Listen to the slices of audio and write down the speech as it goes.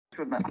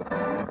Welcome,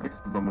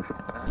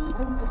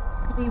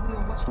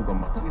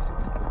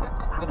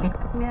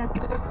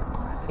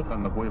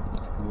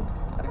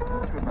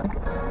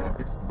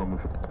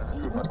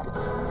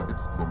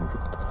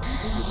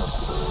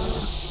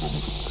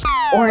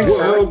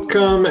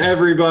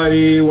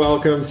 everybody.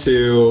 Welcome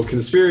to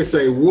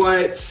Conspiracy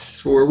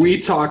What, where we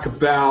talk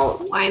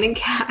about wine and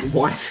cats.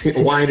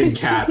 Wine and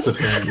cats,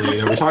 apparently.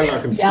 And we talk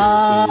about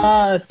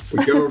conspiracies.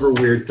 We go over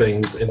weird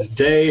things. And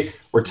today,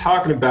 we're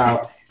talking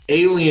about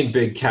alien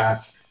big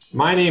cats.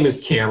 My name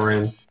is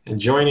Cameron, and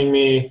joining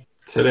me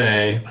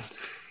today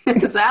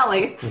is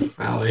Allie. It's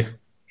Allie.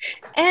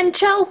 And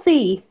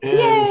Chelsea. And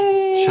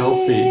Yay!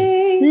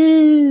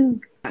 Chelsea.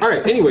 All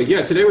right, anyway,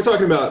 today we're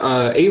talking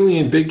about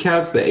alien big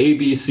cats, the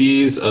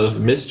ABCs of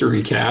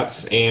mystery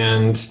cats,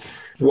 and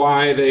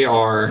why they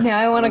are... Now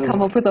I want to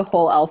come up with a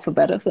whole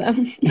alphabet of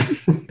them.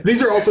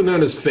 These are also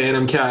known as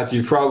phantom cats.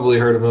 You've probably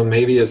heard of them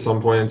maybe at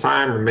some point in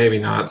time, or maybe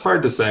not. It's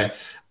hard to say.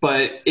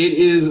 But it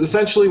is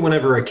essentially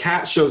whenever a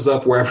cat shows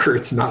up wherever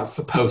it's not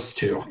supposed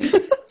to.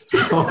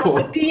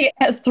 So,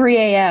 at 3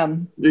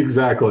 a.m.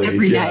 Exactly.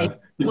 Every night.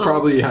 You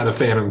probably had a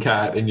phantom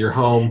cat in your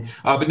home.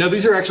 But no,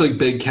 these are actually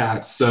big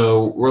cats.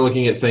 So we're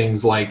looking at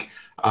things like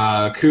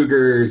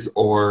cougars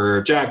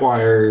or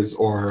jaguars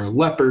or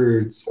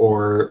leopards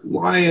or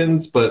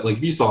lions. But like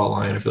if you saw a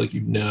lion, I feel like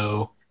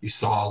you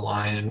saw a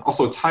lion.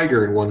 Also a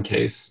tiger in one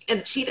case. And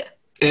a cheetah.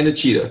 And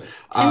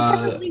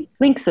several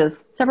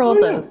lynxes. Several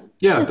of those.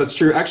 Yeah, that's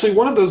true. Actually,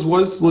 one of those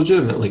was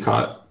legitimately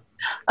caught.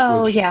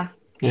 Oh, yeah.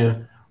 Yeah.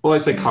 Well, I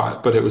say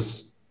caught, but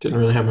didn't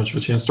really have much of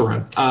a chance to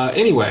run.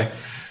 Anyway.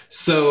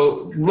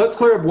 So let's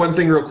clear up one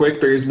thing real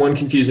quick. There's one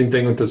confusing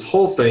thing with this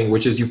whole thing,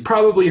 which is you've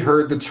probably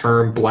heard the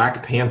term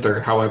Black Panther.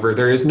 However,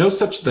 there is no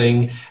such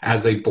thing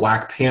as a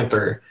Black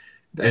Panther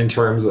in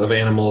terms of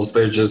animals.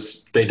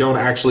 They don't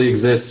actually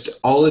exist.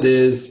 All it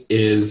is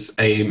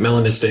a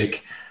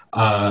melanistic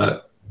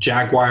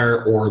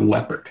jaguar or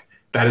leopard.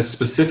 That is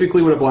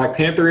specifically what a Black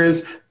Panther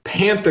is.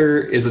 Panther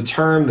is a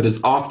term that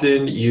is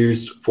often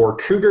used for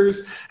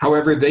cougars.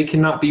 However, they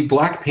cannot be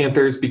Black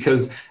Panthers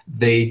because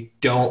they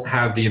don't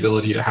have the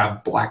ability to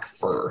have black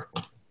fur.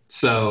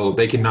 So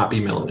they cannot be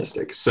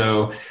melanistic.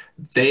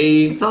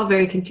 It's all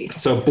very confusing.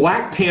 So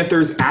Black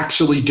Panthers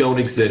actually don't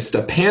exist.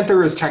 A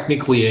panther is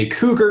technically a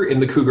cougar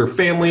in the cougar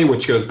family,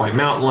 which goes by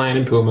mountain lion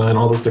and puma and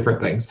all those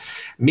different things.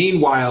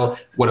 Meanwhile,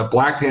 what a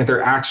Black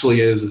Panther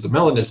actually is a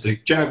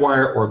melanistic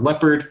jaguar or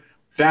leopard.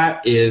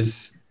 That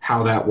is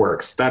how that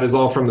works. That is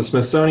all from the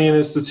Smithsonian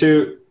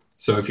Institute.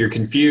 So if you're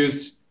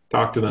confused,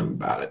 talk to them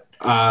about it.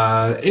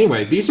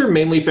 Anyway, these are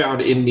mainly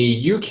found in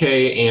the UK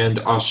and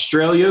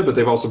Australia, but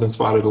they've also been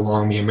spotted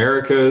along the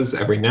Americas.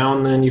 Every now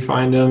and then you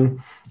find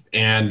them.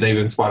 And they've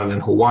been spotted in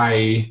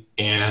Hawaii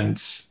and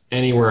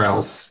anywhere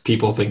else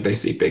people think they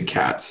see big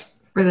cats.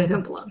 Where they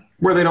don't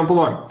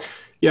belong.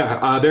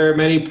 Yeah, there are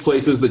many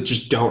places that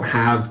just don't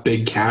have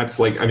big cats.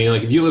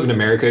 If you live in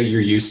America,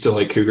 you're used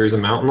to cougars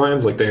and mountain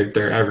lions.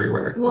 They're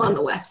everywhere. Well, on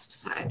the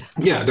west side.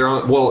 Yeah,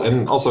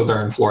 and also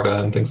they're in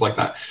Florida and things like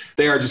that.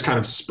 They are just kind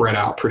of spread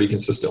out pretty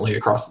consistently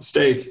across the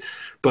states.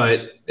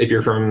 But if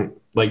you're from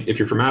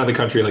out of the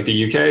country, like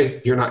the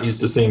UK, you're not used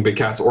to seeing big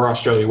cats, or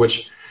Australia,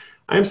 which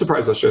I am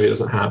surprised Australia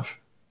doesn't have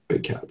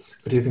big cats.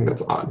 I do think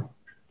that's odd.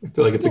 I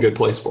feel like it's a good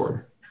place for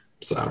them.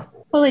 So.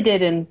 Well, they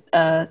did in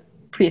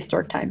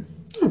prehistoric times.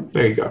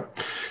 There you go.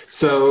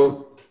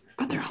 So,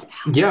 but they're all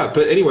down. Yeah,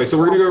 but anyway, so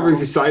we're going to go over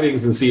these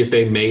sightings and see if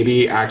they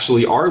maybe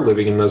actually are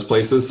living in those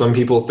places. Some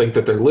people think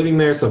that they're living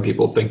there. Some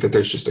people think that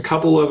there's just a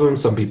couple of them.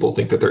 Some people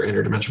think that they're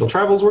interdimensional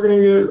travels. We're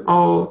going to get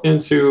all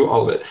into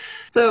all of it.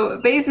 So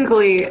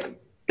basically,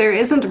 there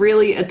isn't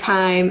really a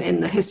time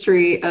in the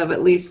history of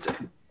at least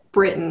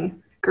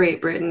Britain,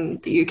 Great Britain,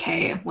 the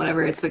UK,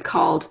 whatever it's been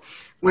called,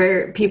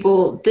 where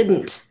people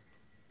didn't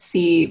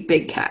see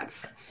big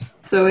cats.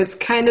 So it's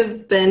kind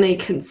of been a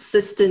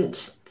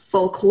consistent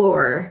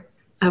folklore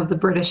of the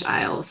British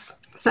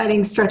Isles.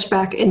 Sightings stretch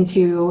back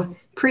into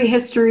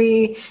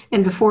prehistory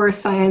and before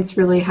science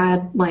really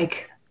had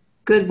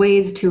good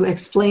ways to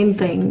explain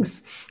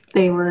things.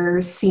 They were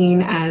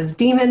seen as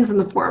demons in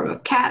the form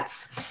of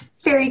cats,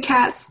 fairy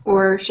cats,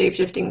 or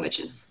shape-shifting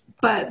witches.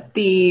 But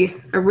the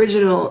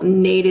original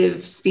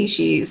native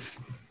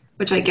species,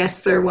 which I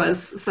guess there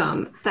was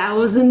some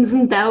thousands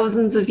and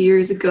thousands of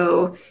years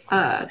ago,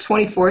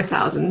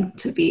 24,000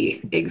 to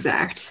be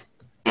exact.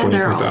 And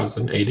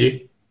 24,000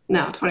 AD?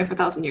 No,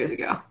 24,000 years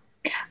ago.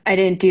 I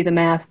didn't do the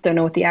math. Don't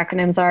know what the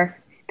acronyms are.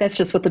 That's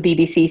just what the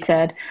BBC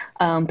said.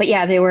 But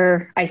yeah, they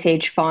were Ice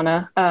Age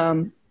fauna.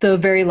 The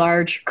very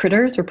large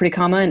critters were pretty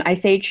common in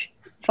Ice Age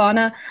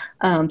fauna.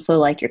 So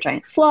like your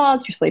giant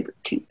sloths, your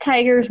saber-toothed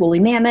tigers, woolly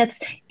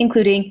mammoths,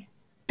 including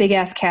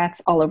big-ass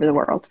cats all over the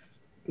world.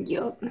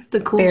 Yup,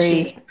 the cool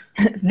shit.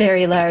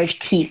 Very large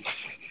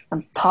teeth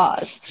and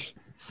paws.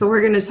 So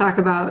we're going to talk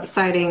about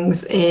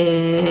sightings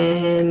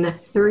in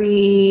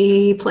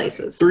 3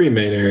 places. Three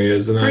main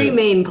areas. And Three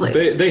main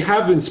places. They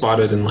have been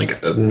spotted in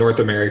like North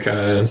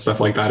America and stuff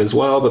like that as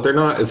well, but they're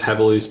not as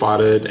heavily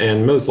spotted.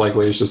 And most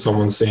likely it's just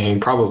someone seeing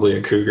probably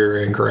a cougar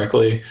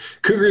incorrectly.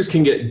 Cougars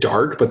can get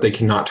dark, but they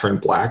cannot turn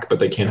black, but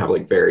they can have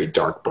like very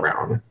dark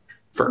brown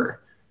fur.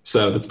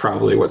 So that's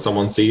probably what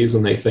someone sees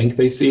when they think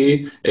they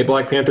see a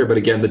black panther. But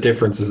again, the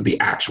difference is the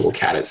actual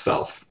cat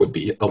itself would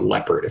be a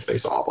leopard if they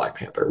saw a black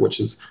panther, which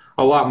is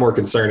a lot more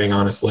concerning,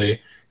 honestly,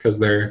 because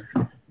they're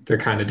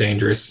kind of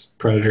dangerous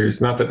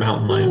predators. Not that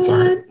mountain lions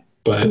aren't,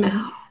 but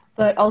No.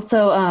 But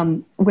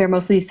also, where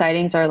most of these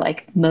sightings are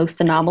like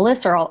most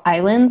anomalous are all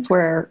islands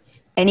where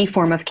any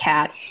form of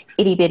cat,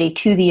 itty bitty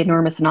to the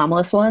enormous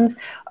anomalous ones,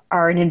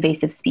 are an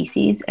invasive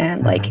species.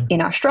 And like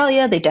in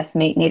Australia, they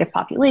decimate native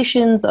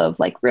populations of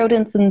like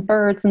rodents and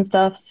birds and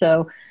stuff.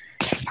 So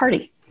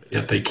party.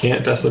 yet they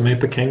can't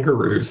decimate the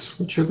kangaroos,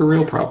 which are the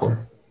real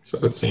problem. So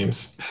it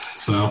seems.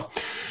 So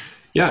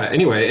yeah,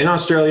 anyway, in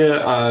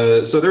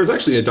Australia, so there's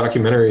actually a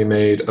documentary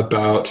made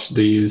about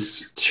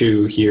these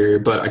two here,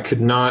 but I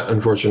could not,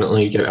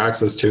 unfortunately, get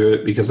access to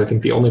it because I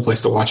think the only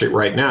place to watch it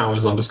right now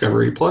is on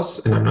Discovery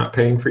Plus, and I'm not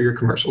paying for your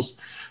commercials.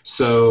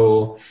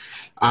 So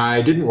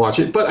I didn't watch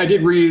it, but I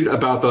did read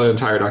about the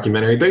entire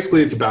documentary.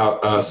 Basically, it's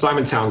about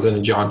Simon Townsend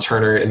and John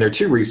Turner, and they're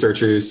two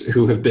researchers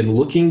who have been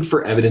looking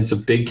for evidence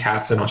of big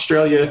cats in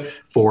Australia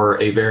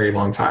for a very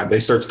long time.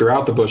 They searched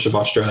throughout the bush of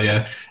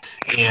Australia,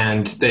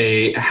 and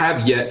they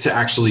have yet to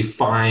actually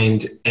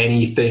find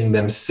anything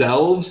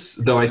themselves,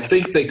 though I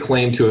think they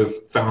claim to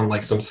have found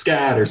like some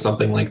scat or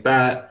something like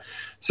that.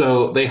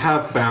 So they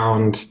have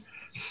found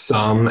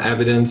some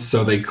evidence,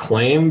 so they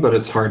claim, but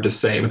it's hard to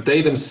say. But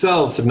they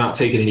themselves have not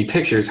taken any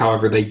pictures.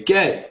 However, they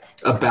get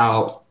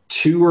about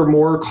 2 or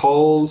more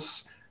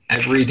calls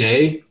every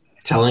day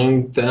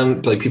telling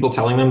them, like people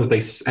telling them that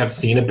they have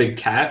seen a big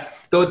cat.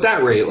 Though at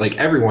that rate, like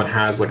everyone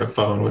has like a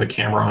phone with a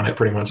camera on it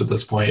pretty much at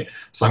this point.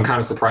 So I'm kind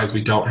of surprised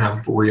we don't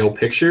have real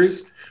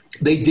pictures.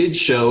 They did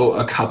show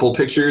a couple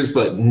pictures,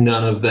 but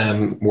none of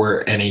them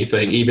were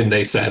anything. Even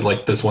they said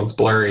like this one's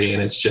blurry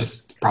and it's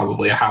just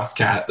probably a house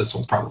cat. This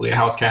one's probably a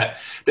house cat.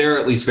 They're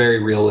at least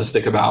very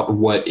realistic about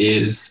what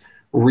is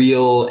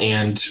real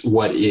and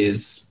what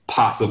is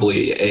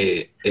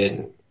possibly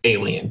an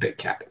alien big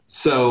cat.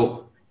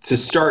 So to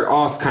start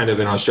off kind of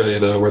in Australia,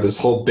 though, where this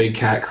whole big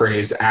cat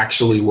craze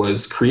actually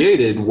was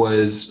created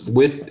was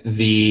with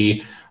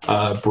the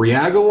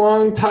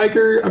Briagalong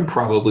tiger. I'm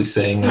probably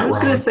saying that wrong. I was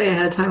going to say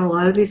ahead of time, a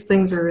lot of these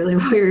things are really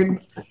weird.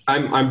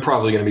 I'm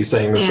probably going to be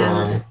saying this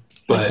wrong,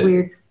 but like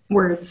weird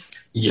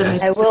words.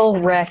 yes. I will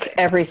wreck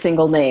every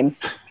single name.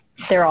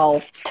 They're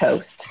all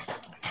toast.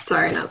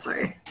 Sorry, not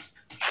sorry.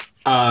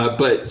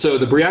 But so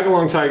the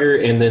Briagalong tiger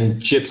and then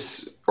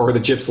the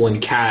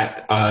Gippsland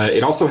cat,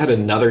 it also had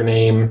another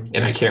name,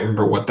 and I can't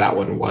remember what that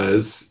one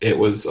was. It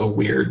was a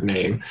weird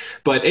name.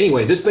 But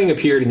anyway, this thing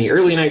appeared in the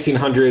early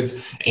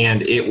 1900s,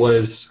 and it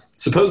was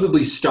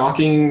supposedly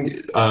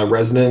stalking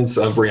residents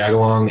of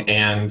Briagalong,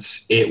 and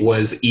it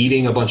was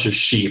eating a bunch of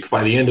sheep.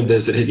 By the end of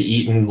this, it had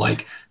eaten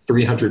like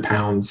 300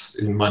 pounds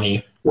in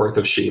money worth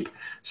of sheep.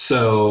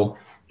 So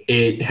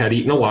it had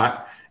eaten a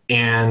lot.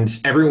 And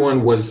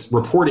everyone was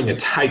reporting a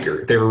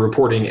tiger. They were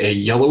reporting a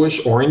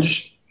yellowish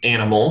orange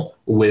animal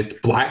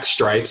with black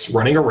stripes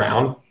running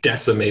around,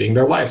 decimating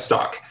their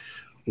livestock.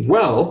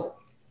 Well,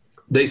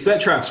 they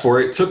set traps for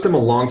it. It took them a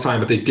long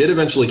time, but they did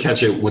eventually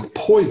catch it with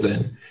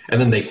poison,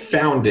 and then they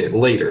found it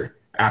later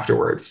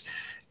afterwards.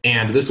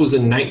 And this was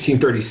in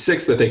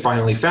 1936 that they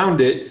finally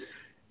found it,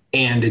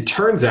 and it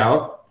turns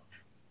out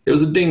it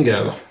was a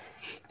dingo.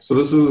 So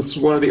this is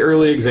one of the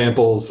early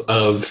examples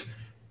of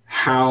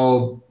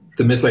how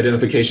the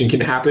misidentification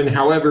can happen.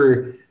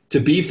 However, to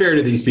be fair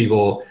to these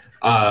people,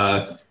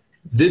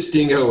 this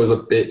dingo was a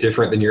bit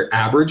different than your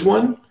average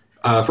one.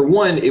 For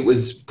one, it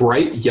was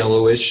bright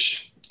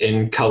yellowish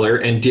in color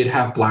and did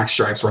have black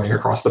stripes running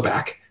across the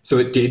back. So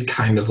it did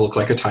kind of look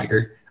like a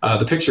tiger.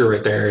 The picture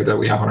right there that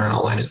we have on our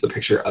outline is the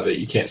picture of it.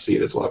 You can't see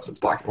it as well because it's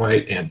black and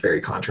white and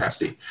very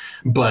contrasty.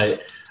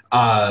 But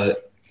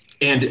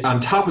and on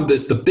top of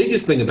this, the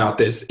biggest thing about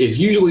this is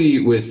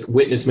usually with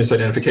witness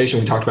misidentification,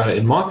 we talked about it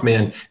in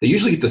Mothman, they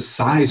usually get the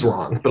size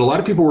wrong. But a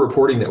lot of people were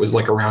reporting that it was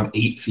like around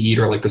 8 feet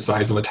or like the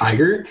size of a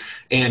tiger.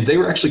 And they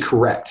were actually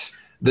correct.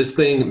 This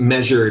thing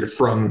measured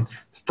from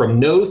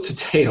nose to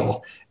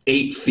tail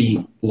 8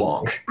 feet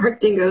long.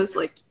 Aren't dingoes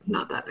like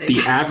not that big?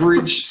 The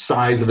average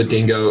size of a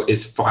dingo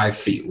is 5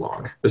 feet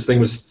long. This thing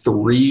was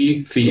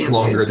 3 feet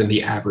longer than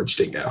the average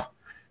dingo,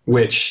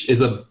 which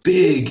is a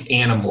big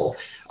animal.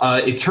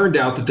 It turned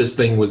out that this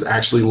thing was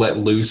actually let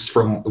loose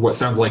from what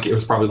sounds like it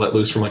was probably let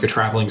loose from like a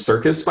traveling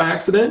circus by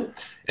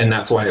accident. And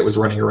that's why it was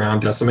running around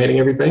decimating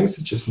everything.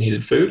 So it just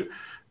needed food.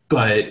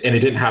 And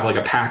it didn't have like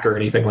a pack or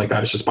anything like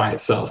that. It's just by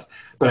itself.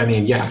 But I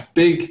mean, yeah,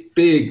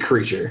 big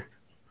creature.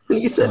 When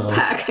you said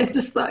pack, I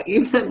just thought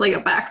you meant like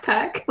a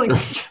backpack. Like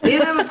he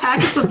didn't have a pack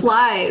of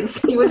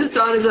supplies. He was just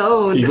on his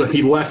own.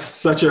 He left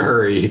such a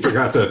hurry. He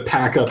forgot to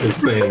pack up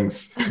his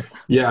things.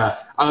 Yeah.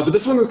 But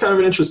this one was kind of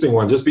an interesting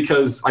one just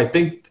because I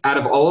think out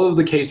of all of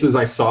the cases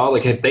I saw,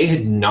 like if they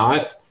had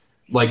not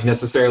like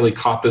necessarily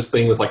caught this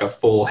thing with like a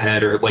full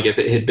head, or like if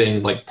it had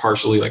been like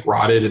partially like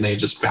rotted and they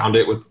just found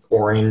it with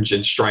orange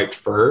and striped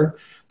fur,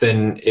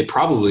 then it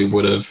probably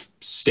would have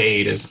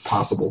stayed as a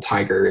possible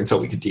tiger until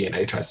we could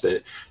DNA test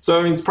it. So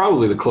I mean, it's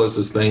probably the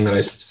closest thing that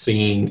I've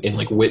seen in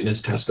like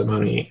witness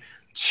testimony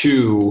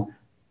to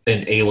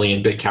an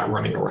alien big cat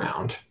running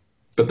around.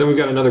 But then we've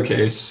got another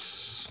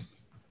case,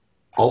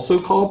 also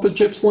called the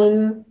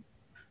Gippsland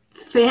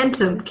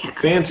Phantom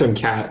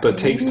cat, but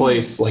takes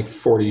place like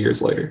 40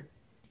 years later.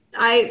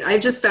 I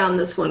just found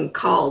this one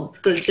called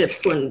the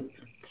Gippsland,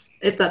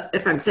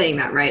 if I'm saying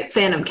that right,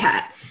 Phantom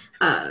cat.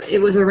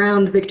 It was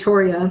around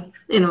Victoria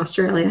in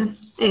Australia,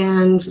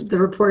 and the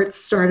reports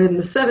started in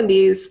the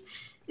 70s.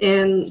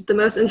 And the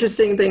most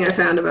interesting thing I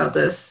found about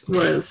this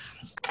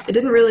was it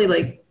didn't really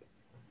like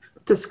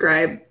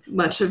describe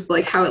much of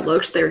like how it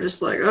looked. They were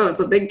just like, oh, it's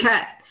a big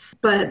cat.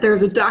 But there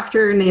was a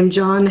doctor named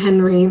John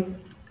Henry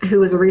who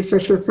was a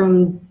researcher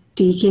from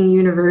Deakin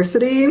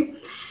University.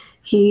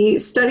 He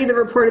studied the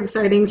reported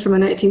sightings from the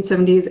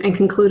 1970s and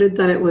concluded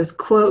that it was,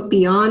 quote,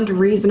 beyond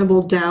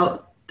reasonable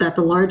doubt that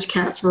the large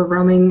cats were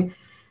roaming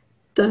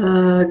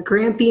the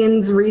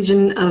Grampians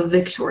region of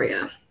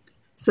Victoria.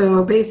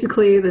 So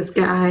basically, this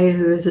guy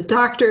who is a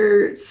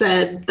doctor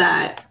said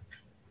that,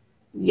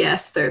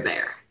 yes, they're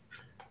there.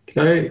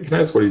 Can I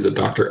ask what he's a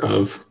doctor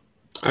of?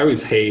 I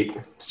always hate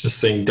just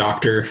saying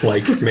doctor,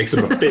 like makes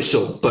him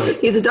official, but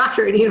he's a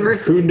doctor at a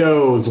university. Who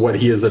knows what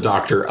he is a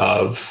doctor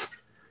of?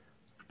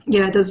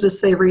 Yeah, it does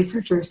just say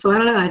researcher. So I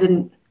don't know. I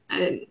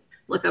didn't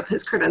look up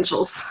his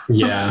credentials.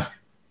 Yeah,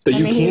 but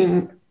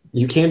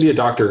you can be a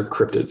doctor of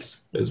cryptids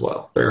as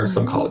well. There are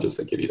some colleges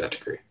that give you that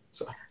degree.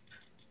 So,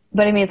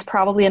 but I mean, it's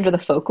probably under the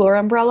folklore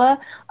umbrella.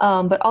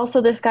 But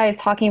also, this guy is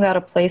talking about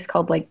a place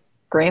called like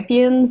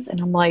Grampians, and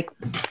I'm like,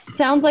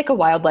 sounds like a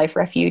wildlife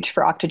refuge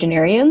for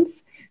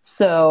octogenarians.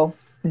 So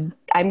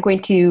I'm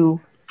going to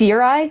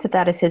theorize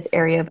that is his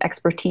area of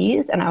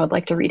expertise, and I would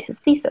like to read his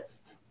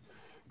thesis.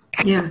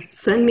 Yeah,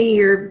 send me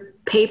your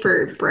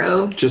paper,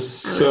 bro.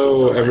 Just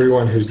so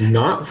everyone who's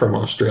not from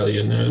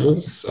Australia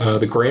knows,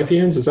 the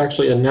Grampians is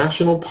actually a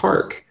national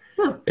park.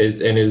 Oh.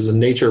 It is a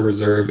nature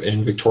reserve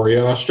in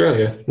Victoria,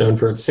 Australia, known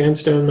for its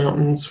sandstone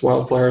mountains,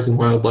 wildflowers, and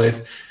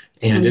wildlife.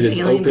 And it is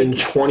open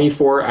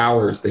 24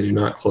 hours. They do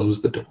not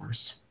close the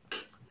doors.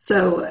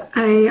 So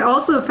I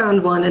also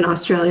found one in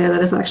Australia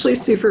that is actually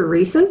super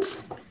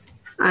recent.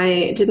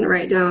 I didn't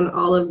write down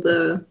all of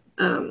the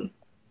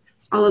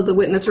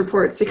witness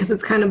reports because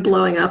it's kind of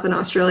blowing up in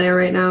Australia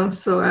right now.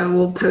 So I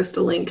will post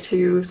a link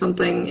to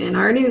something in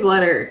our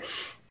newsletter.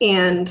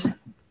 And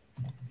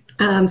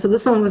so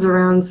this one was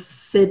around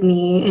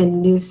Sydney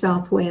in New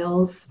South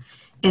Wales,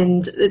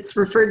 and it's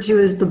referred to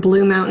as the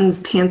Blue Mountains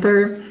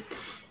panther.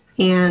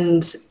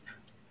 And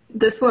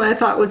this one I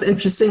thought was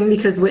interesting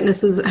because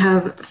witnesses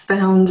have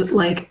found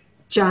like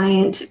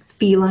giant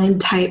feline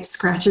type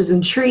scratches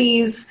in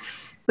trees,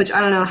 which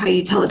I don't know how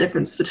you tell the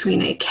difference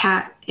between a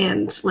cat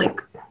and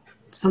like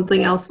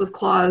something else with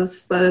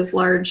claws that is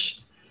large.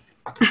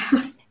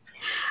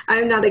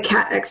 I'm not a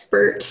cat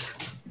expert.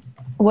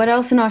 What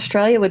else in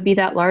Australia would be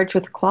that large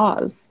with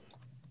claws?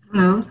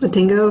 No, a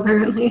dingo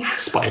apparently.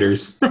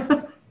 Spiders.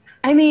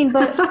 I mean,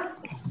 but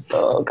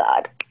oh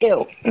god,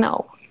 ew,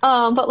 no.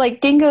 But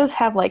like dingoes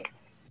have like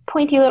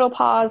pointy little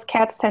paws.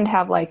 Cats tend to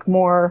have like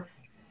more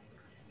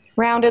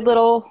rounded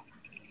little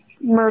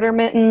murder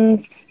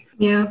mittens.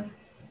 Yeah.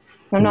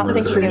 I'm not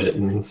thinking of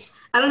mittens.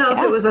 I don't know if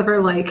it was ever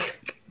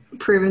like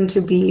proven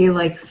to be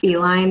like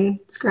feline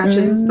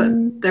scratches, but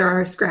there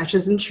are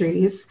scratches in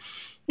trees.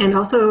 And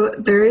also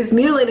there is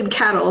mutilated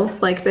cattle,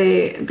 like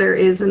there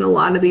is in a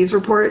lot of these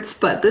reports,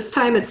 but this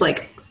time it's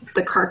like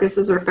the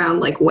carcasses are found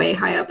like way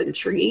high up in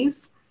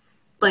trees,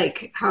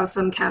 like how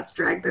some cats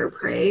drag their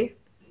prey.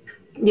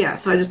 Yeah,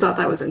 so I just thought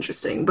that was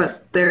interesting.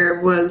 But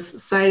there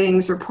was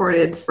sightings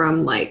reported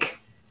from like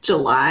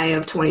July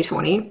of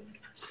 2020.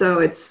 So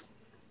it's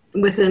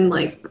within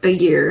like a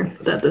year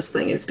that this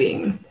thing is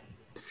being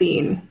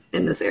seen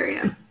in this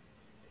area.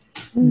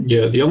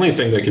 Yeah, the only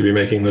thing that could be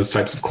making those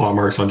types of claw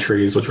marks on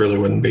trees, which really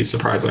wouldn't be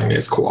surprising,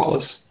 is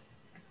koalas.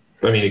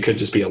 I mean, it could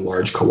just be a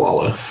large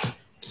koala.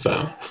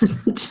 So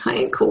Just a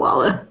giant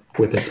koala.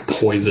 With its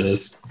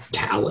poisonous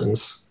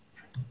talons.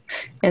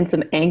 And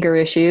some anger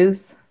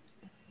issues.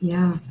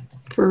 Yeah,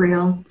 for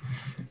real.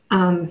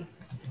 And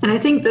I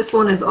think this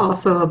one is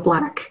also a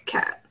black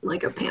cat,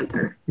 like a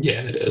panther.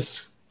 Yeah, it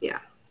is. Yeah.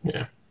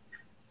 Yeah.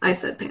 I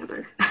said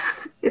panther.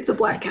 It's a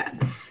black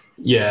cat.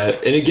 Yeah,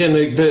 and again,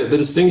 the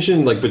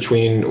distinction like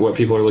between what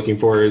people are looking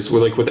for is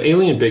with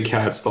alien big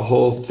cats, the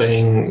whole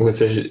thing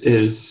with it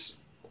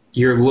is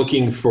you're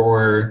looking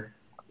for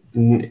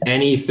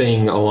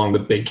anything along the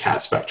big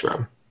cat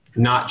spectrum,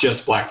 not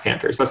just black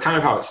panthers. That's kind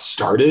of how it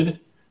started,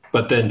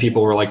 but then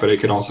people were like, but it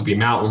could also be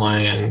mountain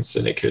lions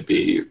and it could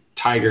be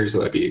tigers, so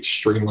that'd be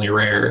extremely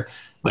rare.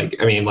 Like,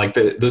 I mean, like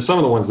the some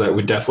of the ones that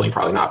would definitely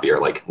probably not be are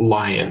like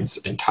lions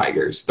and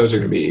tigers. Those are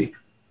going to be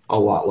a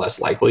lot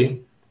less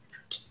likely.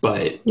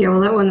 But Yeah, well,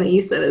 that one that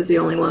you said is the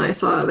only one I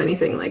saw of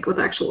anything like with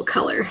actual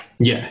color.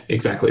 yeah,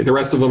 exactly. The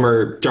rest of them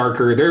are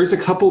darker. There's a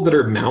couple that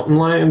are mountain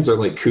lions or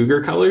like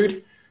cougar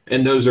colored.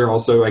 And those are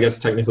also, I guess,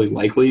 technically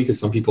likely because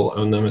some people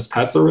own them as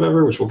pets or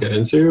whatever, which we'll get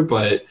into.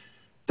 But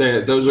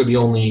those are the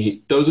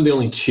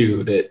only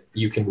two that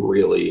you can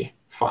really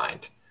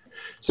find.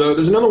 So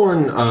there's another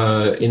one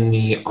in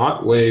the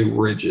Otway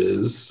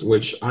Ridges,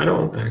 which I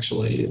don't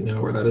actually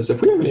know where that is.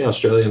 If we have any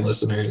Australian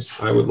listeners,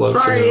 I would love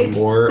to know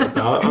more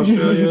about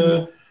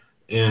Australia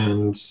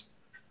and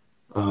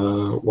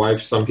why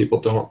some people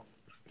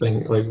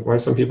why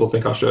some people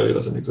think Australia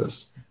doesn't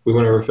exist. We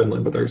went over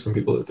Finland, but there are some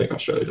people that think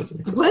Australia doesn't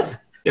exist. What?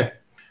 Yeah.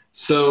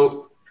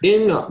 So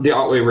in the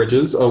Otway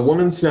Ridges, a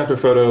woman snapped a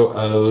photo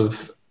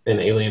of an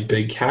alien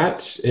big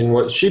cat in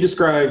what she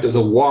described as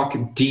a walk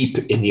deep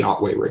in the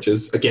Otway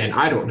Ridges. Again,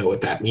 I don't know what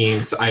that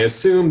means. I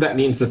assume that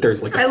means that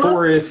there's like a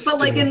forest. But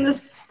like in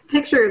this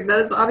picture, that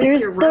is obviously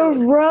There's a road.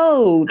 the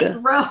road. It's a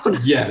road.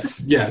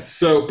 Yes.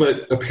 So,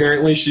 but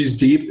apparently she's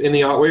deep in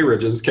the Otway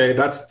Ridges. Okay,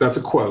 that's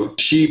a quote.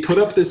 She put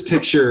up this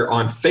picture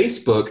on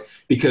Facebook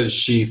because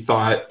she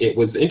thought it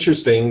was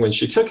interesting when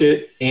she took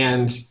it,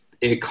 and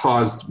it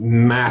caused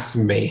mass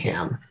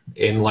mayhem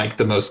in like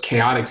the most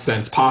chaotic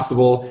sense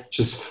possible.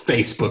 Just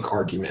Facebook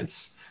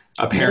arguments.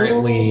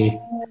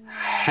 Apparently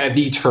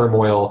heavy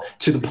turmoil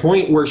to the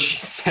point where she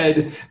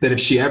said that if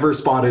she ever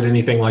spotted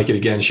anything like it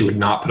again, she would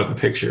not put up a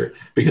picture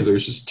because there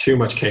was just too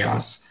much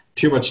chaos,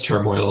 too much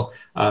turmoil.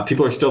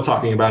 People are still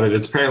talking about it.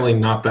 It's apparently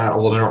not that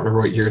old. I don't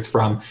remember what year it's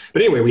from.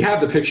 But anyway, we have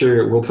the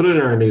picture. We'll put it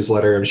in our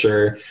newsletter, I'm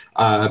sure.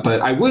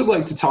 But I would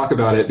like to talk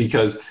about it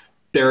because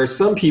there are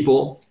some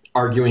people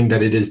arguing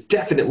that it is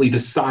definitely the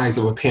size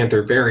of a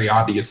panther, very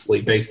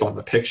obviously, based on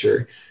the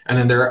picture. And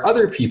then there are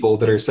other people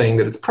that are saying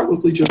that it's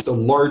probably just a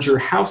larger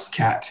house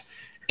cat.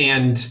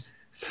 And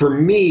for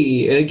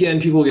me, and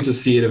again, people get to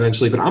see it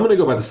eventually, but I'm going to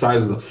go by the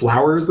size of the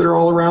flowers that are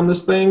all around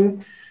this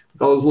thing,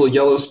 all those little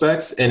yellow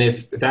specks. And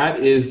if that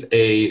is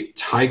a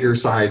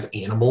tiger-sized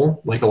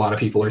animal, like a lot of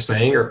people are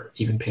saying, or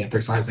even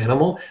panther-sized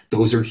animal,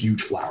 those are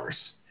huge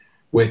flowers,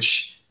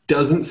 which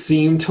doesn't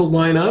seem to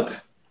line up.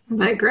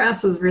 That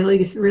grass is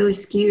really, really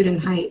skewed in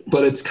height.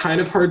 But it's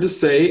kind of hard to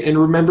say. And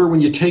remember, when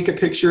you take a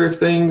picture of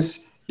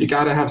things, you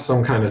got to have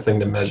some kind of thing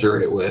to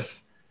measure it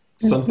with.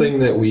 Something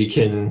that we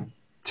can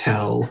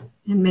tell.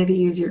 And maybe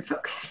use your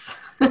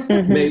focus.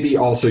 Maybe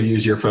also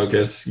use your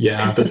focus.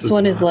 Yeah, this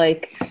one is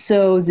like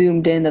so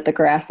zoomed in that the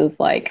grass is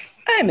like,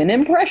 I'm an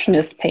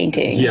impressionist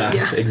painting.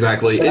 Yeah.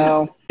 Exactly.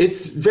 So.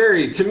 It's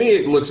very, to me,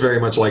 it looks very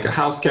much like a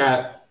house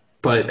cat.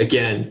 But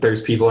again,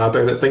 there's people out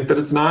there that think that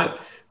it's not.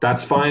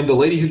 That's fine. The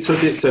lady who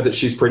took it said that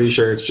she's pretty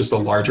sure it's just a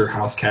larger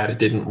house cat. It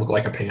didn't look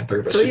like a panther.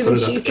 But So even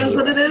she says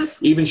that it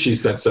is? Even she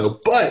said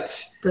so.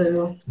 But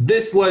Boo.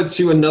 this led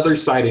to another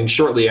sighting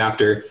shortly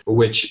after,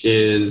 which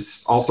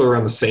is also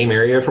around the same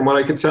area from what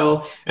I could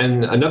tell.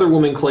 And another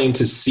woman claimed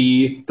to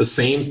see the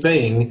same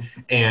thing.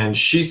 And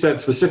she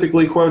said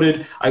specifically,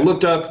 quoted, "I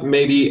looked up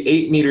maybe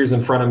 8 meters in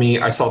front of me.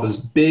 I saw this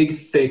big,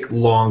 thick,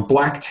 long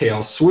black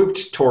tail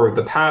swooped toward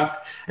the path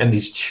and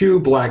these 2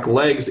 black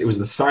legs. It was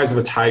the size of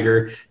a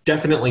tiger.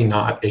 Definitely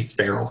not a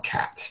feral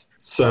cat."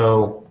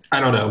 So I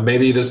don't know.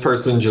 Maybe this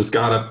person just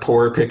got a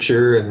poor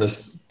picture and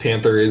this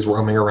panther is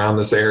roaming around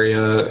this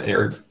area,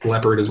 or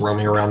leopard is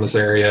roaming around this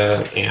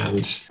area,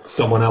 and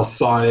someone else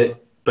saw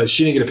it, but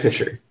she didn't get a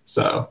picture.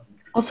 So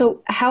Also,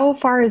 how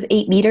far is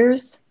 8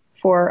 meters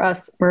for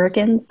us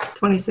Americans?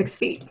 26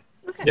 feet.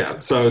 yeah,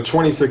 so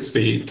 26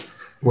 feet,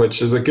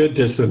 which is a good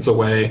distance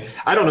away.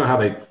 I don't know how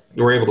they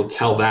were able to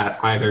tell that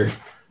either,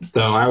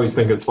 though. I always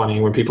think it's funny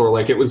when people are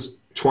like, it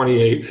was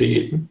 28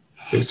 feet.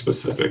 Seems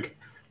specific.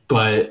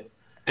 But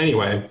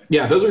anyway,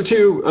 yeah, those are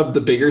 2 of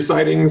the bigger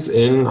sightings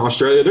in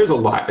Australia. There's a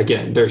lot.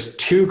 Again, there's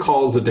 2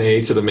 calls a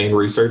day to the main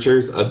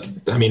researchers.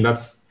 I mean,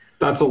 that's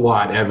a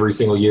lot every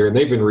single year. And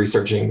they've been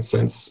researching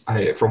since,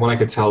 from what I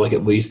could tell, like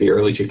at least the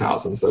early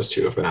 2000s, those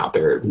 2 have been out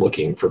there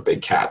looking for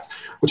big cats,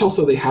 which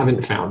also they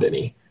haven't found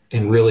any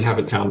and really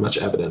haven't found much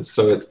evidence.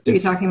 So Are you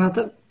talking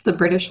about the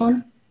British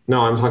one?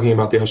 No, I'm talking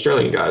about the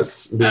Australian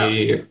guys.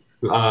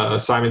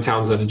 Simon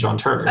Townsend and John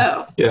Turner.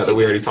 Oh. Yeah, that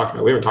we already talked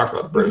about. We haven't talked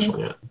about the British one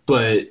yet.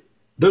 But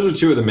those are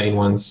 2 of the main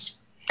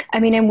ones. I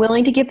mean, I'm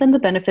willing to give them the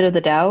benefit of the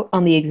doubt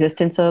on the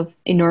existence of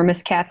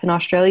enormous cats in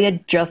Australia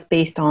just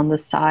based on the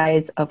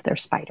size of their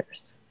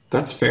spiders.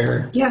 That's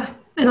fair. Yeah.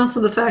 And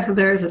also the fact that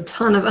there is a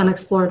ton of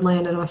unexplored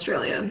land in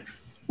Australia,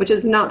 which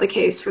is not the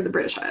case for the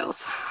British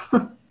Isles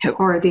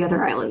or the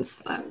other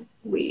islands that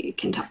we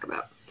can talk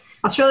about.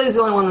 Australia is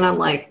the only one that I'm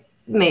like,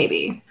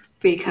 maybe,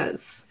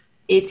 because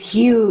it's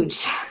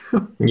huge.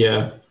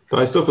 Yeah, but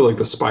I still feel like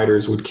the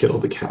spiders would kill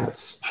the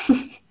cats.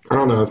 I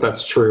don't know if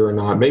that's true or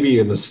not. Maybe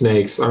even the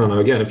snakes. I don't know.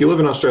 Again, if you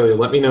live in Australia,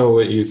 let me know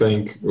what you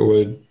think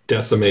would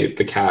decimate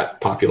the cat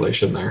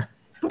population there.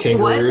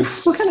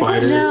 Kangaroos, What kind of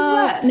spiders. question is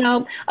that?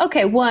 No.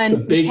 Okay, one. The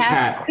big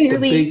cat, the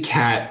clearly- big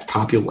cat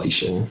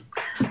population.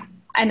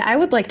 And I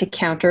would like to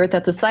counter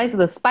that the size of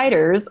the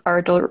spiders are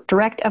a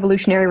direct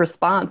evolutionary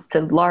response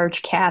to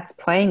large cats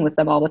playing with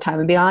them all the time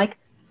and being like,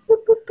 boop,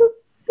 boop, boop,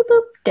 boop,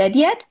 boop, dead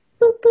yet?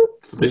 boop, boop.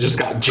 So they just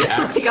got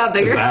jacked. So they got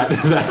bigger.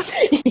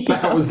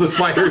 That was the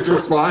spider's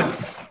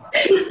response.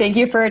 Thank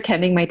you for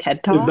attending my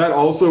TED Talk. Is that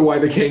also why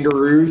the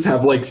kangaroos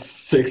have like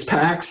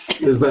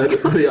 6-packs? Is that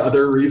the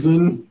other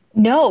reason?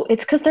 No,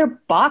 it's because they're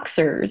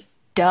boxers.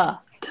 Duh.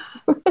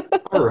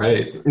 All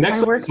right.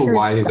 Next up is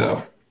Hawaii,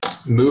 though.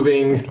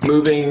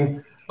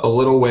 Moving a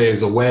little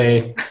ways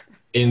away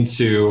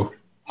into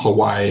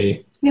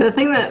Hawaii. Yeah, the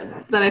thing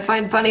that I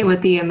find funny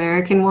with the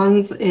American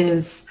ones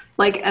is,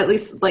 like, at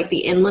least like the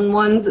inland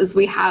ones, is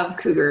we have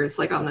cougars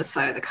like on this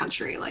side of the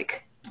country,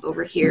 like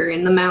over here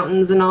in the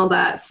mountains and all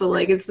that. So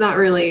like it's not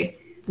really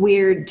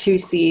weird to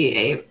see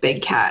a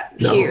big cat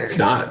here. No, it's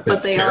not. But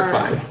it's they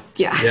terrifying.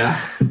 Yeah.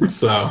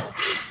 So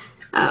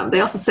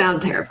they also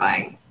sound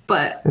terrifying.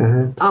 But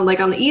on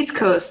the East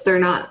Coast, they're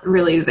not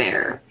really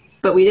there.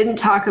 But we didn't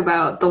talk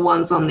about the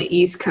ones on the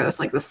East Coast,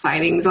 like the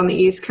sightings on the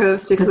East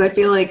Coast, because I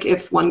feel like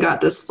if one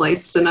got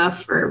displaced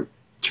enough or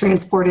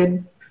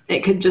transported, it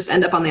could just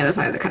end up on the other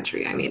side of the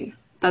country. I mean,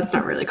 that's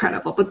not really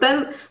credible. But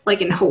then,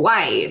 like in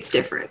Hawaii, it's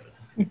different.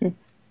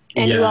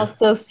 And you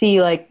also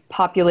see like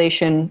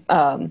population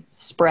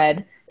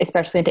spread,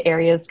 especially into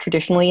areas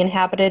traditionally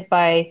inhabited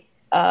by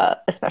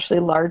especially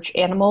large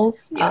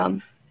animals. Yeah.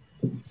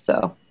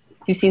 So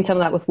you've seen some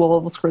of that with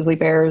wolves, grizzly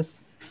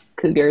bears,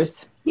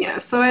 cougars. Yeah,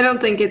 so I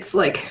don't think it's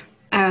like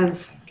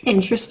as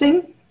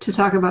interesting to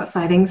talk about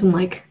sightings in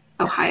like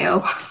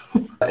Ohio.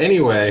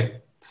 anyway,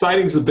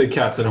 sightings of big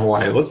cats in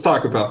Hawaii. Let's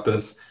talk about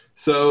this.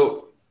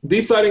 So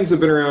these sightings have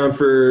been around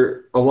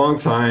for a long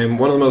time.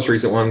 One of the most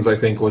recent ones, I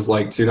think, was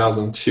like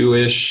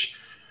 2002-ish.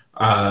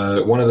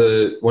 One of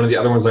the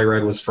other ones I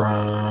read was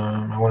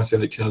from, I want to say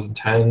like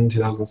 2010,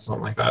 2000,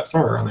 something like that,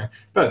 somewhere around there,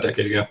 about a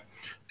decade ago.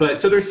 But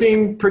so they're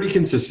seen pretty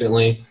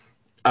consistently.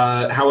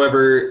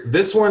 However,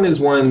 this one is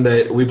one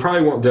that we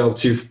probably won't delve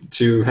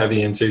too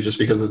heavy into, just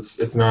because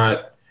it's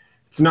not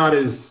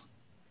as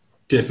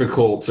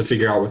difficult to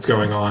figure out what's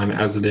going on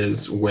as it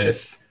is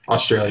with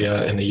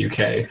Australia and the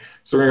UK.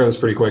 So we're gonna go this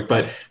pretty quick.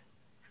 But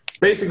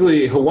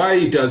basically,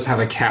 Hawaii does have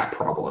a cat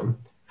problem.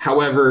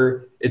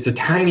 However, it's a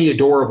tiny,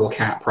 adorable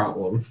cat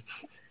problem,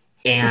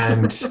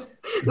 and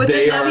with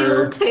they a nubby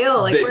little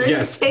tail. Like,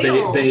 where's the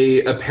tail?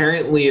 They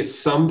apparently at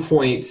some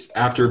point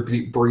after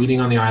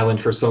breeding on the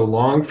island for so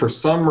long, for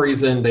some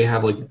reason they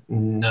have like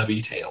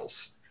nubby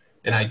tails,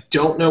 and I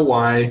don't know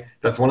why.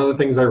 That's one of the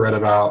things I read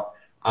about.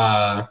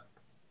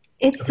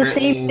 It's the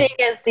same thing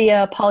as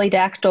the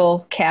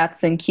polydactyl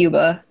cats in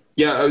Cuba.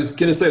 Yeah, I was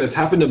going to say that's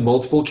happened to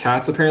multiple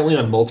cats apparently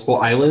on multiple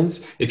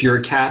islands. If you're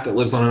a cat that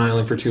lives on an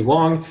island for too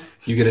long,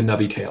 you get a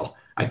nubby tail.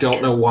 I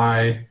don't know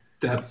why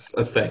that's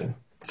a thing.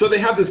 So they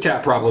have this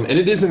cat problem, and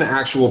it is an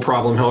actual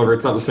problem. However,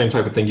 it's not the same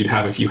type of thing you'd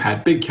have if you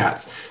had big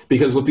cats,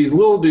 because what these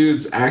little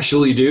dudes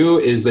actually do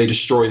is they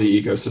destroy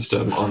the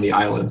ecosystem on the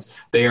islands.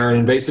 They are an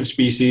invasive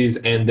species,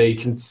 and they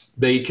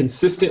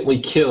consistently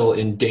kill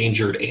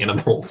endangered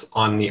animals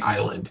on the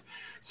island.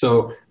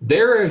 So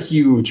they're a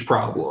huge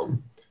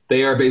problem.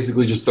 They are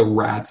basically just the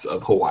rats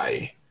of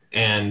Hawaii,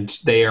 and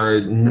they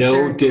are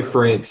no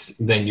different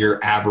than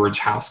your average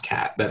house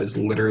cat. That is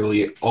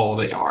literally all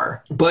they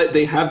are. But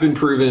they have been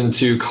proven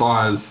to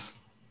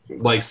cause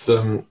like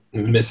some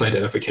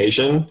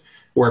misidentification,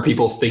 where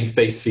people think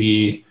they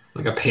see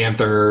like a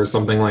panther or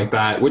something like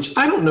that, which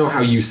I don't know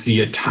how you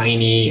see a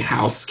tiny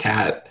house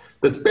cat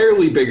that's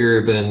barely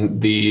bigger than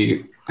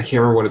I can't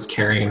remember what it's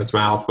carrying in its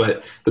mouth,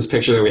 but this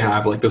picture that we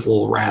have, like this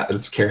little rat that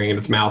it's carrying in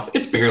its mouth,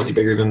 it's barely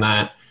bigger than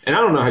that. And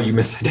I don't know how you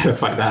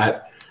misidentify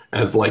that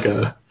as like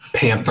a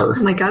panther.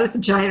 Oh my God, it's a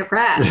giant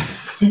rat.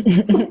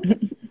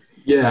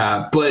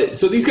 Yeah, but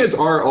so these guys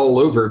are all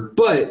over.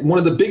 But one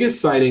of the biggest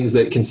sightings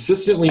that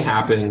consistently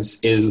happens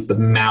is the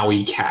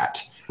Maui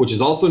cat, which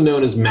is also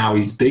known as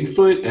Maui's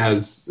Bigfoot,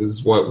 as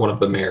is what one of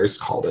the mayors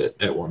called it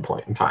at one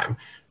point in time,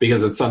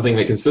 because it's something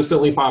that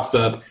consistently pops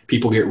up.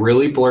 People get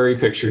really blurry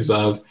pictures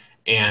of,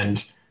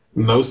 and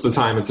most of the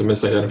time it's a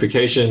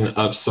misidentification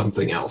of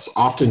something else.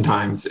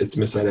 Oftentimes it's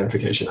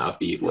misidentification of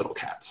the little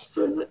cats.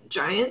 So is it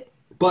giant?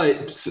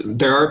 But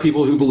there are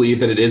people who believe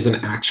that it is an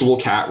actual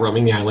cat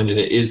roaming the island, and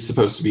it is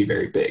supposed to be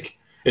very big.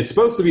 It's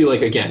supposed to be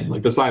like, again,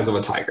 like the size of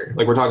a tiger.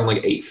 Like we're talking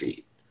like 8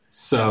 feet.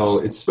 So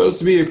it's supposed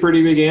to be a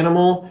pretty big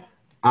animal.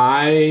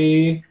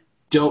 I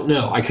don't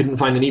know. I couldn't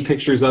find any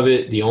pictures of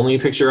it. The only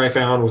picture I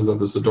found was of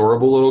this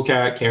adorable little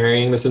cat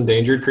carrying this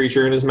endangered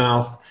creature in his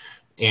mouth.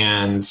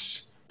 And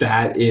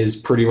that is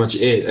pretty much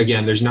it.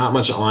 Again, there's not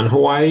much on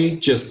Hawaii,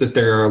 just that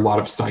there are a lot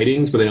of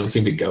sightings, but they don't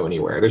seem to go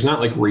anywhere. There's not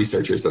like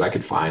researchers that I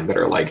could find that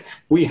are like,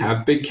 we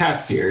have big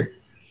cats here.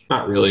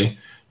 Not really.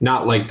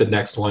 Not like the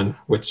next one,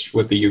 which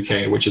with the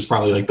UK, which is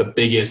probably like the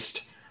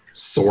biggest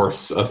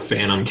source of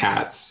phantom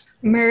cats.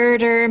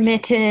 Murder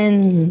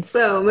mittens.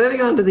 So moving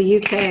on to the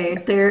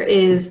UK, there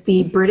is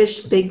the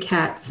British Big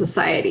Cat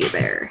Society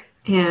there,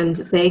 and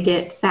they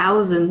get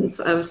thousands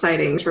of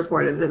sightings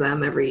reported to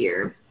them every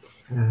year.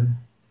 Mm-hmm.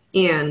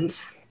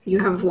 And you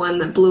have one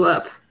that blew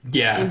up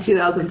in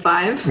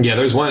 2005. Yeah,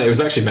 there's one. It was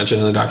actually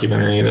mentioned in the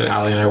documentary that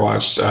Ali and I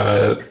watched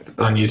on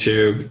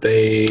YouTube.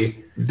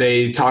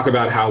 They talk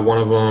about how one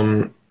of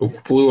them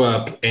blew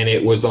up, and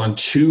it was on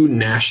 2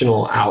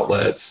 national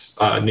outlets,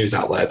 news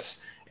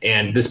outlets.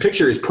 And this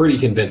picture is pretty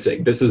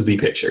convincing. This is the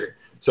picture.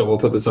 So we'll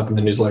put this up in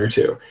the newsletter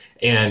too.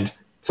 And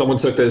someone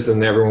took this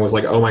and everyone was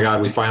like, oh my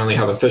God, we finally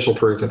have official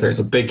proof that there's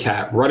a big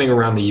cat running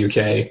around the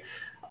UK.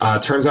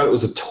 Turns out it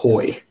was a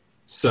toy.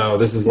 So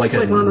this is like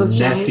a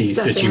Nessie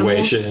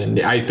situation.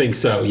 Animals. I think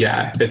so.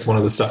 Yeah. It's one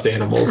of the stuffed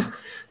animals.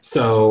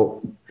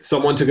 So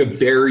someone took a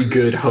very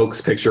good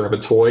hoax picture of a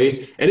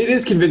toy, and it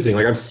is convincing.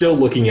 Like, I'm still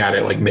looking at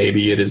it like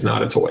maybe it is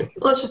not a toy.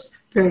 Well, it's just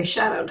very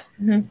shadowed.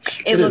 Mm-hmm.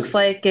 It looks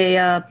like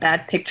a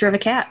bad picture of a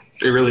cat.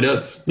 It really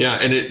does. Yeah,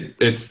 and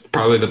it's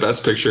probably the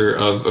best picture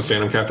of a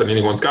phantom cat that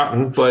anyone's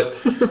gotten, but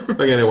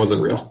again, it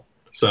wasn't real.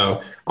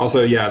 So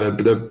also, yeah,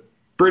 the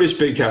British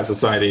Big Cat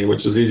Society,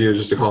 which is easier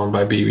just to call them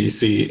by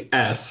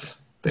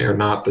BBCS, they are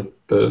not the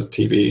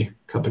TV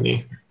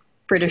company.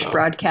 British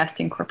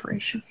Broadcasting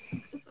Corporation.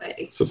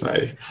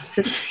 Society.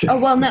 Oh,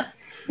 well,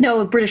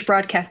 no, British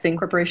Broadcasting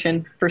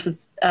Corporation versus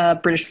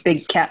British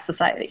Big Cat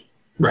Society.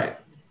 Right.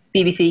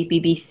 BBC,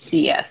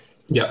 BBCS.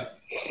 Yep.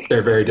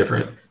 They're very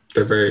different.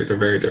 They're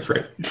very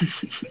different.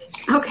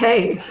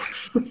 Okay.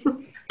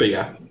 But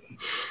yeah.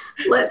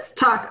 Let's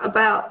talk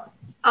about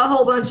a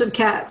whole bunch of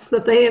cats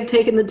that they have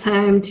taken the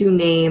time to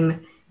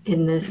name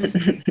in this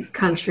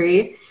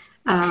country.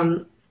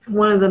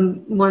 One of the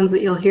ones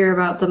that you'll hear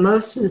about the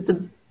most is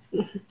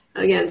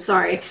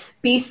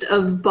Beast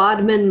of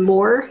Bodmin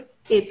Moor.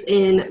 It's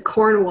in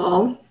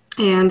Cornwall,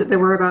 and there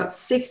were about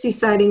 60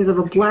 sightings of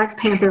a black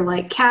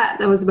panther-like cat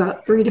that was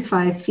about 3 to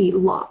 5 feet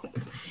long.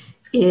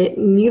 It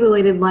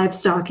mutilated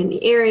livestock in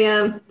the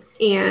area,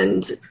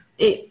 and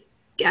it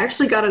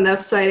actually got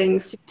enough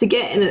sightings to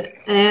get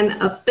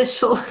an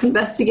official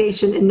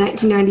investigation in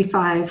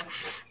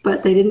 1995,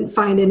 but they didn't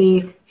find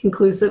any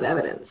conclusive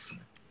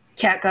evidence.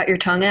 Cat got your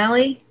tongue,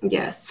 Allie?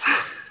 Yes.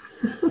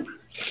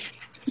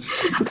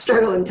 I'm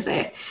struggling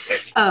today.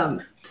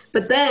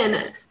 But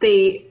then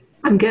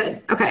I'm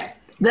good. Okay.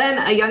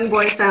 Then a young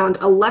boy found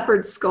a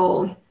leopard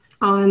skull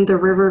on the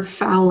River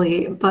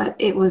Fowley, but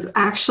it was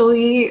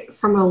actually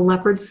from a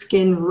leopard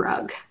skin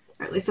rug.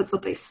 Or at least that's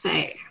what they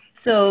say.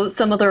 So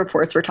some of the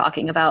reports were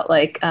talking about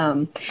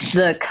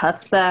the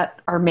cuts that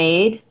are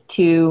made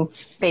to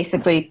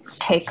basically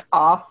take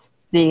off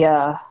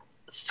the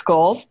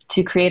skull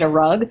to create a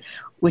rug,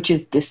 which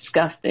is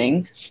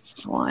disgusting.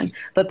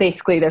 But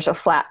basically there's a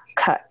flat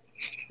cut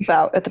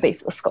about at the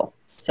base of the skull.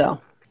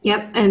 So.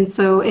 Yep. And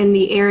so in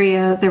the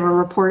area, there were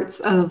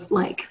reports of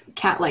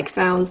cat-like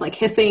sounds like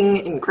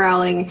hissing and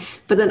growling.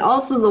 But then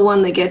also the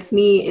one that gets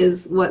me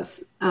is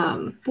what's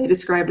they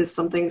described as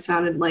something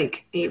sounded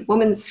like a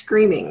woman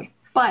screaming.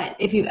 But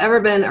if you've ever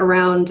been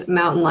around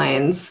mountain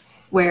lions,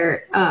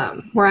 where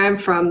I'm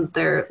from,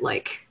 they're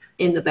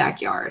in the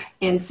backyard.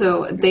 And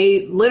so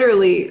they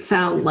literally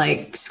sound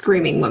like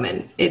screaming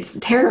women. It's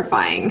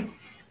terrifying,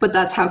 but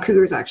that's how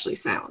cougars actually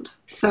sound.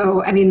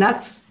 So, I mean,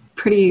 that's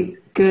pretty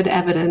good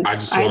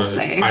evidence, I'd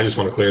say. I just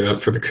want to clear it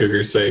up for the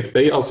cougar's sake.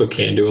 They also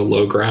can do a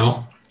low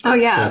growl. Oh,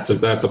 yeah.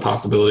 That's a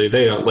possibility.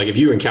 They don't, if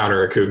you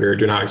encounter a cougar,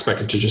 do not expect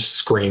it to just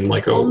scream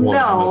like a woman.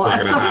 No,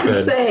 that's not what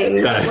I'm saying.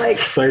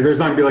 There's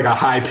not going to be a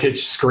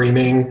high-pitched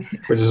screaming,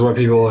 which is what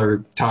people are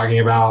talking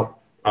about.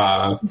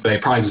 They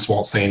probably just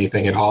won't say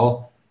anything at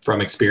all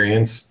from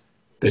experience.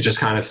 They just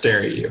kind of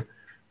stare at you.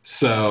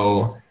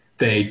 So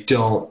they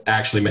don't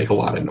actually make a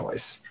lot of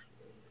noise.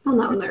 Well,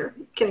 not when they're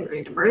getting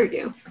ready to murder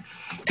you.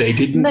 They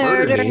didn't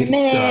murder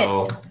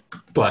me,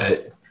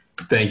 but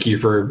thank you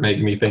for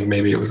making me think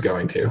maybe it was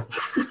going to.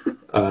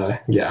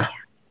 Yeah.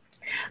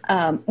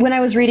 When I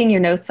was reading your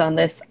notes on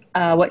this,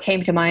 what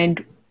came to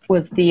mind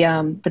was the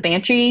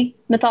Banshee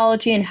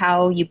mythology and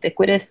how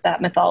ubiquitous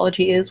that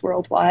mythology is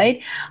worldwide.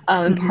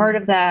 And part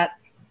of that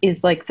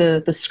is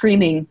the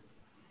screaming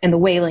and the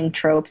wailing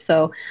trope.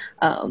 So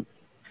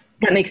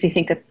that makes me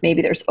think that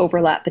maybe there's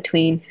overlap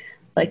between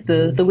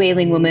the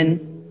wailing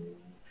woman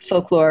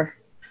folklore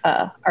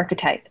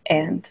archetype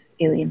and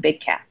alien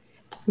big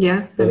cats.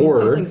 Yeah,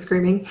 something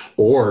screaming.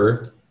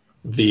 Or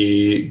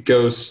the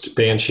ghost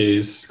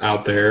banshees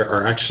out there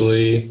are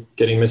actually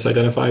getting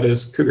misidentified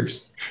as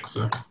cougars.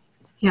 So.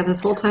 Yeah, this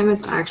whole time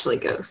it's actually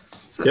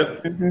ghosts. So.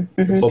 Yep.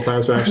 This whole time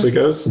it's been actually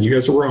ghosts, and you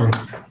guys are wrong.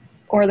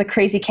 Or the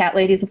crazy cat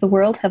ladies of the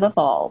world have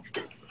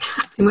evolved.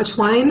 Too much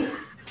wine?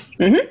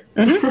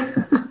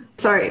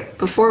 Sorry,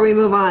 before we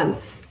move on,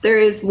 there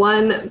is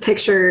one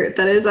picture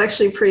that is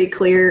actually pretty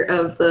clear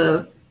of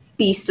the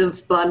Beast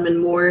of Bodmin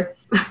Moor.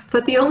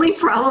 But the only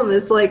problem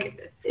is,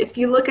 if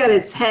you look at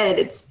its head,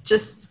 it's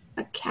just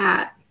a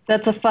cat.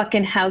 That's a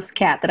fucking house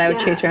cat that I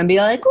would chase around and be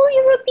like, oh,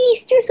 you're a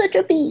beast. You're such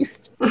a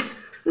beast.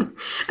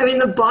 I mean,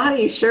 the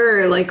body,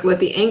 sure, with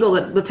the angle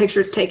that the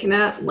picture's taken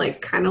at,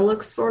 kind of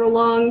looks sort of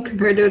long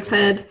compared to its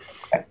head.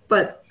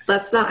 But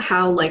that's not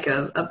how,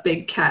 a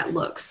big cat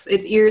looks.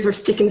 Its ears are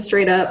sticking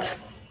straight up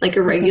like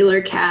a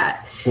regular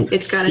cat.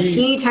 It's got a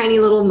teeny tiny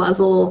little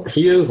muzzle.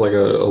 He is a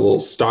little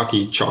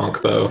stocky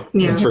chonk, though.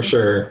 Yeah. That's for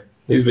sure.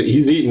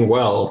 he's eating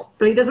well.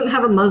 But he doesn't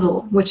have a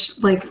muzzle, which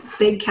like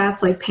big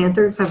cats like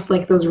panthers have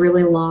like those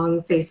really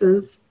long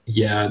faces.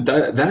 Yeah,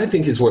 that I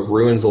think is what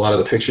ruins a lot of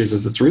the pictures.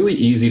 Is it's really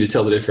easy to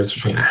tell the difference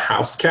between a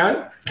house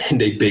cat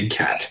and a big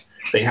cat.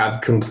 They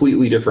have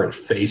completely different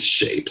face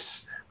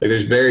shapes. Like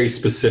there's very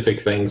specific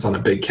things on a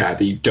big cat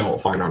that you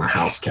don't find on a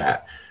house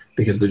cat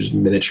because they're just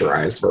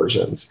miniaturized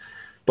versions.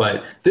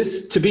 But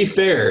this, to be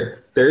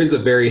fair, there is a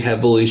very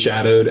heavily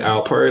shadowed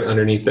out part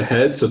underneath the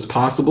head, so it's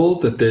possible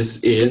that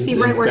this is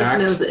right in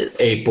fact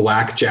a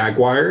black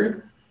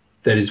jaguar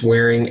that is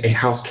wearing a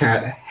house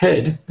cat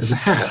head as a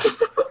hat.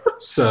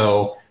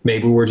 So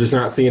maybe we're just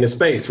not seeing his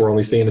face; we're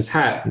only seeing his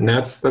hat, and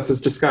that's his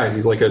disguise.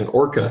 He's like an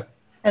orca.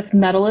 That's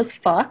metal as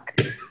fuck.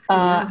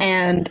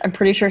 And I'm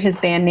pretty sure his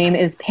band name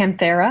is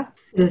Panthera.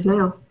 It is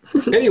now.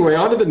 Anyway,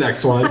 on to the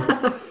next one.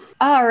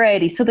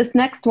 Alrighty, so this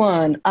next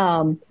one,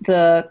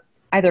 the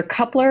either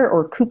Coupler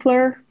or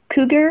Coupler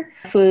cougar.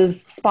 This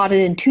was spotted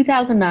in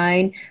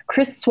 2009.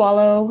 Chris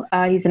Swallow,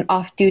 he's an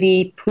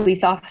off-duty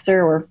police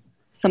officer or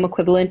some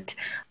equivalent,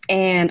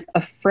 and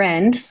a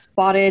friend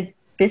spotted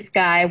this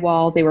guy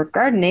while they were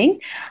gardening.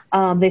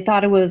 They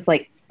thought it was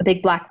like a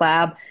big black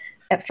lab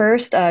at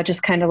first,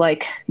 just kind of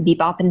like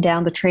bebopping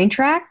down the train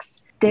tracks.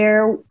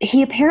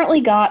 He apparently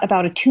got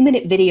about a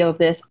 2-minute video of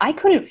this. I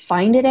couldn't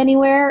find it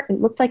anywhere.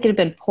 It looked like it had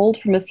been pulled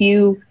from a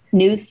few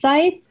news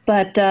sites,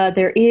 but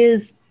there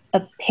is a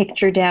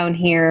picture down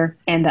here,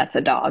 and that's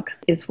a dog,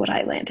 is what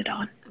I landed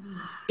on.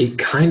 It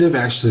kind of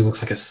actually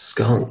looks like a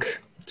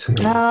skunk to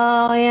me.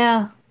 Oh,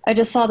 yeah. I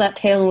just saw that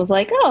tail and was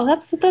like, oh,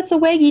 that's a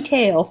waggy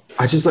tail.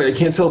 I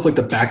can't tell if like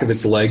the back of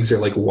its legs are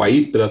like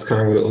white, but that's kind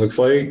of what it looks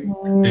like.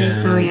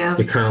 And oh yeah,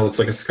 it kind of looks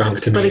like a skunk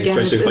to me, again,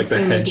 especially with like the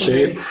head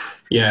shape.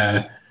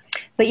 Yeah.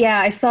 But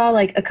yeah, I saw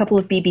like a couple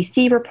of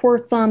BBC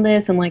reports on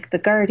this and like The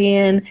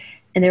Guardian,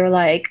 and they were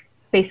like,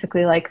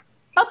 basically like,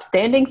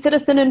 upstanding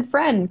citizen and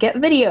friend get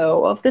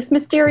video of this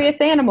mysterious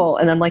animal,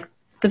 and then like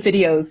the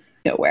video's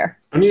nowhere.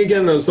 I mean,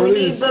 again, though, some we of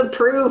these, need the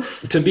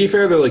proof. To be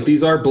fair, though, like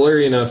these are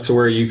blurry enough to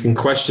where you can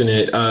question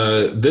it.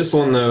 This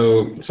one,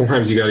 though,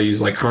 sometimes you got to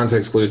use like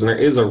context clues, and there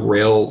is a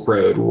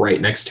railroad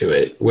right next to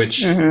it,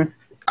 which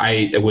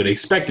I would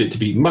expect it to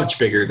be much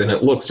bigger than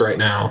it looks right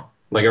now.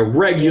 Like a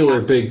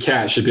regular big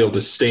cat should be able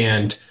to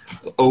stand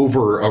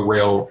over a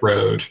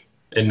railroad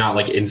and not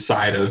like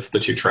inside of the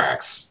two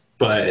tracks.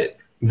 But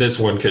this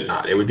one could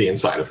not. It would be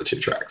inside of the two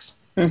tracks.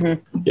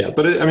 Yeah,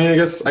 but I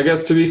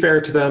guess to be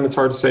fair to them, it's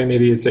hard to say.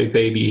 Maybe it's a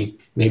baby.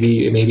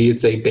 Maybe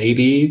it's a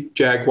baby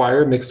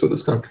jaguar mixed with a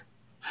skunk.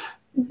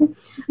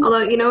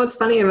 Although, you know what's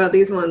funny about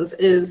these ones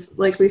is,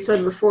 like we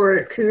said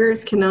before,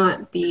 cougars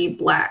cannot be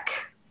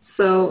black.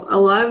 So a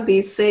lot of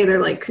these say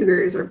they're like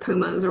cougars or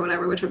pumas or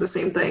whatever, which are the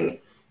same thing.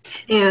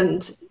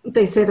 And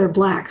they say they're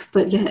black,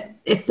 but yet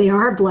if they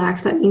are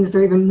black, that means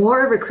they're even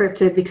more of a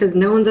cryptid because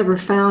no one's ever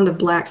found a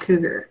black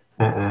cougar.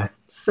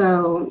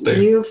 So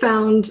you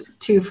found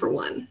 2 for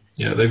 1.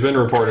 Yeah, they've been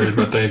reported,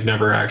 but they've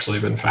never actually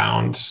been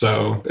found.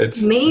 So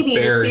it's maybe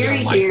very the theory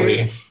unlikely.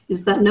 Here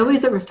is that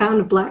nobody's ever found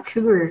a black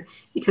cougar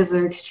because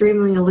they're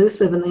extremely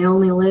elusive and they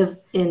only live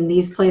in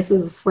these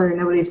places where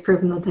nobody's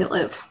proven that they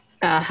live.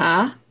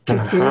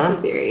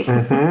 Conspiracy theory.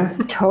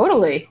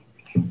 Totally.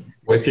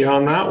 With you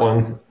on that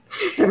one.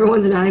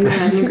 Everyone's nodding their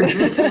head in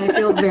agreement, and I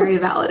feel very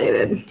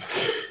validated.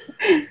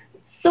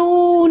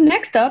 So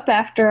next up,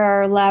 after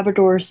our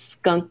Labrador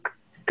skunk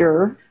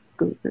cougar,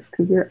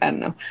 I don't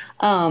know.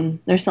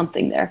 There's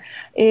something there.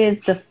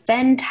 Is the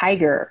fen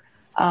tiger,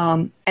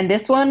 and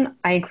this one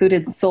I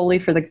included solely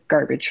for the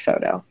garbage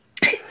photo.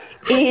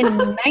 In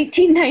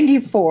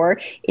 1994,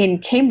 in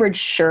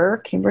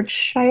Cambridgeshire,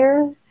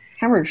 a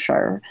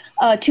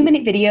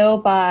 2-minute video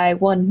by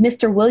one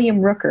Mr.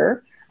 William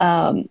Rooker,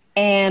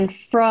 and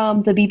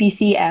from the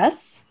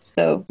BBCS,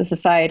 so the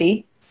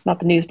Society, not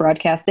the news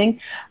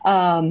broadcasting.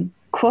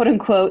 Quote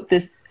unquote,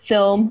 this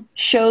film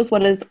shows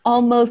what is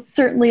almost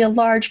certainly a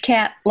large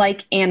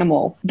cat-like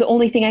animal. The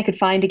only thing I could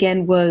find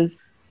again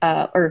was,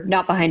 or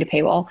not behind a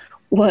paywall,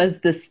 was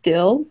the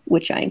still,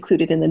 which I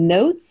included in the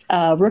notes.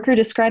 Rooker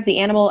described the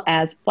animal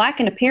as black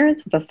in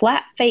appearance with a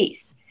flat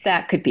face.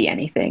 That could be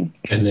anything.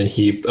 And then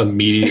he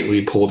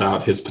immediately pulled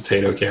out his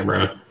potato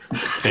camera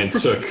and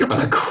took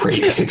a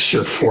great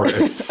picture for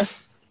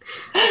us.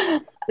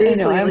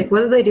 Seriously, like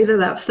what did they do to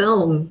that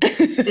film?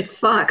 It's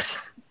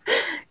fucked.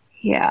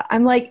 Yeah,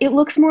 I'm like, it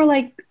looks more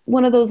like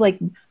one of those like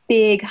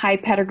big high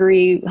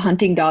pedigree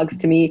hunting dogs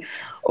to me,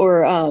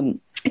 or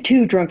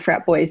 2 drunk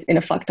frat boys in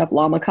a fucked up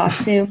llama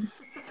costume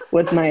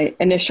was my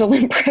initial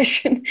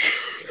impression.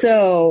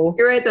 So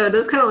you're right though, it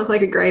does kind of look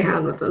like a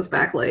greyhound with those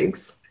back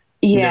legs.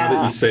 Yeah. Now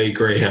that you say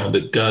greyhound,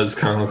 it does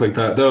kind of look like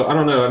that. Though I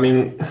don't know. I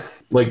mean,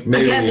 like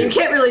maybe again, you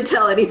can't really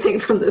tell anything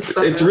from this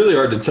photo. It's really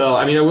hard to tell.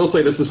 I mean, I will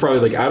say this is probably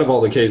like out of all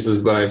the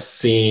cases that I've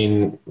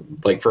seen,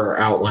 like for our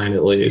outline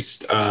at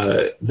least,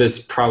 this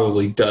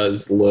probably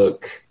does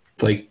look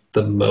like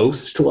the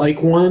most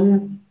like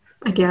one.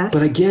 I guess.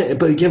 But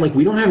again, like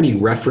we don't have any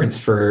reference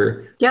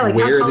for like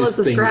where how tall this is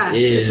this thing grass?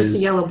 is. It's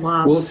just a yellow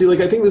blob. Well, see, like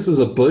I think this is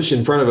a bush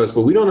in front of us,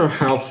 but we don't know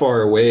how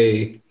far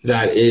away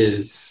that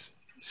is.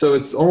 So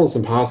it's almost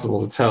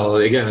impossible to tell.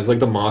 Again, it's like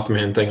the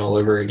Mothman thing all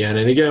over again.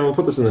 And again, we'll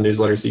put this in the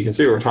newsletter so you can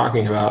see what we're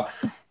talking about.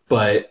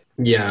 But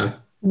yeah.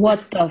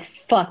 What the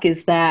fuck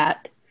is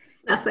that?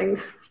 Nothing.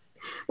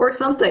 Or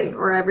something,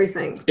 or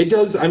everything. It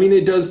does, I mean,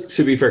 it does,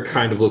 to be fair,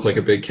 kind of look like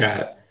a big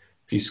cat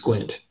if you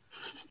squint.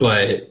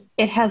 But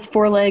It has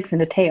 4 legs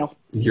and a tail.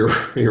 you're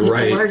It's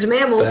right. a large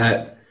mammal.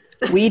 That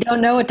We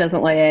don't know it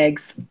doesn't lay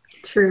eggs.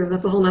 True,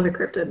 that's a whole nother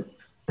cryptid.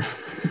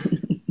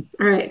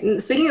 All right,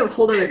 and speaking of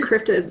whole other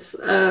cryptids,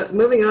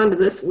 moving on to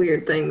this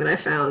weird thing that I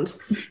found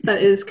that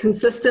is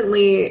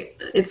consistently,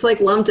 it's like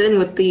lumped in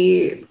with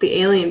the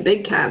alien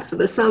big cats, but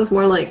this sounds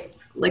more like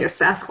a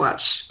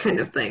Sasquatch kind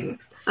of thing.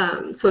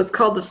 So it's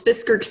called the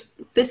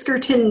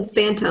Fiskerton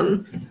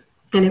Phantom,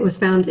 and it was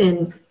found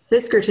in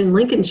Fiskerton,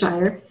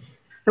 Lincolnshire.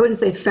 I wouldn't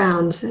say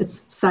found,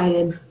 it's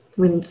cited,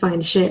 wouldn't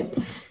find shit.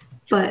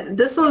 But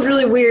this one was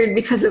really weird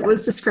because it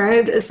was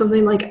described as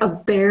something like a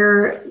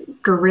bear,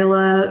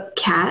 gorilla,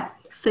 cat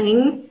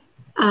thing.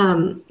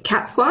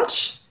 Cat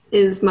squatch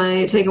is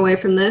my takeaway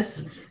from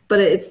this, but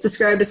it's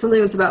described as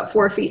something that's about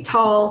 4 feet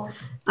tall,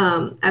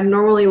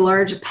 abnormally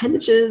large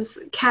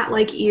appendages,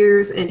 cat-like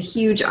ears, and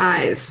huge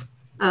eyes,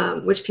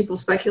 which people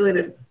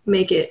speculated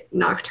make it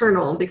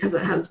nocturnal because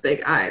it has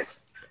big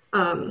eyes.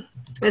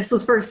 This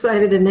was first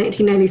sighted in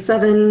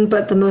 1997,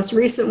 but the most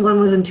recent one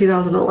was in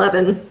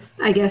 2011.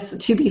 I guess,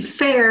 to be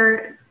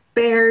fair,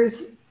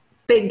 bears,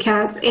 big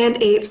cats,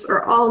 and apes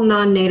are all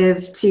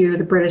non-native to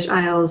the British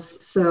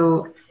Isles,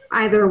 so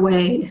either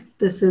way,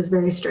 this is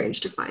very strange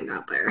to find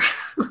out there.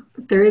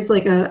 There is I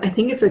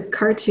think it's a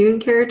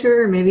cartoon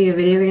character, or maybe a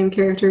video game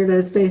character that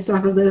is based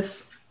off of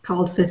this,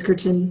 called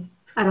Fiskerton.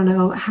 I don't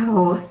know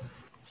how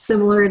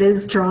similar it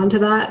is drawn to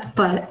that,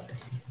 but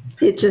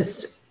it's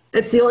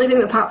the only thing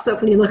that pops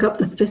up when you look up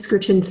the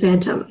Fiskerton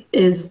Phantom,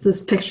 is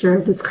this picture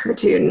of this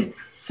cartoon.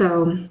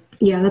 So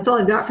yeah, that's all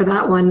I've got for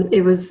that one.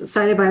 It was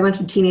cited by a bunch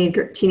of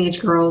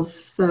teenage girls,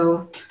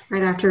 so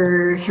right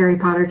after Harry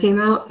Potter came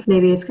out.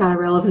 Maybe it's got a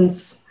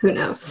relevance. Who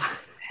knows?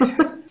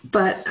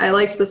 But I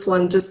liked this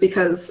one just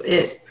because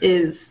it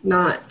is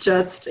not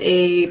just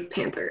a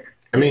panther.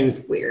 I mean,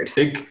 it's weird.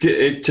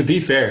 It to be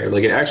fair,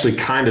 like it actually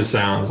kind of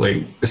sounds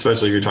like,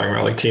 especially if you're talking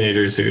about like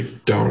teenagers who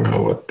don't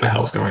know what the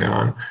hell's going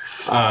on.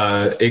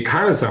 It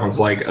kind of sounds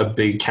like a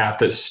big cat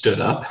that stood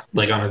up,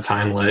 like on its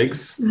hind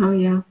legs. Oh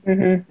yeah.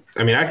 Mm-hmm.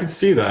 I mean, I can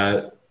see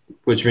that,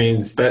 which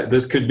means that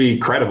this could be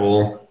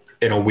credible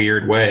in a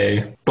weird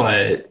way,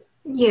 but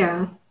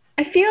Yeah.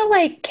 I feel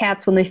like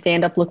cats, when they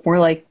stand up, look more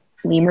like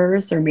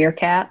lemurs or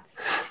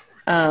meerkats.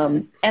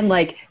 And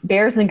like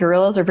bears and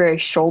gorillas are very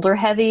shoulder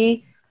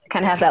heavy,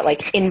 kind of have that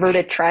like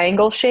inverted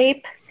triangle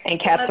shape, and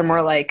cats are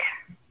more like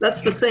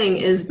That's the thing,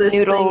 is this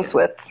noodles thing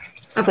with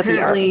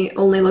apparently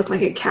only looked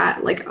like a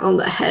cat, like on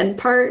the head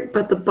part,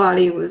 but the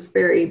body was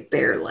very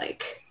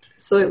bear-like.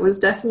 So it was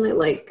definitely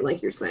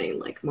like you're saying,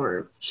 like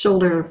more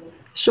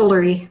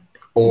shouldery,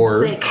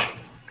 or thick.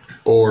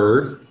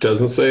 or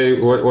doesn't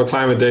say what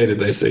time of day did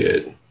they see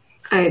it?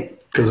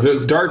 Because if it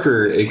was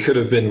darker, it could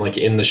have been like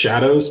in the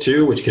shadows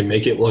too, which can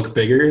make it look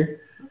bigger.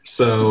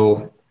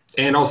 So,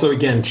 and also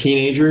again,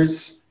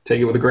 teenagers,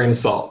 take it with a grain of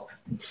salt.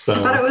 So I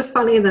thought it was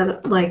funny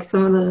that like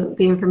some of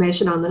the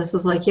information on this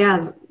was like,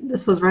 yeah,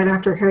 this was right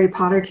after Harry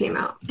Potter came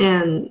out,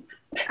 and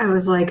I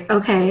was like,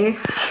 okay.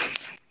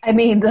 I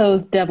mean,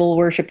 those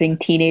devil-worshipping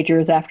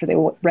teenagers, after they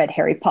read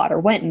Harry Potter,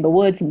 went in the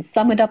woods and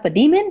summoned up a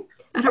demon?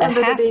 I don't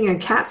remember there being a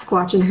cat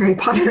squatch in Harry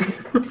Potter.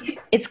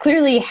 It's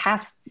clearly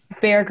half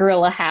bear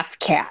gorilla, half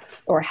cat,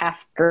 or half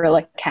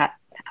gorilla, cat,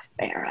 half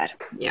bear. I don't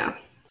know. Yeah.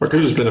 Or it could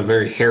have just been a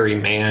very hairy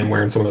man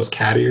wearing some of those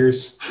cat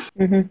ears.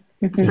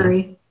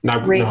 Furry. No,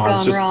 Great I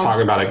was gone just wrong.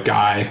 talking about a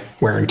guy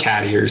wearing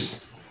cat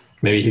ears.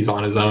 Maybe he's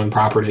on his own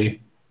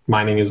property,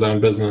 minding his own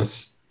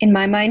business. In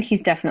my mind,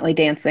 he's definitely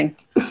dancing.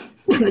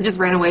 And they just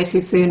ran away too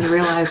soon to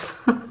realize.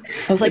 I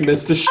was I like,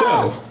 missed a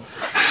show.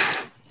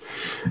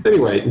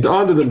 Anyway,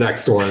 on to the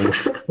next one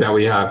that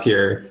we have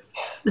here.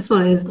 This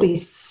one is the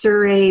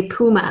Surrey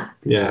puma.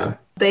 Yeah.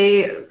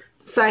 They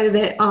sighted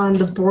it on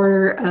the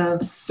border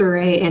of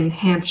Surrey and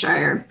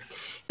Hampshire.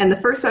 And the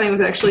first sighting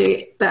was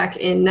actually back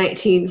in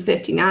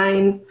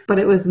 1959, but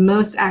it was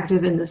most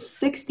active in the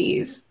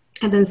 60s.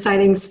 And then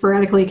sightings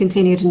sporadically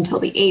continued until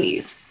the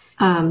 80s.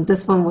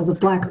 This one was a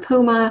black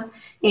puma,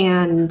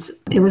 and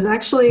it was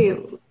actually,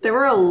 there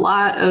were a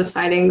lot of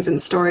sightings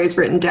and stories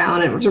written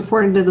down. It was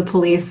reported to the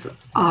police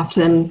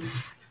often.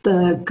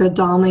 The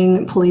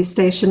Godalming police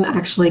station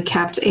actually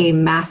kept a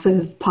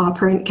massive paw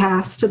print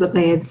cast that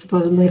they had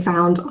supposedly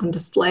found on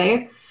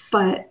display.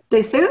 But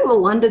they say that the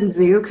London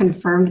Zoo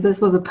confirmed this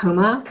was a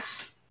puma,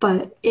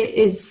 but it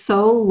is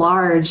so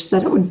large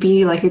that it would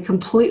be like a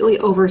completely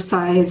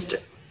oversized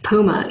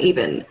puma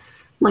even.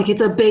 Like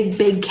it's a big,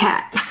 big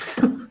cat.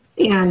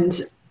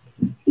 And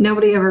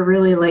nobody ever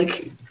really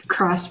like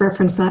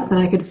cross-referenced that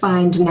I could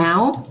find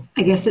now.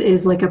 I guess it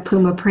is like a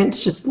puma print,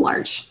 just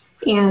large.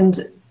 And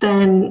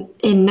then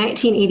in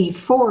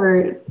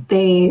 1984,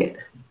 they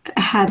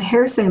had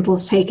hair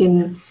samples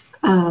taken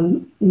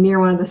near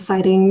one of the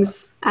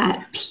sightings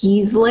at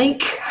Pease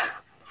Lake.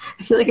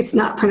 I feel like it's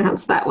not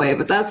pronounced that way,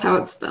 but that's how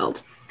it's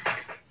spelled.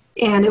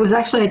 And it was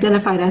actually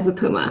identified as a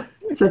puma.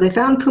 So they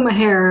found puma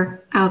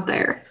hair out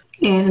there,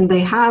 and they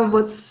have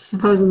what's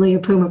supposedly a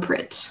puma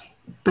print.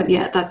 But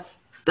yeah, that's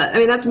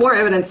more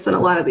evidence than a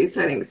lot of these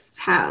sightings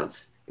have.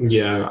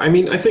 Yeah, I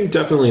mean, I think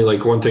definitely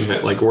like one thing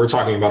that like we're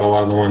talking about a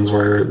lot of the ones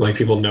where like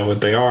people know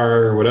what they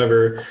are or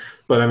whatever.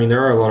 But I mean,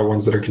 there are a lot of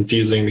ones that are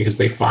confusing because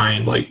they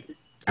find like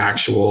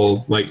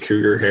actual like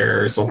cougar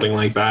hair or something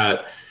like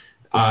that.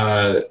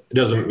 It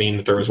doesn't mean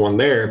that there was one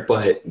there,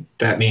 but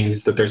that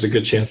means that there's a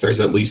good chance there's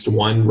at least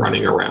one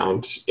running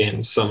around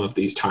in some of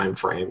these time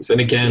frames.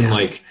 And again,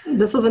 like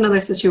this was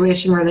another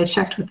situation where they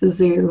checked with the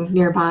zoo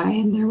nearby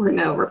and there were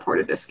no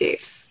reported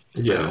escapes.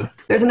 So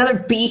there's another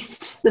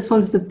beast. This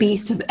one's the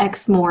beast of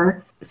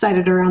Exmoor,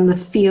 sighted around the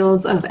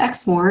fields of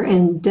Exmoor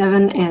in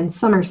Devon and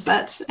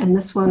Somerset. And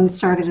this one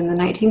started in the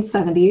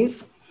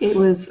 1970s. It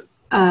was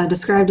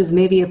described as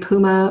maybe a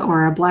puma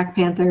or a black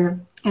panther.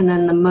 And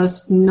then the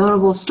most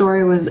notable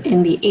story was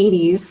in the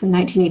 80s, in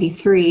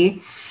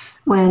 1983,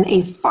 when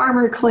a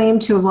farmer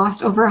claimed to have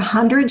lost over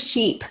 100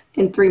 sheep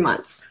in 3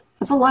 months.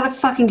 That's a lot of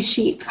fucking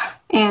sheep.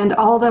 And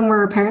all of them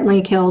were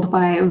apparently killed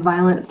by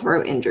violent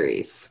throat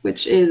injuries,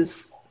 which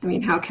is, I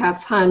mean, how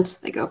cats hunt.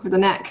 They go for the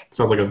neck.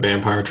 Sounds like a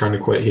vampire trying to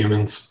quit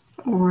humans.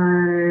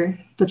 Or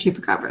the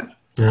chupacabra.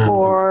 Yeah,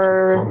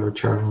 or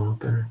out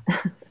there.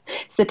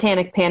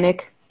 Satanic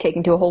panic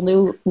taken to a whole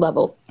new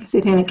level.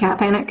 Satanic cat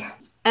panic.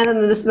 And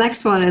then this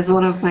next one is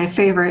one of my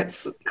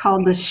favorites,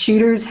 called the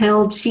Shooter's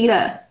Hill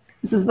cheetah.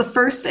 This is the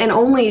first and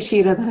only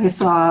cheetah that I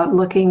saw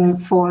looking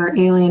for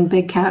alien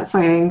big cat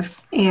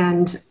sightings.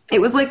 And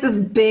it was like this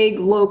big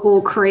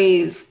local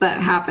craze that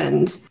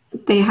happened.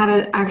 They had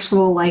an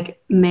actual like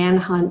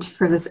manhunt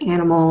for this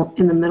animal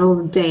in the middle of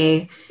the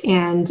day.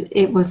 And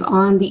it was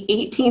on the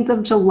 18th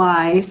of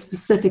July,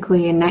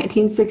 specifically in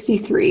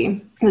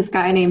 1963. This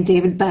guy named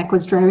David Beck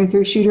was driving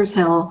through Shooter's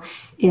Hill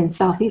in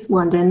southeast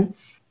London.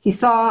 He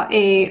saw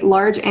a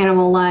large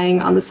animal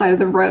lying on the side of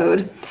the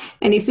road,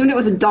 and he assumed it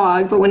was a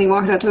dog, but when he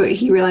walked out to it,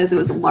 he realized it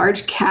was a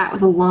large cat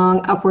with a long,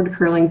 upward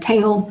curling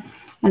tail,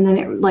 and then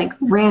it like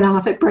ran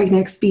off at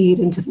breakneck speed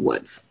into the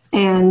woods.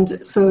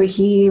 And so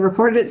he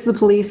reported it to the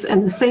police,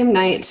 and the same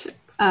night,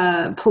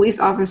 police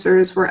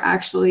officers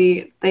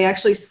actually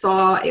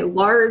saw a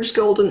large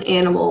golden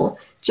animal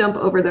jump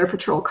over their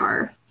patrol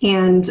car.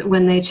 And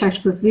when they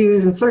checked with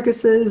zoos and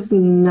circuses,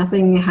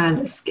 nothing had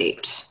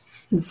escaped.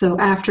 And so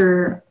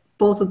after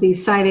both of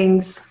these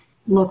sightings,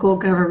 local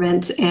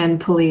government and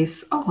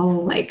police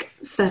all like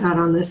set out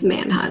on this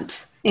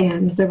manhunt.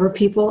 And there were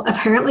people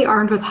apparently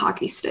armed with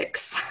hockey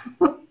sticks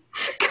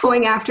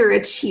going after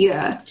a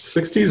cheetah.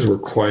 60s were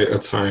quite a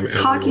time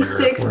everywhere. Hockey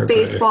sticks,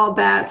 baseball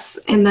bats,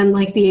 and then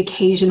like the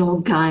occasional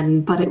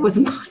gun, but it was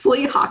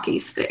mostly hockey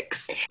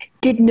sticks.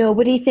 Did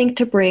nobody think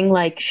to bring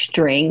like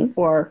string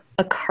or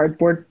a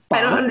cardboard box?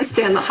 I don't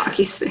understand the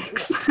hockey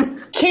sticks.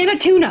 Can of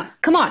tuna.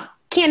 Come on.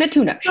 Can of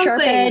tuna. Sharp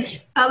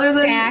edge. Other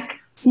than back,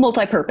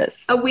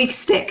 multi-purpose. A weak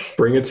stick.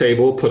 Bring a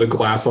table, put a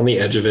glass on the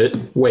edge of it,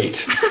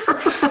 wait.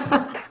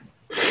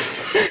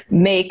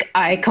 Make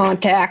eye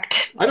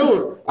contact.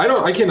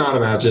 I cannot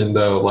imagine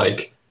though,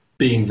 like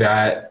being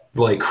that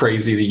like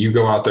crazy that you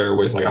go out there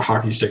with like a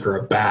hockey stick or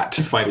a bat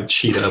to fight a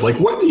cheetah. Like,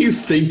 what do you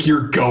think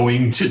you're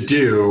going to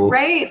do?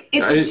 Right?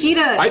 It's a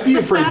cheetah. I'd be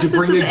afraid to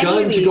bring a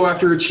gun to go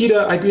after a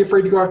cheetah. I'd be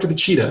afraid to go after the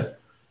cheetah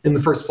in the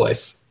first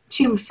place.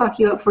 Cheetah would fuck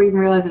you up before you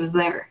even realize it was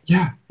there.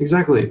 Yeah,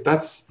 exactly.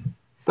 That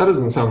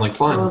doesn't sound like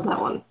fun. I love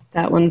that one.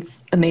 That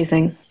one's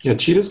amazing. Yeah,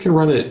 cheetahs can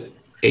run at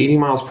 80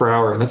 miles per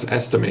hour, and that's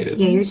estimated.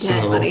 Yeah, you're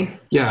dead, buddy.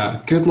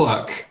 Yeah, good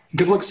luck.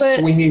 Good luck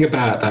swinging a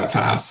bat that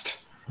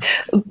fast.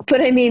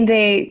 But I mean,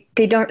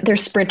 they're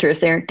sprinters.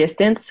 They aren't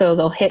distance, so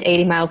they'll hit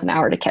 80 miles an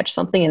hour to catch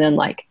something and then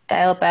like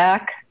dial it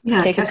back.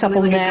 Yeah, take a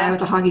couple like naps. a guy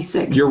with a hockey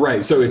stick. You're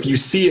right. So if you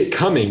see it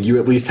coming, you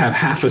at least have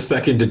half a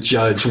second to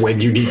judge when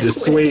you need to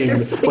swing,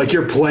 like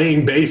you're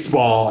playing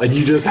baseball, and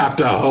you just have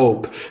to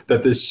hope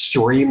that this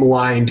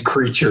streamlined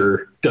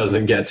creature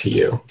doesn't get to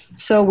you.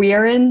 So we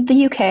are in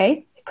the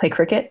UK. Play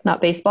cricket, not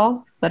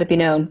baseball. Let it be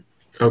known.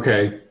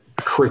 Okay,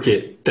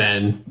 cricket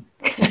then.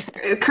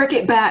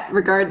 Cricket bat,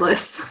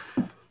 regardless.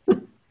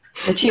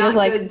 The cheetah's Not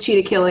like, good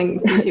cheetah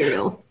killing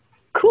material.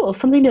 cool,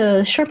 something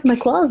to sharpen my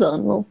claws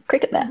on. Well,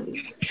 cricket bat.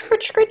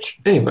 Scritch, scritch.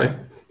 Anyway,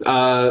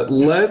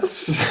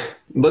 let's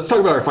talk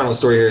about our final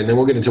story here, and then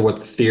we'll get into what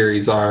the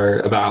theories are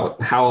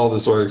about how all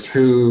this works,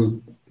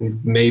 who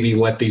maybe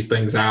let these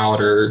things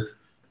out, or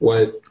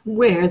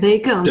where they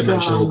come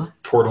dimensional from.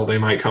 portal they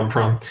might come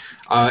from.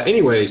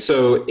 Anyway,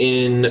 so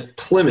in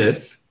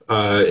Plymouth,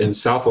 in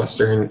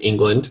southwestern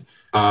England,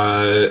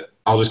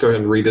 I'll just go ahead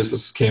and read this.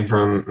 This came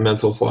from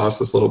Mental Floss,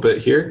 this little bit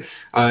here.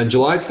 In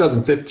July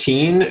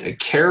 2015,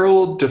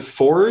 Carol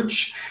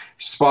DeForge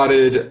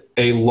spotted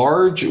a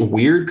large,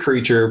 weird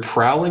creature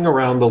prowling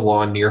around the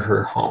lawn near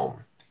her home.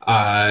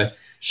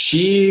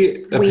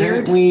 She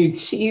apparently...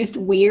 She used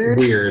weird?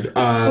 Weird.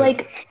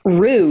 Like,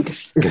 rude.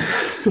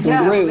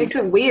 Yeah, Rude. it makes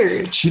it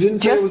weird. She didn't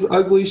say it was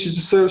ugly. She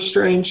just said it was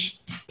strange.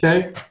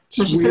 Okay?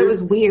 She said it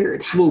was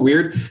weird. It's a little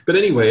weird. But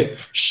anyway,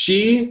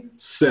 she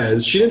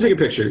says she didn't take a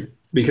picture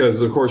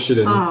because, of course, she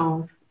didn't.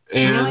 Oh,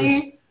 and,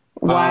 really?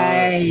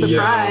 Why? Surprise.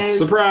 Yeah,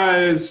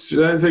 surprise. She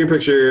didn't take a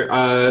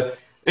picture.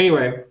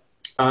 Anyway,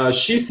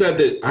 she said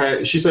that I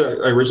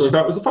originally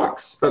thought it was a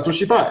fox. That's what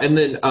she thought. And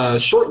then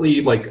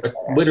shortly,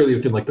 literally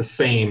within the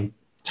same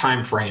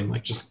time frame,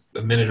 just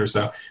a minute or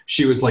so,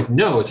 she was like,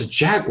 no, it's a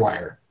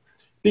jaguar.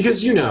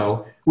 Because,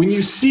 when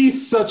you see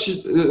such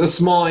a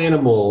small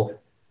animal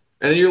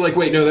and then you're like,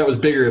 wait, no, that was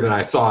bigger than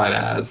I saw it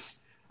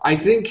as. I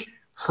think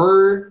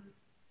her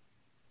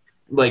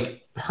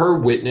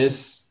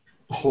witness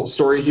whole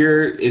story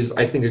here is,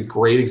 I think, a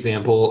great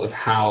example of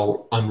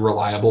how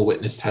unreliable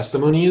witness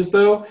testimony is,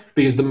 though,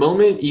 because the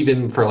moment,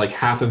 even for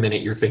half a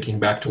minute, you're thinking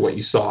back to what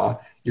you saw,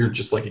 you're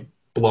just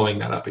blowing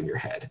that up in your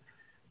head.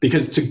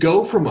 Because to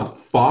go from a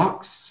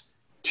fox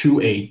to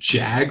a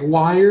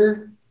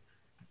jaguar,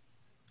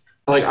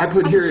 I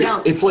put here,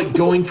 it's like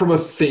going from a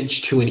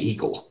finch to an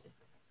eagle.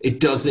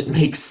 It doesn't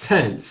make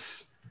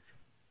sense.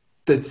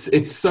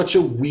 It's such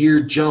a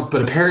weird jump,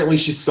 but apparently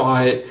she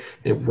saw it,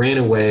 it ran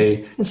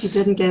away, and she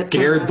didn't get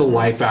scared the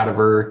life out of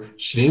her.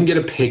 She didn't get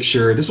a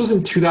picture. This was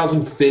in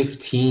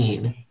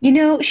 2015.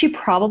 She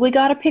probably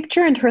got a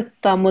picture and her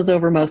thumb was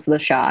over most of the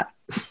shot.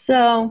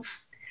 So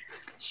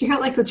she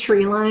got the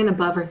tree line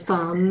above her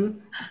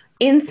thumb.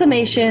 In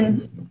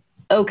summation,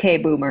 okay,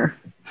 boomer.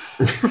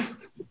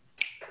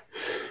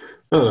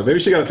 I don't know, maybe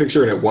she got a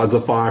picture and it was a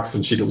fox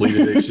and she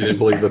deleted it. She didn't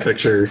believe the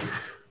picture.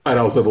 I'd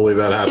also believe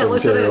that happened,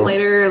 looked at it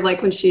later,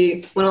 when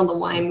she went on the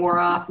wine wore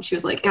off, and she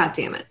was like, God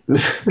damn it.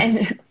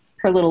 And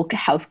her little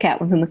house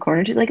cat was in the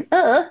corner. She's like,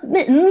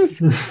 Mittens.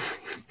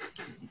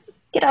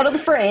 Get out of the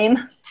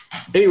frame.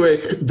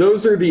 Anyway,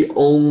 those are the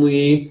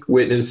only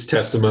witness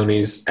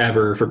testimonies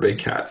ever for big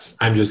cats.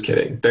 I'm just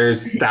kidding.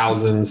 There's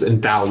thousands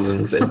and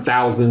thousands and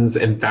thousands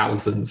and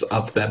thousands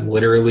of them,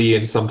 literally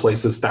in some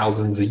places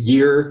thousands a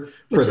year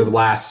for the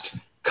last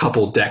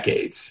couple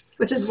decades.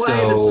 Which is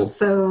why this is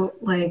so,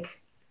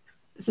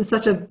 this is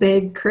such a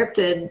big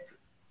cryptid.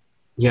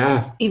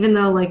 Yeah. Even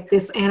though,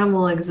 this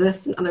animal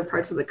exists in other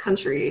parts of the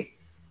country,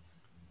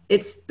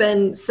 it's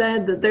been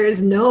said that there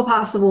is no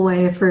possible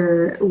way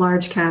for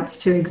large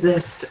cats to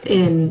exist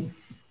in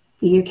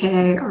the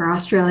UK or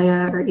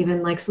Australia or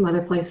even some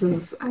other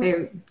places.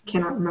 I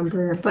cannot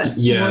remember, but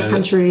more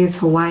countries,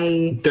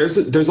 Hawaii.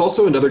 There's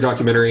also another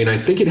documentary, and I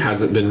think it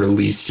hasn't been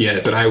released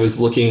yet, but I was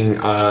reading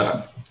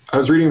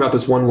about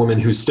this one woman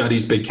who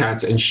studies big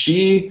cats, and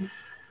she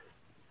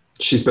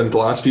spent the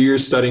last few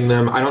years studying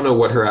them. I don't know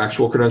what her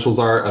actual credentials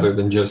are, other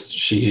than just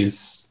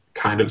she's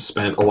kind of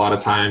spent a lot of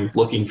time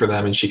looking for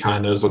them and she kind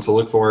of knows what to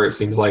look for, it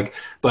seems like.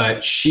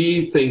 But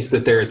she thinks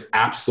that there is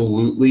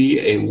absolutely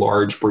a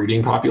large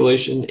breeding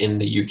population in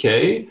the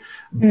UK.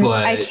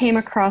 But I came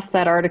across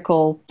that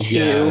article too.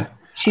 Yeah,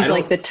 she's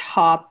the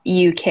top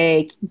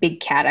UK big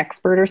cat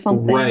expert or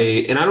something.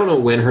 Right. And I don't know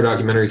when her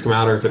documentary's come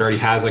out or if it already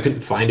has. I couldn't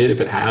find it if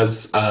it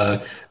has.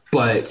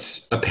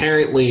 But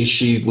apparently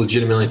she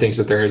legitimately thinks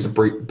that there is a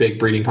big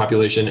breeding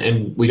population.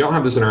 And we don't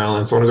have this in our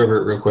outline, so I want to go over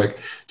it real quick.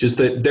 Just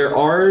that there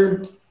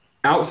are,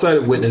 outside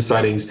of witness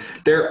sightings,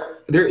 there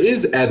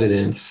is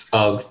evidence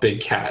of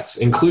big cats,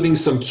 including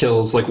some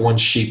kills, one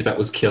sheep that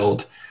was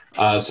killed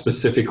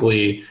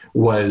specifically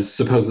was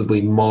supposedly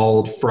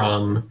mauled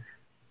from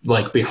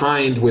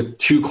behind with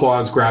two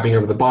claws grabbing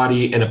over the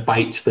body and a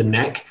bite to the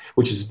neck,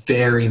 which is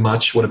very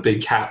much what a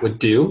big cat would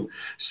do.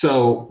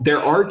 So there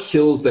are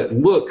kills that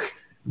look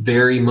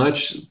very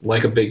much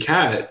like a big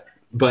cat,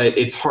 but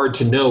it's hard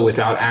to know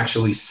without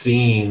actually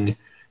seeing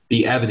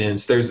the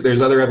evidence.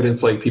 There's other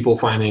evidence, people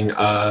finding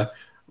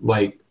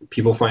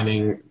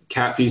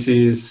cat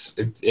feces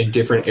in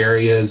different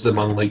areas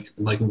among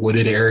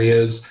wooded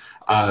areas.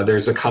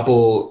 There's a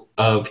couple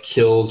of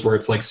kills where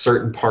it's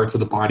certain parts of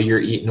the body are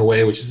eaten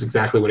away, which is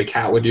exactly what a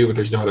cat would do, but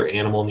there's no other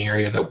animal in the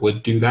area that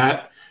would do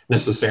that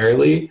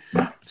necessarily.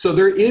 So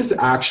there is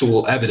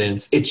actual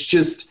evidence.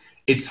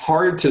 It's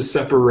hard to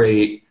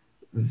separate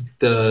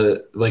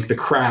the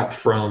crap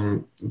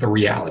from the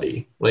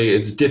reality.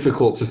 It's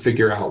difficult to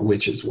figure out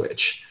which is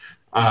which.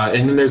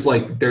 And then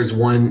there's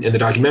one in the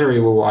documentary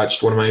we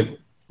watched, one of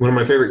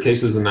my favorite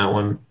cases in that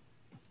one.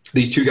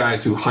 These two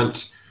guys who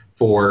hunt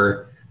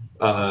for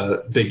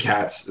big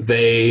cats,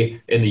 in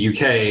the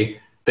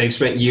UK, they've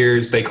spent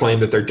years, they claim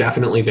that they're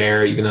definitely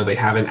there, even though they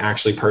haven't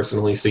actually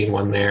personally seen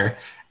one there.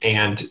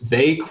 And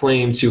they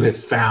claim to have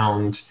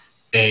found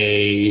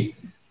is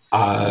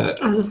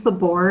this the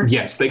boar?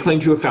 Yes, they claim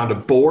to have found a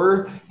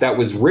boar that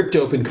was ripped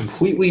open,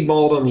 completely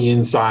mauled on the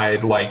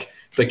inside.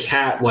 The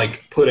cat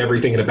put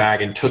everything in a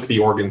bag and took the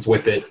organs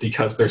with it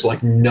because there's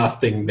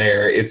nothing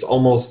there. It's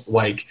almost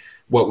like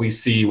what we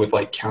see with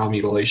cow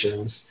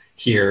mutilations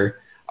here.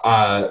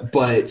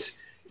 But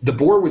the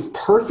boar was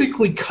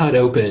perfectly cut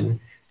open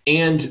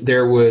and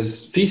there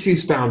was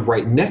feces found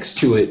right next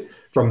to it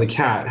from the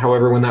cat.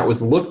 However, when that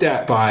was looked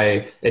at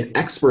by an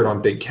expert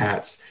on big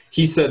cats,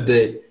 he said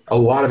that a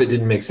lot of it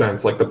didn't make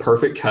sense. The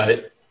perfect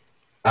cut,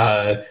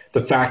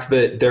 The fact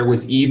that there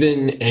was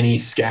even any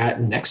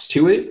scat next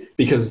to it,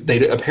 because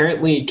they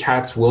apparently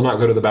cats will not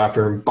go to the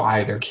bathroom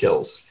by their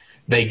kills.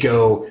 They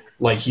go,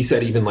 like he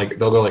said, even like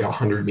they'll go like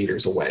 100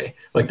 meters away.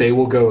 Like they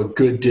will go a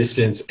good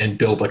distance and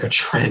build like a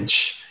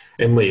trench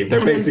and leave.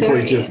 They're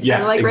basically just,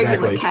 yeah, like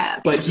exactly. regular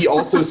cats. But he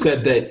also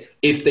said that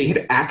if they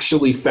had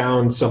actually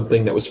found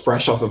something that was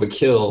fresh off of a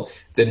kill,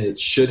 then it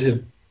should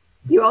have.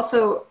 You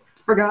also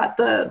forgot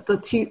the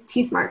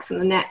teeth marks in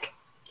the neck.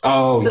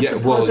 Oh, The yeah.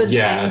 Well, supposed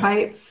yeah. fang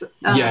bites.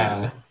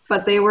 Yeah.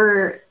 But they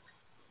were,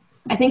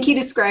 I think he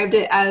described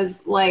it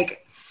as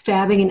like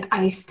stabbing an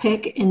ice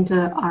pick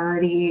into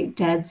already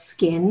dead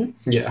skin.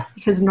 Yeah.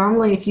 Because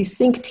normally if you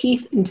sink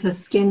teeth into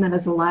skin that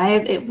is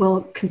alive, it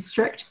will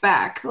constrict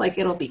back. Like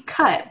it'll be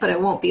cut, but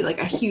it won't be like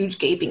a huge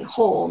gaping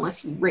hole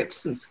unless you rip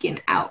some skin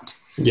out.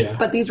 Yeah.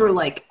 But these were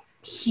like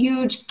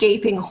huge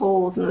gaping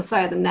holes in the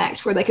side of the neck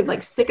where they could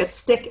like stick a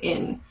stick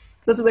in.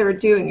 That's what they were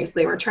doing, is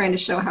they were trying to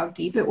show how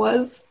deep it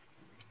was.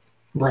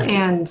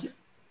 Right.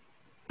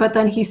 But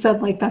then he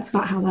said, like, that's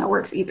not how that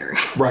works either.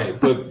 Right.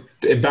 But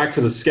back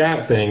to the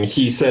scat thing,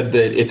 he said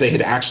that if they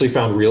had actually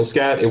found real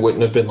scat, it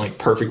wouldn't have been like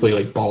perfectly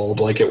like bald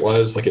like it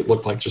was. Like it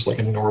looked like just like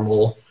a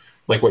normal,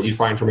 like what you'd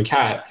find from a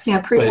cat.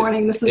 Yeah,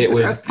 pre-warning, this is the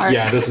gross part.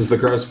 Yeah, this is the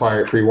gross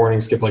part. Pre-warning,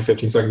 skip like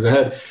 15 seconds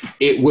ahead.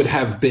 It would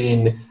have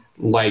been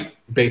like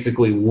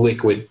basically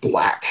liquid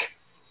black.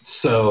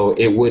 So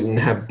it wouldn't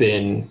have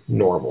been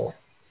normal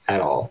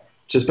at all.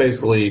 Just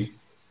basically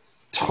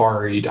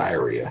tarry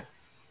diarrhea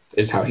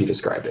is how he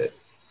described it.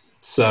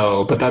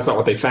 So, but that's not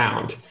what they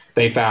found.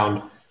 They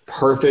found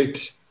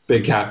perfect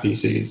big cat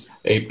feces,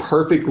 a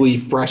perfectly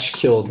fresh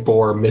killed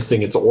boar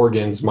missing its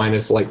organs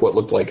minus like what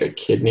looked like a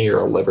kidney or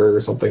a liver or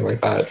something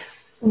like that.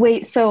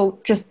 Wait, so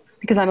just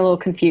because I'm a little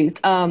confused.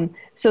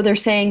 So they're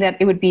saying that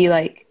it would be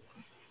like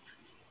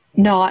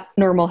not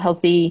normal,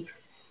 healthy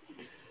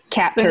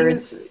cat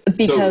turds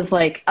because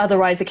like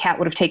otherwise a cat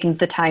would have taken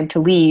the time to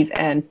leave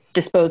and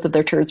dispose of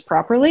their turds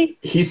properly.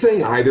 He's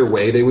saying either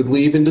way they would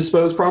leave and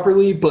dispose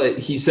properly, but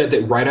he said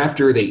that right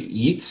after they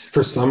eat,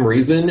 for some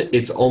reason,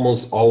 it's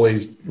almost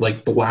always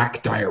like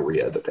black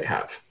diarrhea that they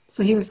have.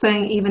 So he was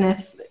saying even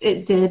if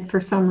it did for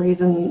some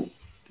reason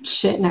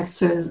shit next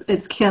to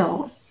its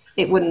kill,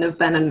 it wouldn't have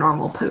been a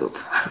normal poop.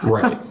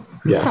 Right.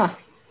 Yeah. Huh.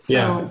 So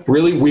yeah,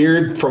 really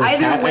weird from a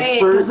cat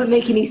expert. It doesn't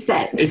make any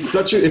sense. It's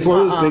one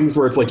of those things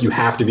where it's like you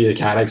have to be a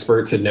cat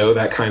expert to know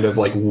that kind of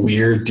like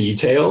weird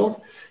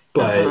detail.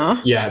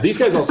 But yeah, these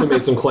guys also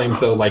made some claims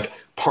though, like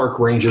park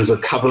rangers are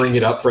covering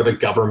it up for the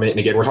government. And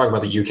again, we're talking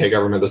about the UK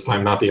government this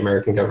time, not the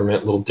American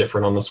government. A little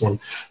different on this one.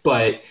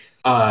 But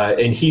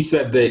and he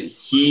said that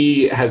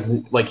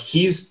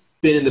he's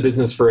been in the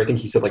business for, I think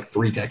he said like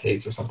 3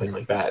 decades or something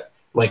like that.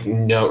 Like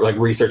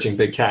researching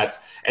big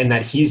cats, and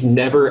that he's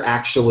never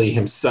actually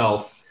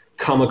himself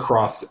come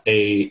across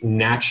a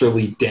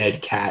naturally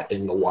dead cat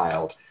in the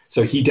wild.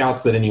 So he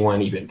doubts that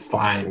anyone even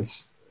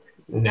finds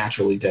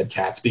naturally dead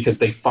cats because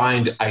they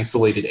find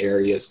isolated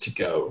areas to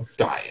go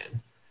die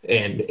in,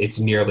 and it's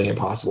nearly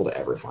impossible to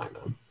ever find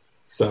them.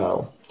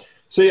 So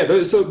yeah,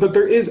 but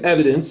there is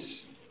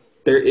evidence.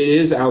 It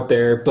is out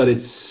there, but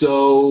it's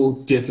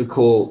so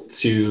difficult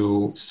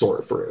to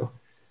sort through.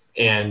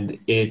 And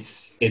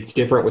it's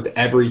different with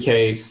every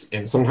case,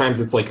 and sometimes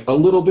it's like a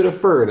little bit of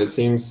fur that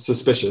seems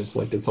suspicious,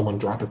 like did someone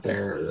drop it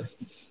there or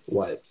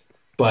what?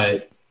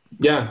 But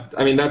yeah,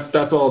 I mean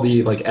that's all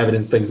the like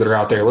evidence things that are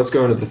out there. Let's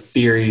go into the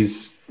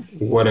theories.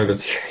 What are the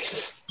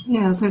theories?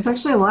 Yeah, there's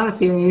actually a lot of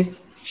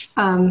theories.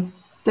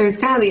 There's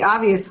kind of the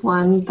obvious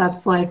one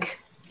that's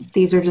like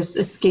these are just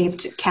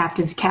escaped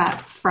captive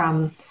cats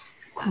from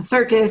a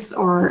circus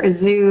or a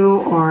zoo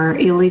or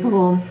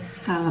illegal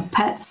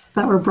pets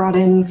that were brought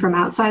in from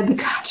outside the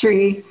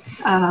country.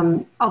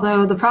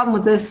 Although the problem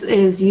with this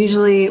is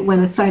usually when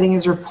a sighting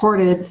is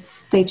reported,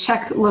 they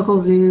check local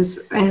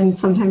zoos and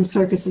sometimes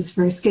circuses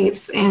for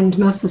escapes, and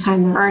most of the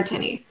time there aren't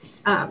any.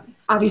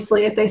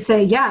 Obviously, if they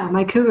say, yeah,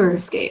 my cougar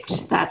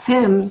escaped, that's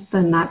him,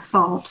 then that's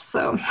solved.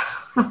 So,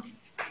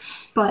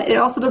 but it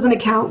also doesn't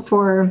account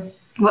for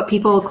what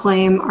people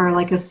claim are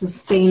like a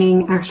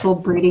sustaining actual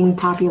breeding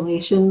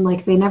population.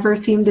 Like they never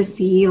seem to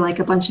see like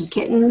a bunch of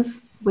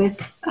kittens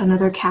with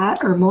another cat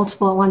or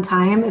multiple at one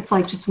time. It's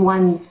like just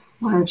one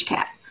large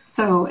cat.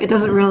 So it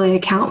doesn't really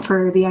account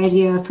for the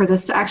idea for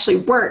this to actually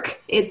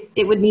work.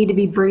 It would need to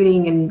be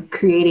breeding and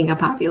creating a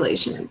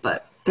population,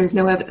 but there's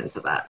no evidence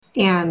of that.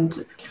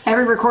 And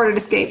every recorded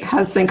escape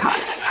has been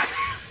caught.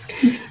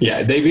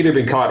 Yeah, they've either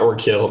been caught or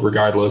killed,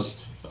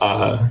 regardless,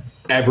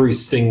 every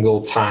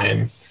single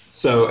time.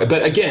 So,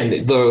 but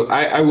again, though,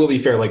 I will be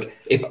fair. Like,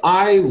 if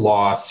I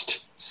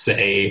lost,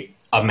 say,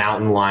 a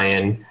mountain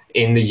lion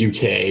in the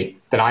UK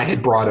that I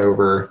had brought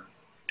over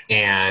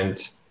and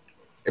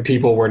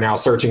people were now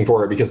searching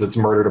for it because it's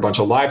murdered a bunch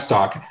of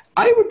livestock,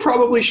 I would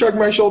probably shrug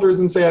my shoulders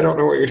and say, I don't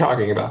know what you're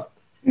talking about.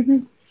 Mm-hmm.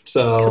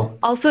 So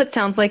also, it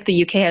sounds like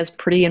the UK has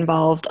pretty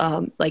involved,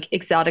 like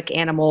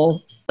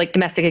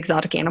domestic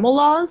exotic animal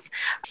laws.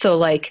 So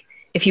like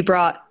if you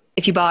bought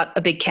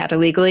a big cat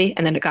illegally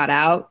and then it got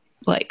out,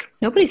 like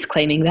nobody's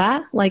claiming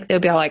that. Like they'll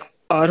be all like,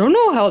 I don't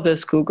know how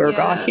this cougar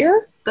got Yeah.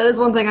 here. That is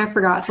one thing I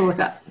forgot to look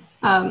up.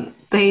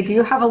 They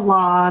do have a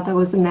law that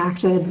was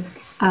enacted,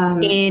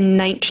 In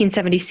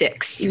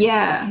 1976.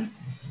 yeah,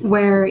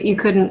 where you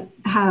couldn't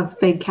have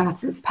big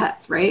cats as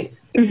pets, right?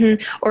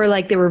 Or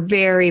like there were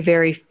very,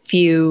 very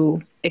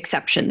few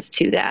exceptions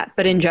to that.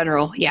 But in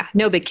general, yeah,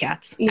 no big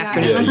cats. Yeah, After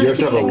I Yeah, remember you have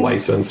to have a seeing-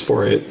 license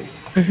for it.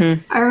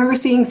 I remember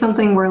seeing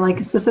something where,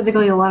 like,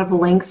 specifically a lot of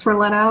lynx were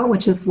let out,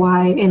 which is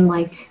why in,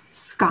 like,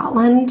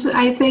 Scotland,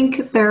 I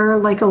think, there are,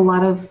 like, a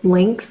lot of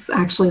lynx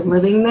actually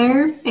living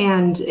there.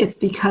 And it's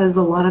because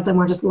a lot of them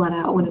were just let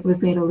out when it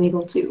was made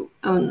illegal to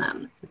own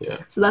them. Yeah.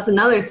 So that's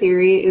another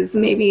theory, is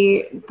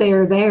maybe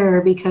they're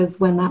there because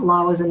when that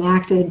law was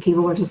enacted,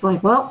 people were just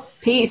like, well,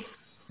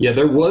 peace. Yeah,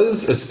 there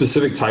was a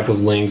specific type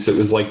of lynx. It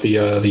was like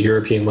the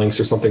European lynx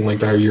or something like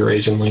that, or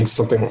Eurasian lynx,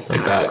 something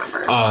like that.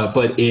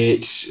 But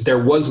there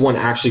was one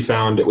actually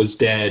found. It was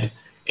dead,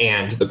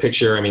 and the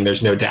picture. I mean,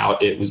 there's no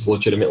doubt it was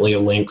legitimately a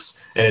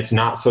lynx, and it's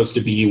not supposed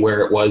to be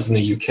where it was in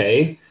the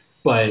UK.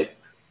 But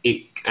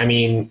I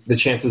mean, the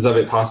chances of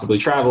it possibly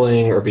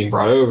traveling or being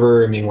brought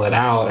over and being let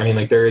out. I mean,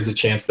 like there is a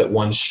chance that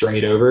one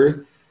strayed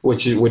over,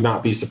 which would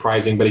not be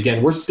surprising. But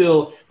again, we're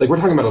still like we're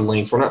talking about a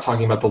lynx. We're not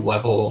talking about the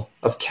level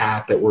of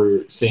cat that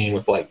we're seeing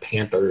with like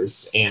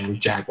panthers and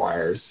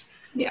jaguars.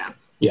 Yeah.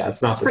 Yeah,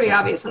 it's not the Pretty same.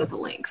 obvious when it's a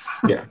lynx.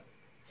 Yeah.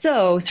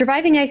 So,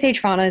 surviving Ice Age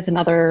fauna is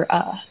another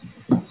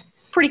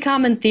pretty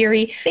common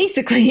theory.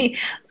 Basically,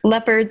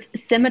 leopards,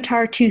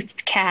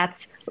 scimitar-toothed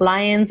cats,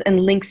 lions,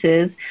 and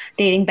lynxes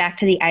dating back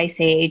to the Ice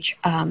Age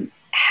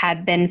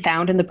had been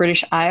found in the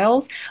British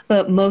Isles,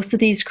 but most of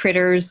these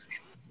critters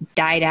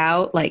died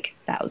out like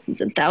thousands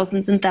and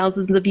thousands and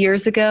thousands of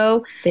years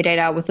ago. They died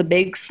out with the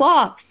big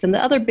sloths and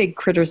the other big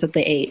critters that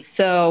they ate.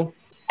 So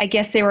I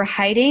guess they were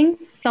hiding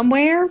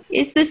somewhere,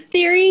 is this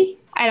theory.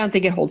 I don't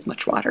think it holds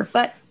much water,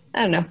 but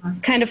I don't know.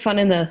 Kind of fun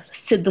in the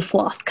Sid the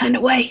Sloth kind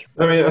of way.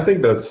 I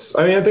think it's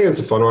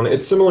a fun one.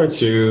 It's similar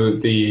to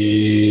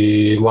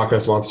the Loch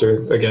Ness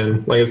Monster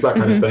again. Like it's that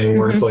kind of thing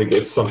where it's like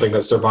it's something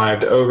that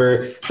survived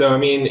over. Though I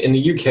mean, in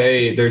the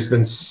UK, there's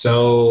been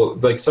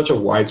such a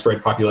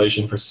widespread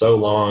population for so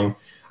long.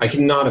 I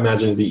cannot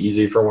imagine it'd be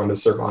easy for one to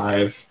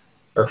survive,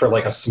 or for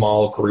like a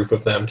small group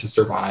of them to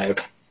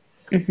survive.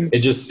 It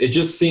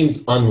just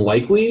seems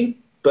unlikely.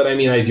 But I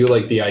mean, I do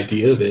like the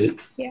idea of it.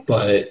 Yeah.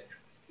 But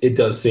it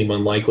does seem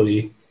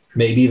unlikely.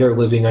 Maybe they're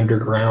living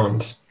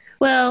underground.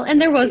 Well, and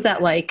there was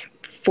that like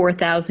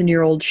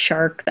 4,000-year-old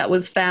shark that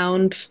was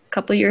found a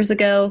couple of years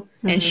ago,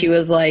 and she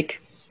was like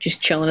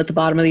just chilling at the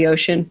bottom of the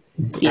ocean.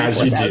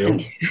 As you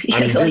do. I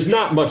mean, there's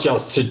not much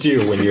else to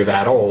do when you're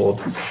that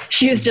old.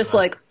 She was just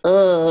like,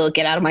 ugh,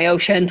 get out of my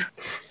ocean.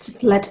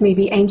 Just let me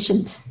be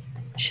ancient.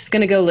 She's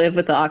going to go live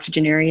with the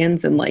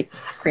octogenarians in like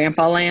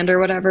Grandpa Land or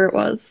whatever it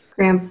was.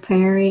 Grand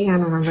Prairie, I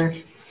don't remember.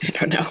 I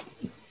don't know.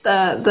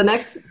 The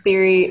next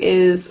theory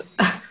is,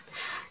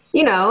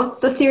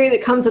 the theory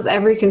that comes with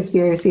every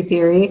conspiracy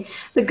theory.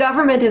 The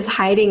government is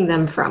hiding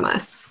them from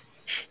us.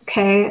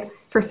 Okay?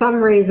 For some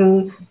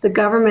reason, the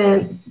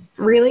government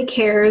really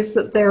cares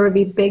that there would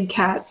be big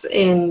cats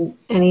in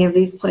any of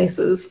these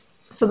places.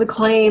 So the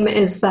claim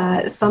is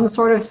that some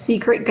sort of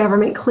secret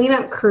government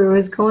cleanup crew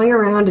is going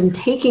around and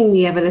taking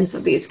the evidence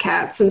of these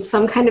cats in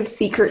some kind of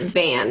secret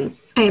van.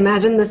 I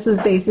imagine this is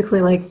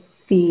basically like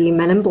the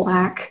Men in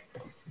Black,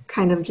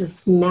 kind of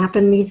just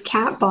napping these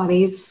cat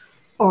bodies.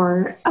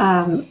 Or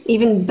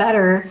even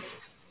better,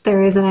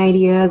 there is an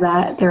idea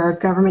that there are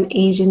government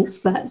agents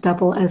that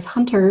double as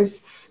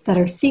hunters that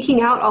are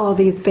seeking out all of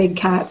these big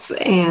cats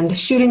and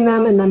shooting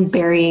them and then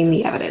burying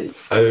the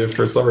evidence.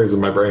 For some reason,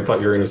 my brain thought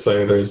you were going to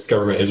say there's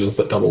government agents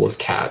that double as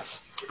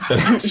cats.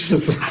 And it's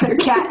just... They're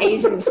cat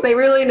agents. They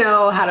really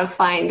know how to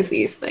find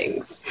these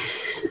things.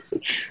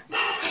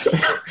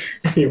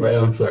 Anyway,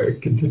 I'm sorry.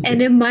 Continue.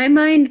 And in my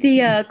mind,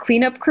 the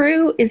cleanup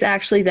crew is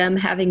actually them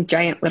having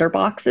giant litter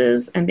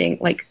boxes and being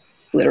like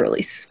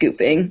literally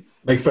scooping.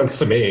 Makes sense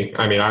to me.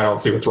 I mean, I don't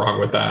see what's wrong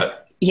with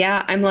that.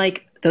 Yeah, I'm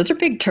like, those are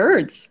big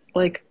turds.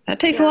 Like, that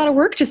takes a lot of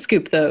work to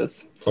scoop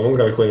those. Someone's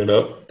got to clean it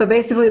up. But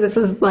basically, this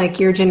is like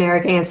your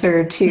generic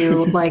answer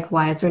to like,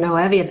 why is there no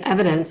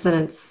evidence?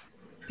 And it's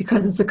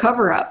because it's a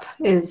cover-up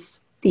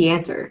is the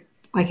answer.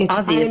 Why can't you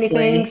find Obviously.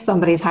 anything?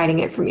 Somebody's hiding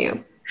it from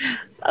you.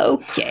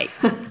 Okay.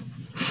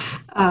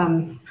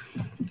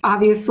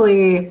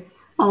 Obviously,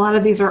 a lot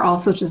of these are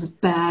also just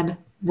bad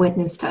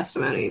witness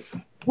testimonies.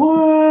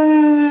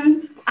 What?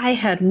 I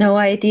had no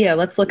idea.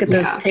 Let's look at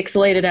those Yeah.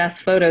 pixelated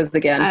ass photos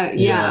again.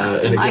 Yeah,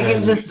 and I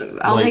again, can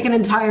I'll like- make an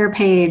entire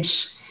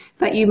page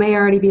that you may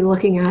already be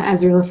looking at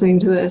as you're listening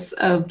to this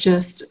of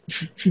just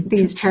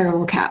these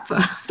terrible cat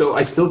photos. So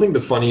I still think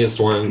the funniest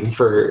one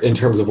in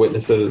terms of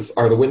witnesses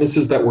are the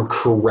witnesses that were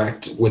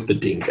correct with the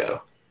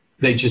dingo.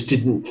 They just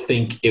didn't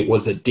think it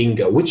was a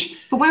dingo, which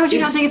But why would you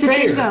not is think it's a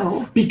fair,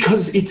 dingo?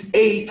 Because it's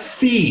 8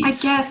 feet. I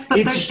guess, but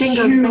it's there's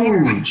dingoes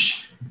there.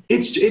 huge.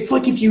 It's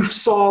like if you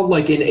saw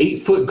like an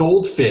 8-foot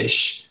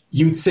goldfish,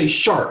 you'd say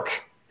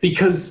shark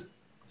because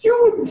you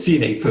wouldn't see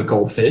an 8-foot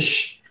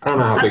goldfish. I don't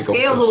know how That big scale's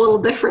a goldfish. little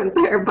different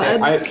there, bud.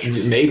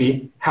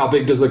 Maybe. How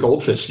big does a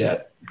goldfish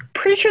get?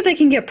 pretty sure they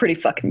can get pretty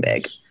fucking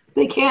big.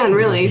 They can,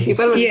 really. You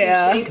put them in a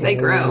Yeah. huge tank, they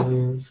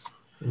grow.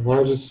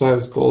 Largest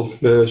size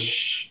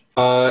goldfish.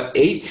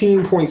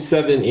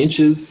 18.7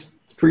 inches.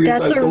 It's a pretty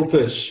good That's size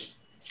goldfish.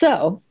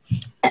 So,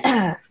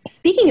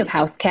 speaking of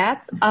house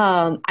cats,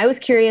 I was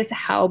curious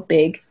how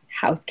big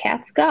house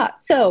cats got.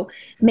 So,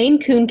 Maine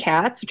Coon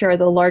cats, which are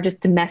the largest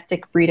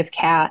domestic breed of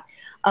cat,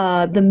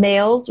 the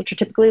males, which are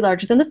typically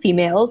larger than the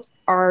females,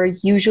 are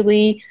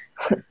usually,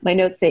 my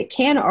notes say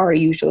are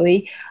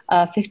usually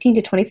 15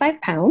 to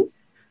 25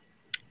 pounds.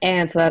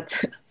 And so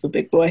that's a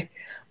big boy.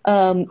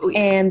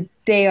 And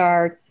they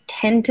are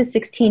 10 to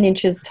 16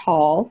 inches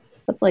tall.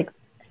 That's like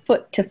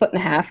foot to foot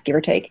and a half, give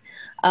or take.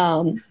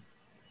 And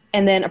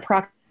then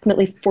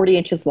approximately 40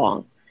 inches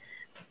long.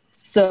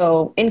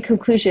 So, in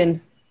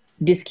conclusion,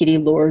 this kitty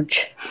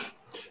large.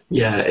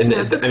 Yeah, and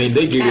I mean,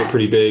 they do get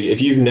pretty big.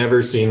 If you've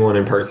never seen one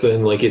in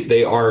person, like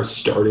they are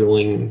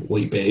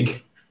startlingly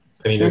big.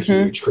 I mean, they're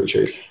huge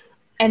creatures.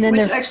 And then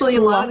Which actually,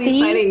 a lot of these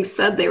fluffy. sightings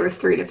said they were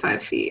 3 to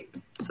 5 feet.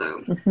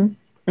 So,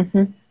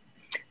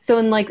 So,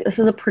 in this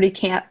is a pretty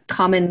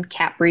common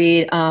cat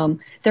breed.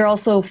 They're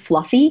also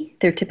fluffy.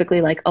 They're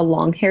typically like a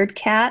long-haired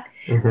cat.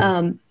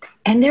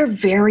 And they're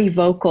very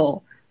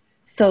vocal.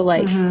 So,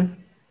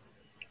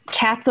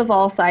 cats of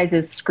all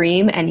sizes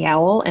scream and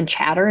yowl and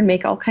chatter and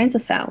make all kinds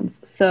of sounds.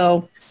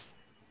 So,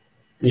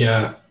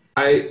 yeah,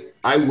 I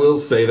will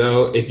say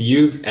though, if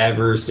you've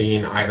ever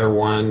seen either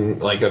one,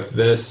 like of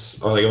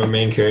this, or like of a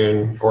Maine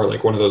Coon, or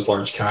like one of those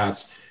large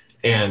cats,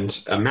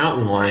 and a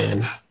mountain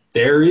lion,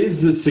 there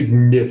is a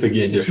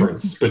significant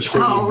difference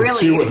between the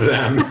two of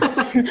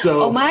them.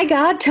 So, oh my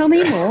God, tell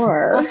me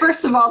more. well,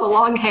 first of all, the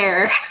long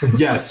hair.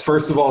 yes,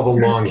 first of all,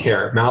 the long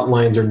hair. Mountain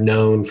lions are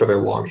known for their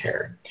long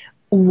hair.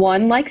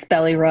 One likes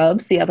belly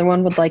rubs. The other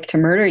one would like to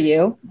murder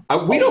you.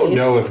 We don't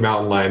know if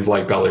mountain lions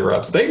like belly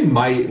rubs. They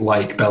might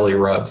like belly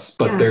rubs,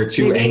 but Yeah, they're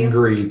too maybe.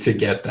 angry to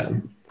get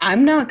them.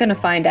 I'm not going to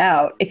find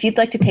out. If you'd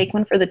like to take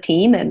one for the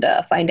team and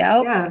find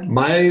out, Yeah.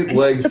 My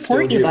legs still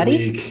support you, get buddy.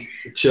 weak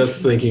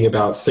just thinking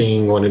about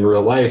seeing one in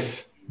real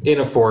life in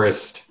a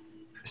forest.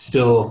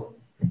 Still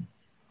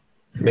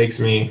makes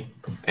me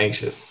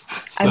anxious.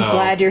 So I'm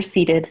glad you're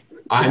seated.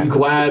 I'm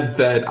glad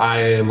that I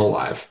am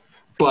alive.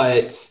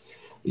 But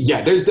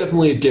yeah, there's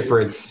definitely a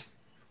difference.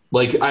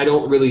 Like, I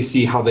don't really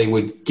see how they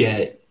would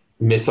get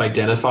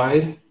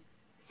misidentified.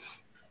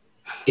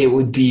 It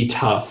would be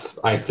tough,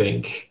 I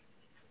think.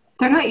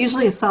 They're not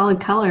usually a solid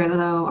color,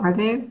 though, are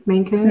they?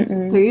 Maine Coons?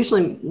 They're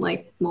usually,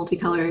 like,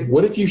 multicolored.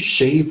 What if you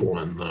shave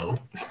one, though?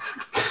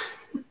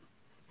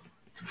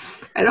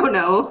 I don't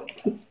know.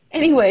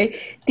 Anyway,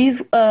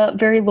 these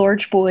very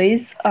large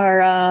boys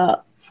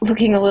are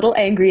looking a little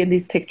angry in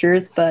these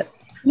pictures, but,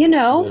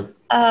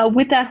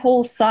 with that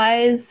whole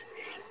size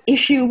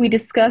issue we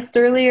discussed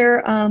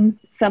earlier,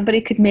 somebody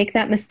could make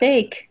that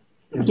mistake.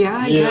 Yeah,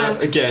 I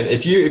guess. Again,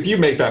 if you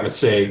make that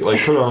mistake,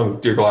 like, put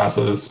on your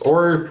glasses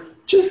or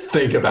just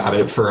think about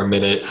it for a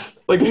minute.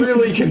 Like,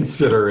 really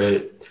consider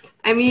it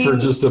I mean, for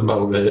just a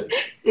moment.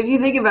 if you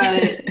think about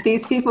it,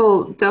 these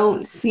people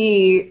don't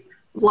see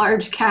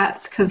large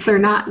cats because they're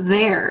not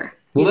there.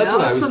 Well, you that's know?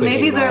 what I was So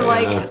maybe thinking they're about,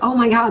 like, yeah. oh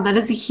my God, that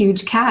is a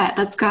huge cat.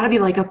 That's got to be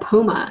like a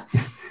puma.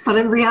 But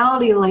in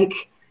reality, like,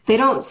 they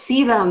don't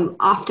see them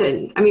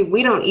often. I mean,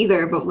 we don't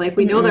either, but like,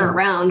 we know they're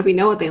around. We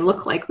know what they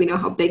look like. We know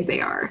how big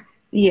they are.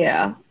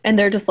 Yeah, and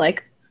they're just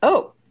like,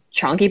 oh,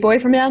 chonky boy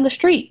from down the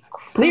street.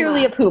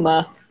 Clearly a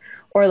puma.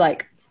 Or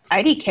like,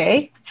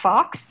 IDK,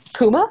 fox,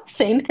 puma,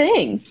 same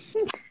thing.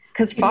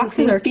 Because They're the foxes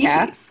same are species.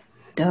 cats.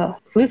 Duh.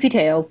 Floofy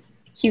tails,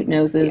 cute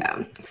noses.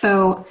 Yeah.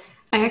 So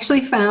I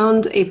actually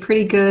found a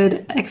pretty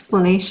good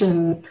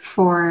explanation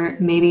for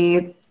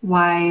maybe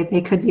why they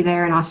could be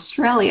there in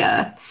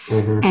Australia.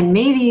 And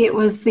maybe it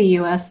was the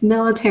US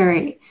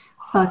military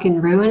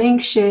fucking ruining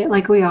shit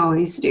like we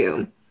always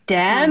do.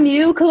 Damn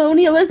you,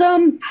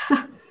 colonialism!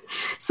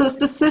 So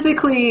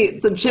specifically,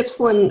 the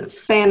Gippsland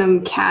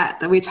phantom cat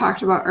that we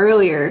talked about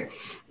earlier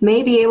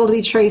may be able to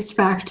be traced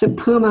back to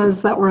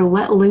pumas that were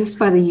let loose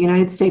by the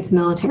United States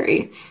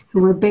military,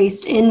 who were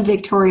based in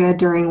Victoria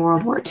during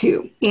World War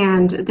II.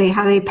 And they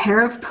had a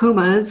pair of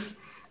pumas,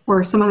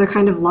 or some other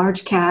kind of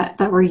large cat,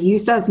 that were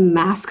used as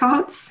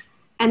mascots.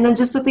 And then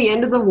just at the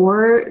end of the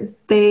war,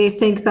 they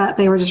think that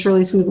they were just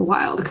released into the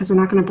wild because they're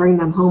not going to bring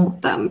them home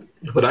with them.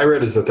 What I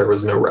read is that there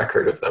was no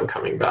record of them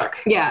coming back.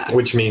 Yeah.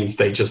 Which means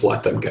they just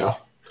let them go.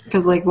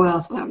 Because, like, what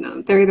else would happen to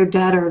them? They're either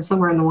dead or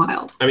somewhere in the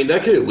wild. I mean,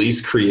 that could at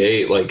least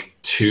create like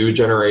 2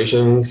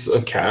 generations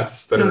of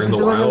cats that are in Because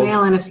the it was a wild.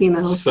 male and a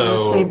female.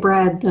 So if they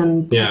bred,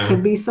 then Yeah. there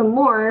could be some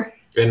more.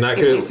 And that if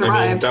they could,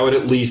 survived. that would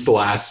at least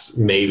last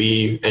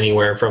maybe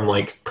anywhere from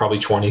like probably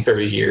 20,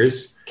 30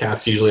 years.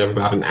 Cats usually have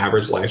about an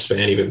average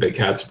lifespan, even big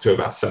cats up to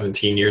about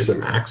 17 years at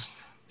max.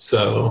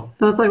 So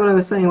But that's like what I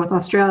was saying with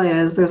Australia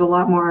is there's a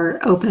lot more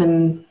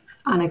open,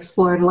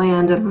 unexplored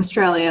land in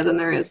Australia than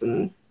there is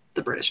in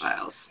the British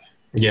Isles.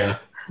 yeah.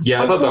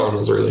 Yeah, I thought that one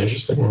was a really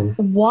interesting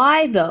one.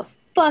 Why the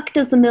fuck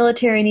does the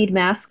military need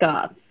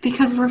mascots?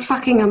 Because we're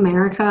fucking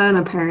America and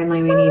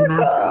apparently we need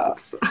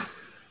mascots.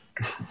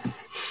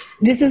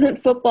 This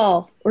isn't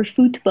football or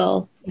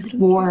football. It's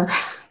war.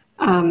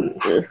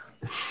 Ugh.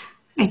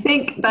 I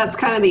think that's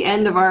kind of the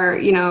end of our,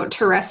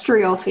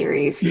 terrestrial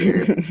theories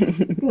here.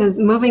 Because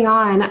moving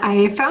on,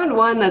 I found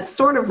one that's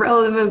sort of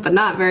relevant, but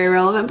not very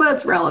relevant, but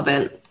it's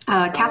relevant.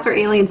 Cats are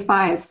alien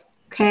spies,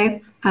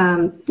 okay?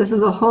 This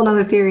is a whole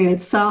other theory in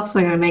itself, so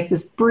I'm going to make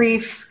this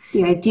brief.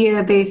 The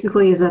idea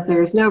basically is that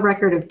there's no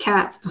record of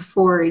cats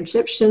before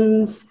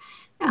Egyptians.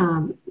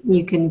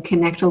 You can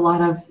connect a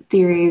lot of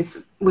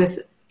theories with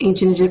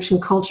ancient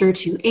Egyptian culture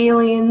to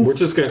aliens. We're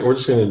just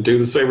gonna do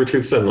the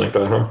saber-toothed sin like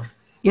that, huh?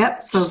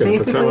 Yep, so Just gonna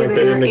basically pretend like they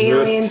they're didn't alien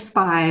exist.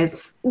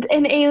 spies.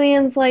 And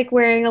aliens like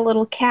wearing a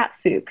little cat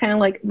suit, kind of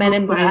like Men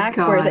in Oh my Black,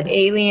 where the God.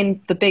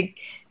 alien, the big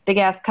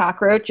ass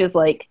cockroach, is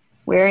like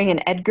wearing an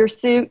Edgar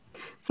suit.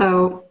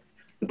 So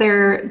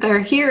they're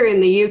here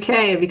in the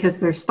UK because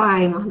they're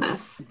spying on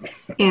us,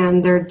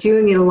 and they're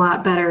doing it a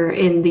lot better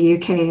in the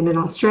UK and in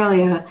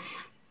Australia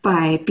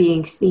by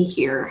being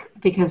sneakier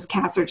because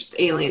cats are just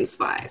alien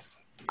spies.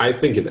 I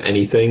think if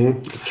anything,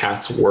 if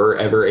cats were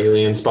ever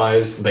alien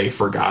spies, they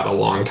forgot a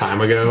long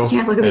time ago,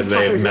 Yeah, look at and these they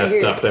fuckers have right messed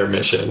here. up their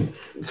mission.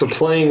 So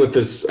playing with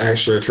this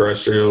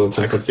extraterrestrial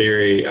type of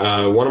theory,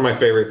 one of my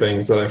favorite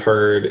things that I've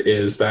heard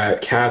is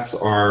that cats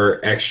are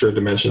extra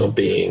dimensional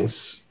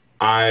beings.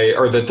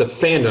 Or that the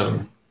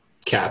fandom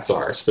cats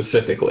are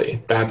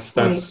specifically. That's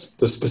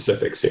the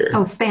specifics here.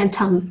 Oh,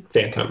 phantom.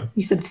 Phantom.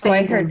 You said Oh,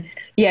 I fandom.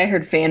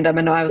 heard fandom,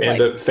 and I was like,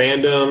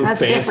 Fandom,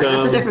 That's phantom. different.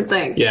 That's a different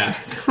thing.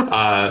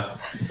 Yeah.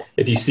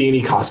 If you see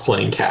any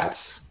cosplaying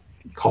cats,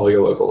 call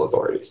your local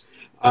authorities.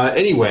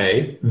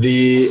 Anyway,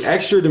 the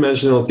extra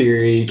dimensional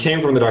theory came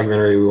from the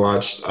documentary we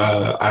watched.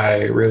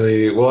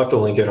 We'll have to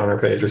link it on our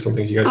page or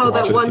something so you guys Oh, can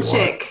watch that it one if you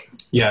want. chick.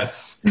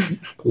 Yes.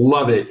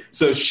 Love it.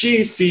 So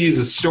she sees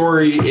a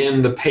story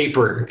in the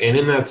paper, and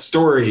in that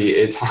story,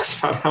 it talks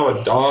about how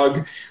a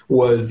dog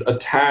was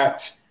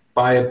attacked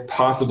by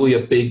possibly a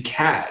big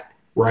cat,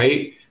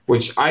 right?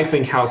 Which I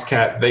think house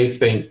cat, they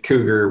think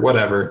cougar,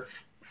 whatever.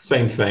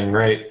 Same thing,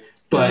 right?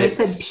 But They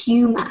said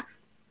puma.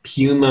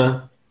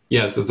 Puma.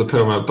 Yes, it's a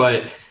puma.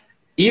 But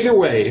either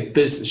way,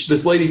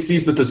 this lady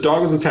sees that this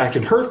dog was attacked,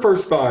 and her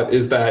first thought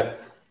is that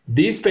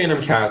these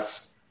phantom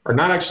cats are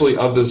not actually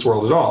of this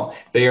world at all.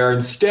 They are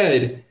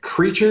instead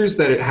creatures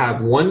that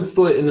have 1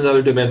 foot in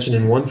another dimension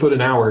and 1 foot in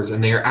ours,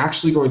 and they are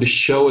actually going to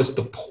show us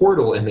the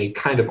portal, and they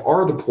kind of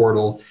are the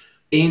portal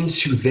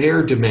into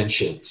their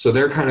dimension. So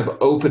they're kind of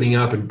opening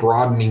up and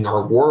broadening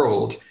our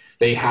world.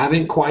 They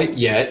haven't quite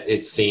yet,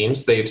 it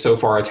seems. They've so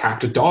far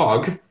attacked a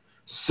dog.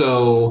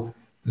 So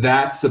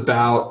that's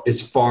about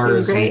as far Doing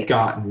as great. we've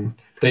gotten.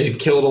 They've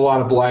killed a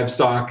lot of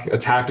livestock,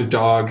 attacked a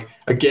dog.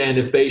 Again,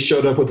 if they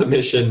showed up with a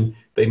mission,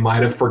 they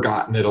might have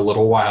forgotten it a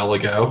little while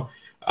ago,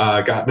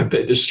 gotten a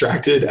bit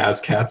distracted,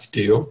 as cats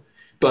do.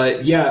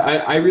 But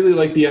yeah, I really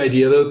like the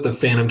idea that the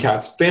phantom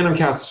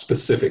cats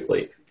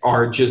specifically,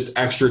 are just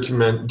extra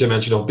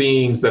dimensional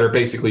beings that are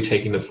basically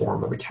taking the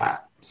form of a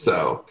cat.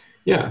 So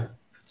yeah.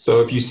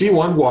 So if you see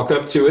one, walk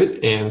up to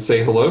it and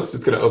say hello, because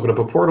it's going to open up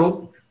a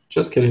portal.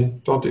 Just kidding.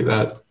 Don't do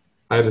that.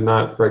 I did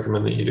not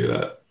recommend that you do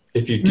that.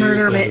 If you do,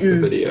 Murder send us the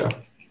mitten. video.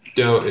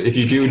 If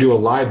you do a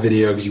live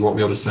video, because you won't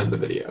be able to send the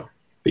video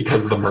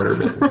because of the murder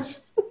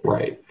mittens.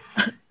 Right.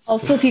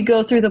 also, if you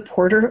go through the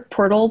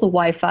portal, the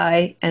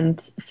Wi-Fi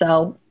and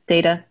cell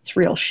data, it's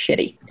real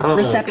shitty. I don't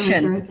know.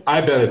 Reception.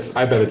 I bet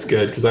it's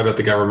good because I bet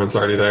the government's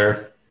already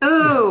there.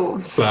 Ooh,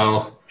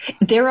 So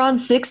They're on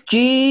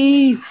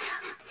 6G.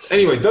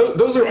 anyway,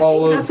 those are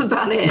all of that's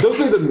about it. those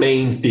are the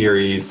main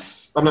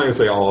theories. I'm not going to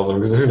say all of them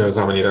because who knows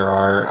how many there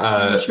are.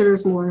 I'm sure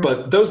there's more.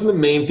 But those are the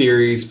main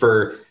theories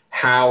for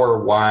how or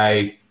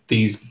why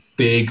these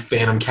big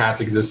phantom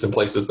cats exist in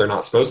places they're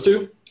not supposed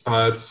to.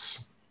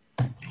 It's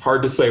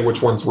hard to say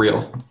which one's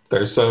real.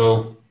 They're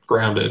so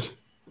grounded,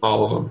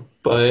 all of them.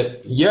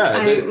 But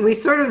yeah, we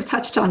sort of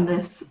touched on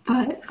this,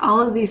 but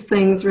all of these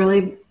things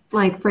really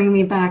bring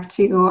me back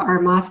to our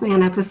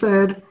Mothman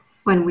episode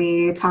when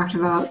we talked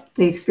about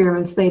the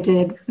experiments they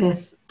did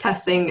with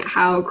testing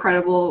how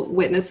credible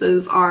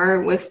witnesses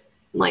are with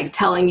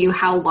telling you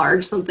how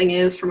large something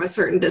is from a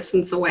certain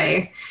distance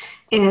away.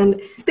 And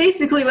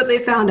basically what they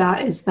found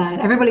out is that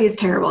everybody is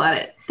terrible at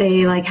it. They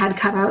had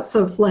cutouts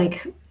of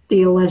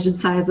the alleged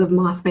size of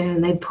Mothman,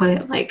 and they'd put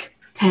it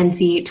 10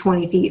 feet,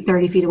 20 feet,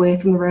 30 feet away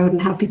from the road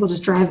and have people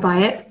just drive by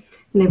it.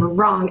 And they were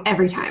wrong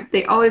every time.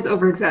 They always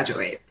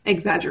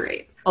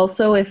exaggerate.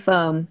 Also, if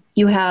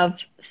you have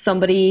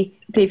somebody,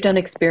 they've done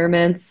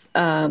experiments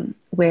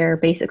where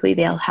basically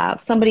they'll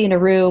have somebody in a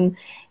room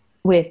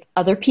with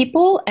other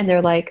people and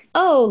they're like,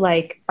 oh,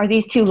 are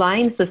these two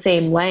lines the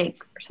same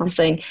length or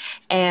something?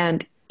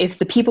 And if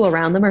the people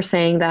around them are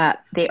saying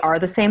that they are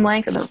the same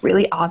length and they're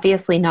really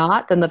obviously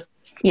not, then the,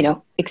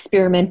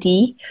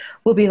 experimentee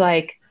will be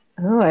like,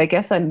 oh, I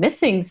guess I'm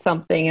missing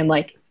something,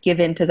 and give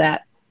into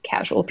that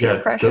casual peer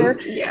pressure.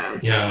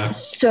 yeah.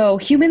 So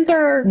humans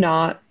are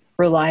not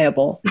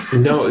reliable.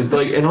 No,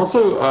 and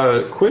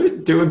also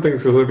quit doing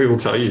things because other people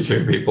tell you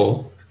to.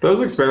 People,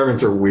 those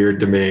experiments are weird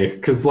to me.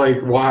 Because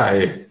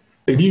why?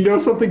 If you know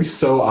something's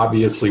so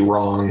obviously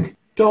wrong,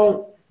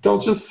 don't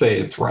just say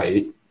it's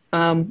right.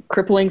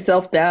 Crippling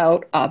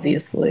self-doubt,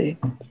 obviously.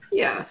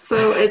 Yeah,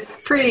 so it's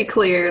pretty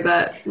clear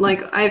that,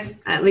 like,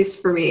 at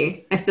least for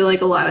me, I feel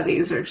like a lot of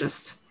these are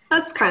just,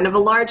 that's kind of a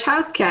large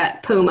house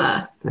cat,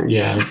 Puma.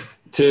 Yeah.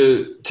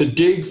 To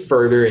dig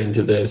further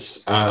into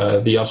this,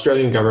 the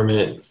Australian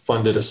government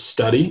funded a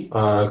study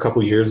a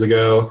couple years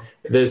ago.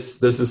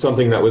 This is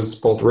something that was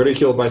both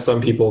ridiculed by some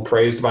people,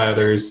 praised by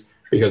others,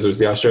 because it was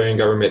the Australian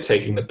government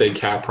taking the big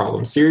cat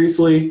problem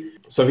seriously.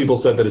 Some people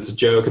said that it's a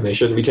joke and they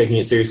shouldn't be taking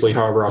it seriously.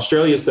 However,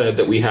 Australia said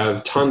that we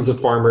have tons of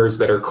farmers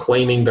that are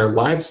claiming their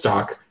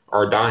livestock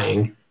are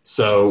dying.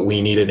 So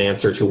we need an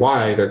answer to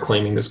why they're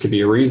claiming this could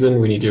be a reason.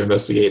 We need to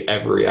investigate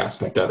every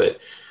aspect of it.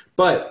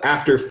 But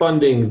after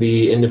funding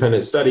the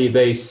independent study,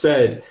 they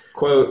said,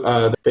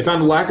 quote, they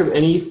found a lack of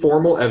any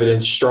formal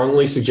evidence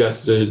strongly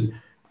suggested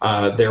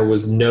there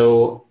was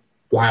no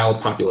wild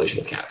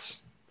population of cats.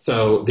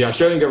 So the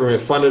Australian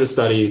government funded a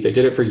study. They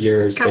did it for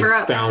years. They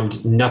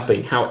found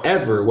nothing.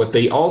 However, what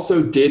they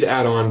also did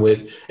add on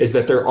with is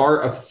that there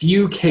are a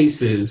few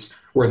cases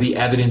where the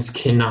evidence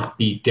cannot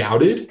be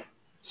doubted.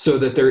 So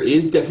that there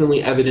is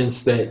definitely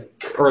evidence that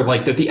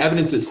the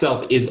evidence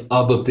itself is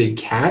of a big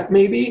cat,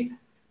 maybe,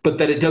 but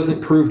that it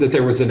doesn't prove that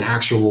there was an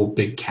actual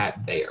big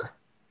cat there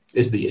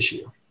is the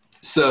issue.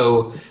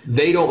 So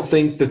they don't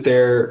think that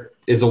there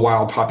is a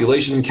wild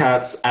population of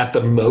cats. At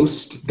the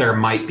most, there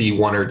might be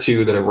one or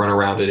two that have run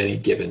around at any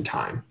given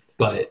time,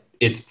 but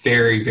it's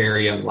very,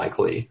 very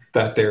unlikely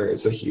that there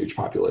is a huge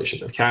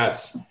population of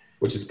cats,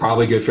 which is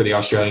probably good for the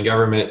Australian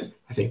government.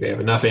 I think they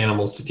have enough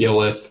animals to deal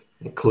with,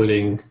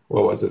 including,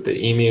 the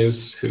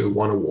emus who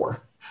won a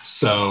war.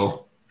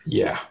 So,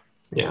 yeah.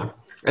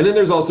 And then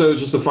there's also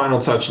just a final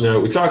touch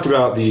note. We talked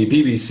about the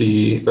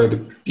BBC,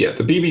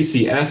 the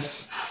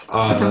BBCS,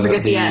 don't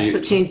forget the S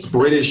that changed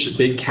British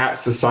Big Cat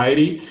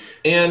Society.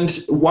 And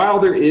while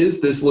there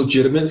is this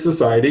legitimate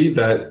society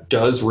that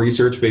does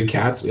research big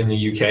cats in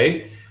the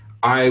UK,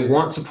 I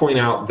want to point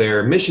out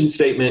their mission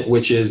statement,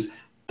 which is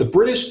the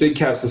British Big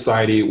Cat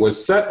Society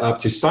was set up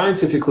to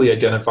scientifically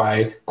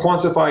identify,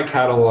 quantify,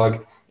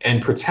 catalog,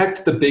 and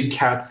protect the big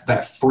cats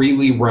that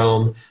freely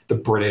roam the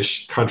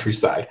British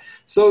countryside.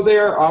 So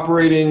they're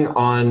operating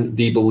on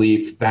the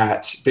belief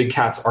that big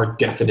cats are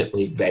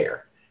definitely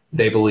there.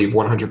 They believe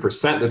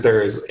 100% that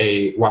there is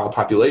a wild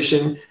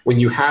population. When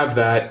you have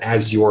that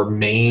as your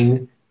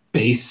main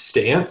base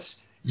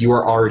stance, you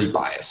are already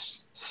biased.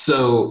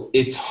 So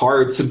it's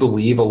hard to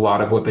believe a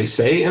lot of what they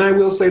say. And I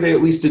will say they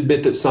at least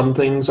admit that some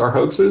things are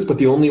hoaxes, but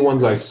the only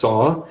ones I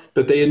saw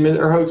that they admit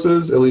are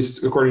hoaxes, at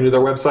least according to their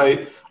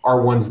website,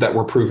 are ones that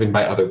were proven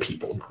by other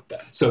people, not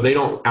them. So they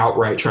don't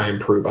outright try and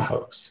prove a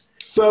hoax.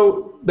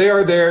 So they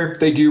are there.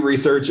 They do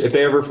research. If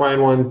they ever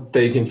find one,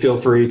 they can feel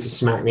free to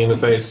smack me in the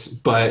face.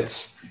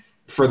 But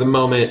for the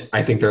moment,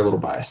 I think they're a little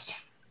biased.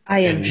 I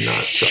am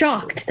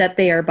shocked that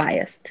they are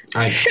biased.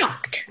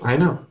 Shocked. I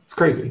know. It's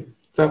crazy.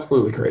 It's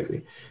absolutely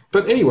crazy.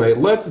 But anyway,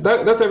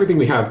 that's everything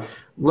we have.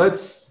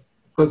 Let's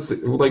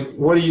like,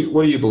 what do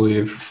you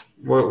believe?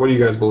 What do you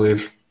guys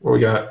believe? What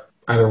we got?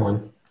 Either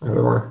one. Either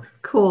or.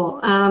 Cool.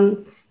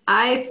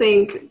 I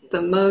think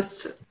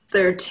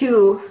there are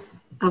two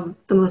of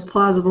the most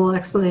plausible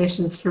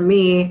explanations for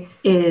me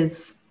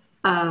is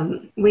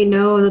we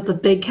know that the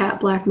big cat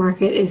black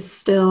market is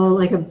still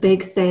like a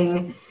big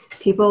thing.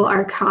 People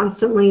are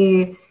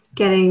constantly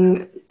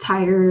getting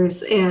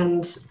tigers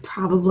and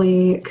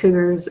probably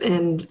cougars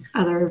and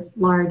other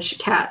large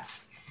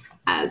cats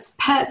as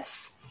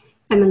pets.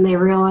 And then they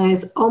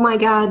realize, oh my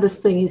God, this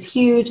thing is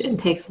huge and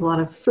takes a lot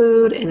of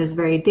food and is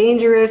very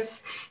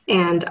dangerous.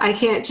 And I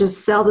can't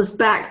just sell this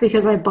back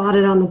because I bought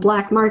it on the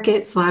black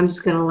market, so I'm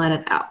just going to let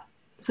it out.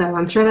 So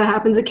I'm sure that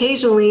happens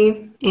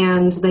occasionally,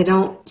 and they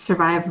don't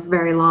survive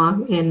very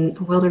long in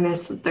a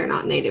wilderness that they're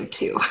not native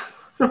to.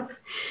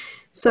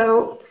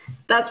 So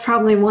that's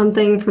probably one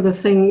thing for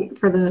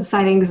the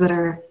sightings that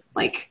are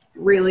like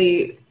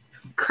really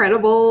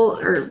credible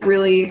or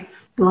really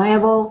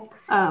reliable.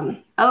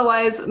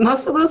 Otherwise,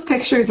 most of those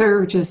pictures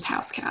are just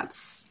house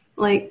cats,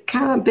 like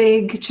kind of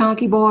big,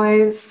 chunky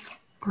boys,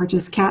 or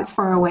just cats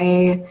far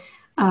away.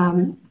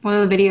 One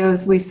of the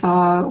videos we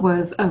saw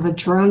was of a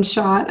drone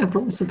shot of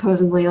what was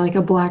supposedly like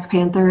a black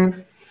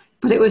panther,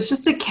 but it was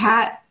just a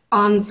cat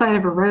on the side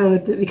of a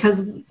road. But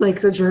because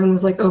like the drone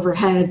was like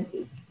overhead,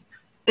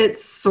 it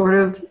sort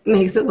of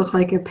makes it look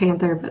like a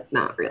panther, but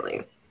not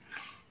really.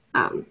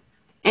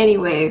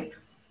 Anyway,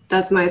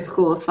 that's my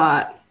school of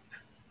thought.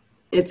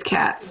 It's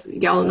cats.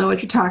 Y'all know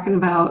what you're talking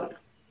about.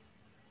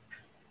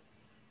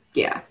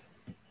 Yeah.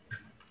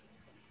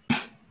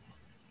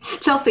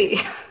 Chelsea.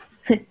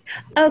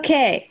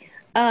 Okay.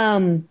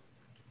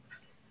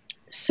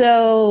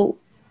 So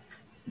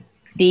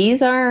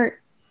these aren't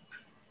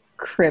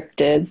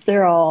cryptids.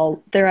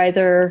 They're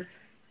either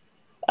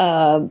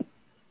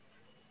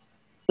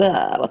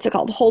what's it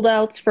called?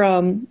 Holdouts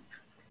from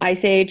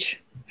Ice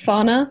Age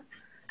fauna.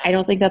 I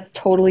don't think that's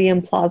totally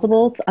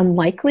implausible. It's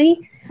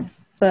unlikely,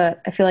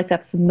 but I feel like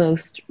that's the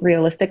most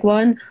realistic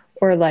one.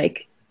 Or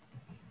like,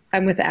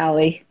 I'm with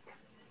Allie,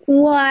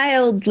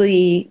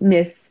 wildly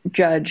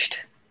misjudged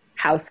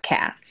house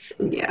cats.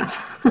 Yeah.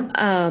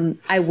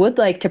 I would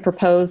like to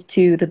propose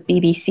to the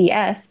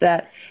BBCS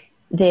that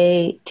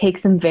they take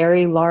some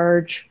very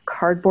large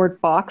cardboard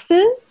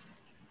boxes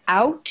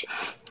out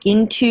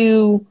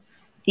into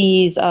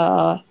these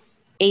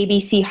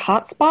ABC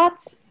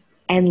hotspots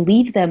and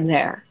leave them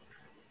there.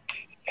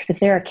 Because if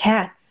there are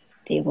cats,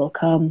 they will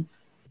come.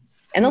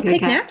 And they'll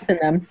take naps in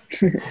them.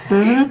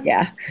 Mm-hmm.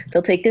 Yeah.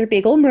 They'll take their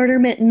big old murder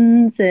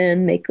mittens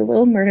and make a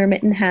little murder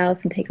mitten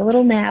house and take a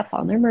little nap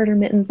on their murder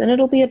mittens, and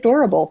it'll be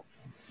adorable.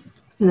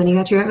 And then you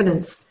got your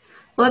evidence.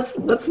 Well, that's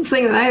the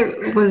thing that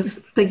I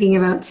was thinking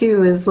about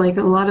too, is like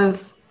a lot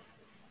of,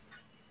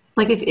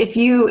 like if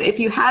you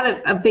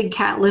had a big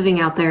cat living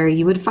out there,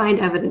 you would find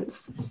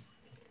evidence.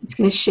 It's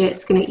going to shit,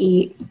 it's going to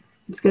eat,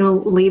 it's going to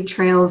leave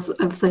trails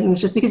of things.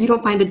 Just because you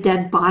don't find a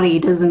dead body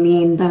doesn't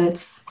mean that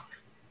it's,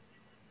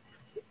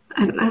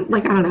 I don't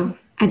know.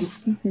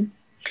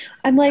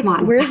 I'm like,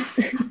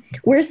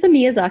 where's the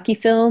Miyazaki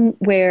film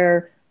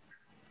where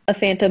a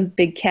phantom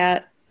big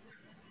cat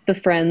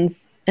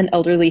befriends an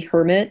elderly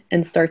hermit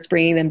and starts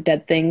bringing them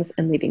dead things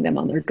and leaving them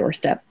on their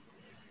doorstep?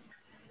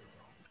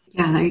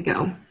 Yeah, there you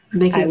go.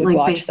 Make it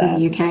like based in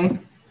the UK.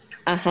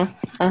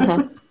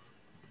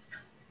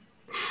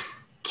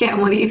 Cam,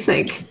 what do you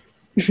think?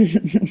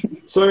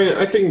 So, I mean,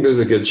 I think there's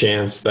a good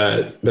chance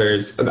that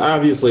there's,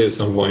 obviously at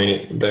some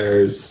point,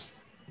 there's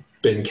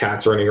been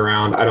cats running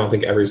around. I don't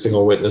think every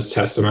single witness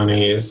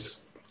testimony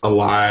is a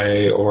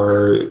lie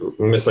or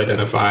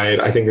misidentified.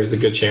 I think there's a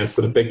good chance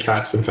that a big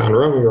cat's been found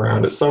roaming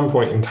around at some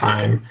point in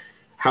time.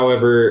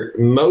 However,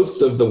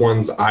 most of the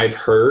ones I've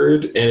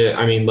heard, and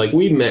I mean, like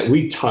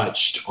we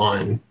touched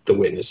on the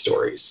witness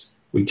stories.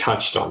 We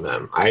touched on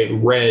them. I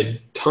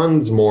read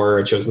tons more.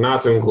 I chose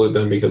not to include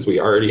them because we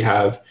already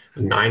have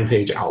a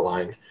 9-page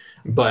outline.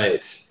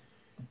 But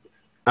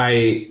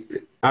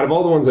out of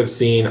all the ones I've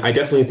seen, I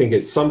definitely think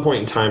at some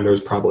point in time, there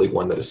was probably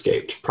one that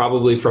escaped,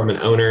 probably from an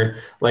owner.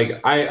 Like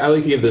I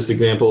like to give this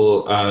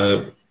example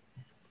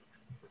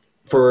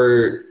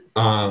for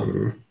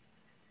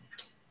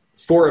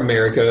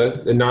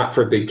America, and not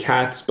for big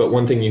cats, but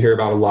one thing you hear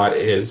about a lot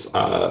is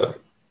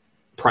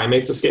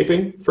primates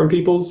escaping from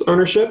people's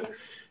ownership.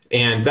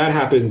 And that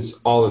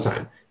happens all the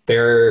time.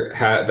 There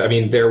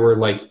were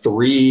like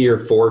 3 or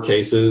 4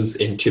 cases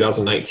in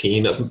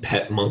 2019 of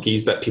pet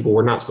monkeys that people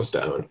were not supposed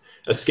to own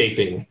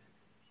escaping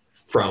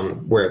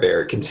from where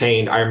they're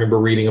contained. I remember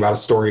reading about a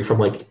story from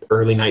like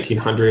early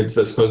 1900s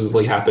that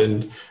supposedly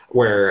happened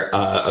where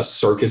a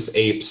circus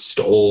ape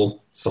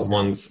stole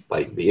someone's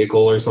like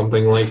vehicle or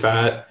something like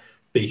that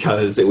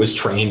because it was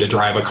trained to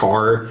drive a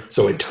car.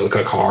 So it took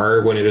a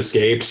car when it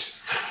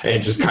escaped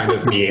and just kind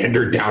of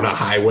meandered down a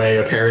highway,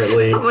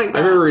 apparently. Oh my God. I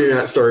remember reading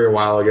that story a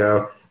while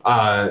ago.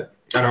 I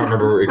don't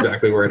remember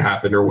exactly where it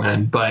happened or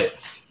when, but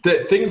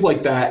things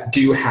like that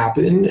do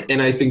happen, and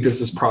I think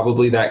this is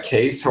probably that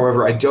case.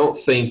 However, I don't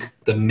think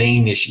the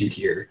main issue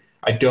here,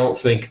 I don't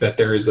think that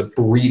there is a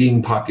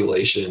breeding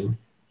population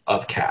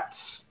of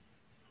cats.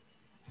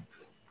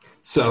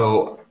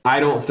 So I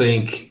don't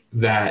think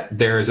that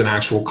there is an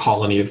actual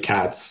colony of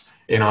cats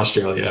in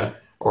Australia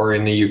or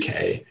in the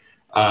UK,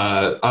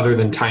 other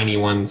than tiny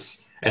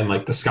ones and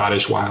like the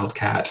Scottish wild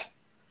cat.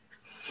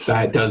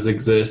 That does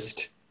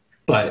exist.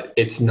 But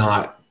it's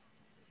not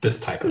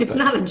this type of thing. It's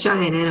not a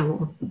giant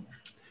animal.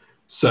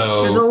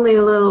 So there's only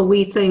little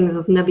wee things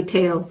with nubby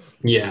tails.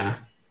 Yeah.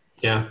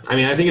 I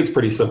mean, I think it's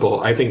pretty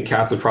simple. I think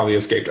cats have probably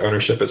escaped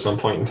ownership at some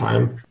point in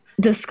time.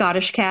 The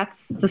Scottish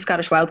cats, the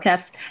Scottish wild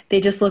cats, they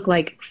just look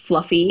like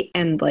fluffy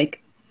and like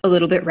a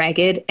little bit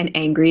ragged and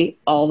angry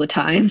all the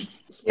time.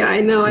 Yeah, I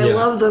know. I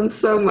love them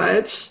so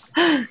much.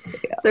 Yeah.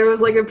 There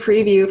was like a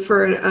preview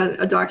for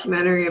a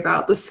documentary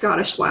about the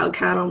Scottish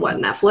wildcat on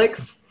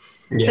Netflix.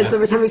 Yeah. And so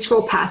every time we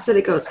scroll past it,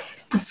 it goes,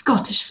 the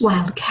Scottish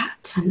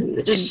wildcat. And then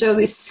they just show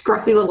these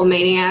scruffy little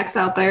maniacs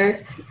out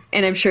there.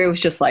 And I'm sure it was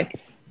just like,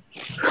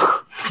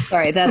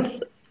 sorry,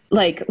 that's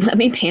like, let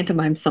me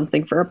pantomime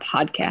something for a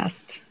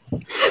podcast.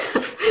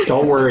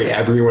 Don't worry,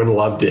 everyone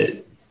loved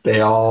it.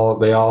 They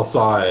all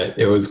saw it.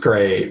 It was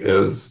great. It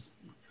was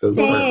Let's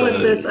clip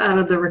this out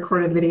of the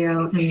recorded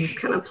video and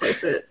just kind of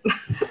place it.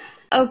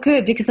 Oh,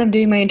 good, because I'm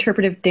doing my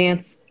interpretive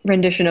dance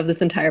rendition of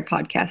this entire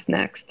podcast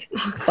next.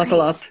 Oh, buckle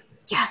up.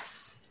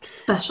 Yes,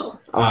 special.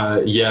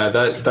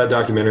 That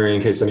documentary,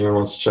 in case anyone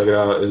wants to check it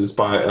out, is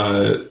by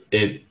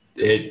it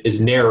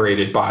is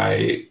narrated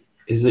by,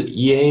 is it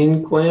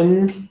Ian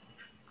Glenn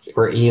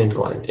or Ian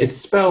Glenn? It's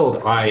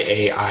spelled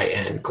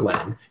Ian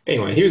Glenn.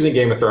 Anyway, he was in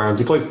Game of Thrones.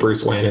 He plays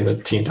Bruce Wayne in the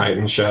Teen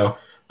Titans show.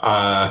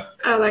 That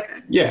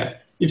guy. Yeah,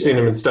 you've seen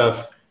him and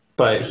stuff,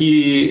 but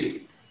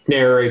he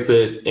narrates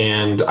it,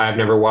 and I've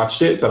never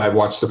watched it, but I've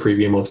watched the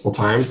preview multiple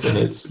times, and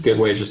it's a good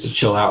way just to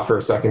chill out for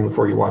a second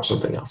before you watch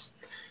something else.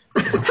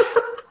 So.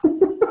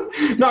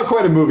 Not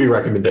quite a movie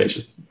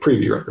recommendation,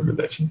 preview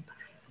recommendation.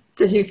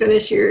 Did you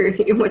finish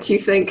what you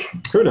think?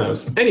 Who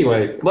knows?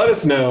 Anyway, let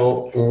us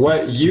know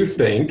what you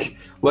think.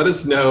 Let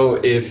us know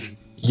if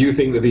you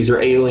think that these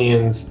are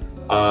aliens,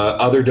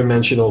 other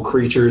dimensional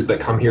creatures that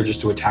come here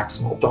just to attack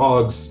small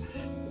dogs.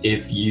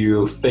 If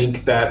you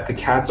think that the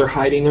cats are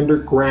hiding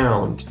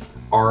underground,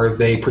 Are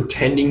they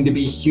pretending to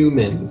be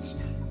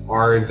humans?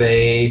 Are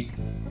they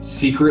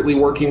secretly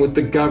working with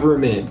the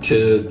government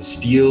to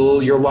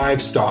steal your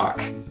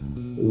livestock?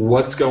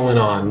 What's going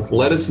on?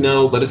 Let us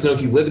know. Let us know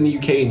if you live in the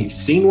UK and you've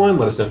seen one.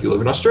 Let us know if you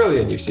live in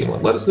Australia and you've seen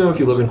one. Let us know if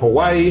you live in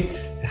Hawaii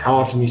and how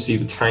often you see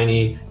the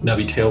tiny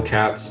nubby tail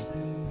cats.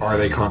 Are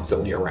they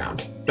constantly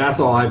around? That's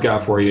all I've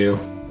got for you.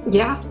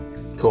 Yeah.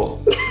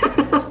 Cool.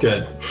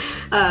 Good.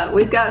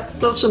 We've got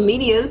social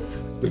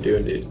medias. We do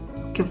indeed.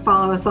 You can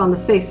follow us on the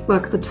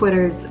Facebook, the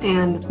Twitters,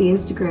 and the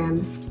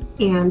Instagrams.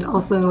 And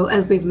also,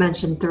 as we've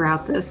mentioned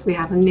throughout this, we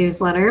have a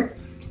newsletter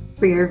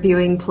for your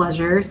viewing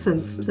pleasure,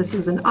 since this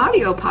is an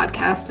audio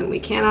podcast and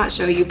we cannot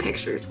show you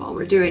pictures while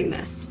we're doing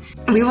this.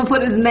 We will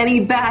put as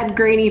many bad,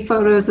 grainy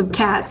photos of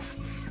cats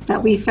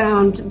that we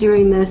found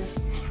doing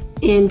this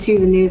into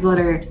the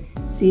newsletter,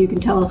 so you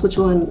can tell us which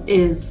one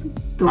is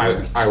the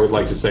worst. I would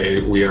like to say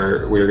we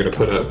are going to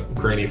put up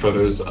grainy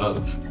photos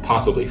of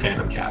possibly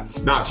phantom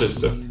cats, not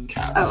just of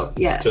cats. Oh,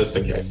 yes. Just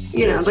in case.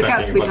 You know, the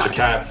cats a we bunch of talked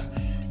cats.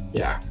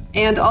 Yeah.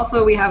 And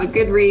also we have a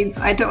Goodreads.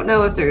 I don't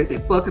know if there's a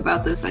book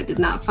about this. I did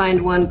not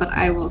find one, but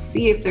I will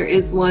see if there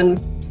is one.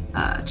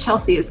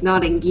 Chelsea is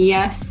nodding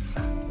yes.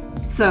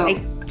 So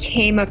I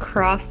came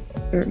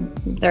across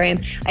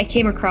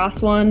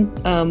one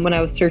when I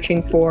was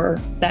searching for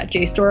that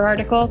JSTOR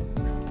article.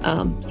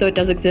 So it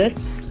does exist.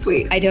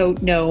 Sweet. I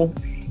don't know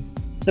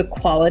the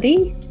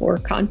quality or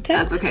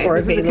context. That's okay. Or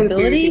This is a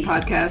availability.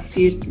 conspiracy podcast.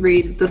 You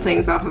read the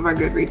things off of our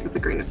Goodreads with a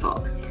grain of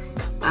salt.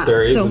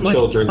 There is so a much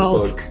children's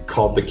knowledge. book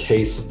called The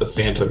Case of the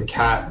Phantom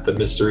Cat, The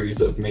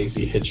Mysteries of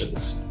Maisie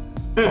Hitchens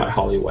by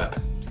Holly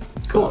Webb.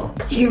 Cool.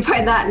 You can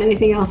find that and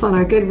anything else on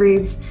our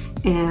Goodreads,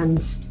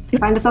 and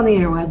find us on the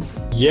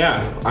interwebs.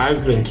 Yeah,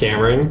 I've been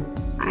Cameron.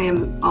 I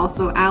am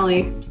also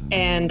Allie.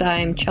 And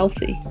I'm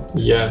Chelsea.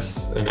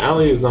 Yes, and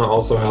Allie is not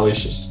also Allie,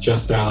 she's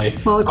just Allie.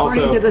 Well,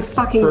 according Also, to this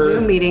fucking for-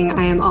 Zoom meeting,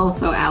 I am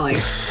also Allie.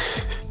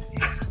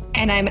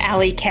 And I'm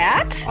Allie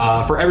Cat.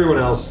 For everyone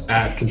else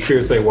at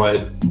Conspiracy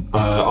What,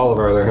 all of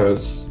our other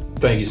hosts,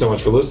 thank you so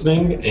much for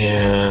listening,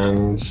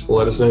 and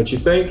let us know what you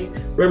think.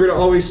 Remember to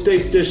always stay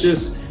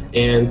stitious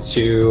and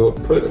to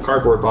put a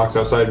cardboard box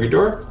outside of your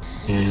door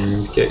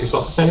and get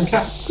yourself a phantom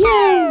cat.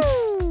 Yay!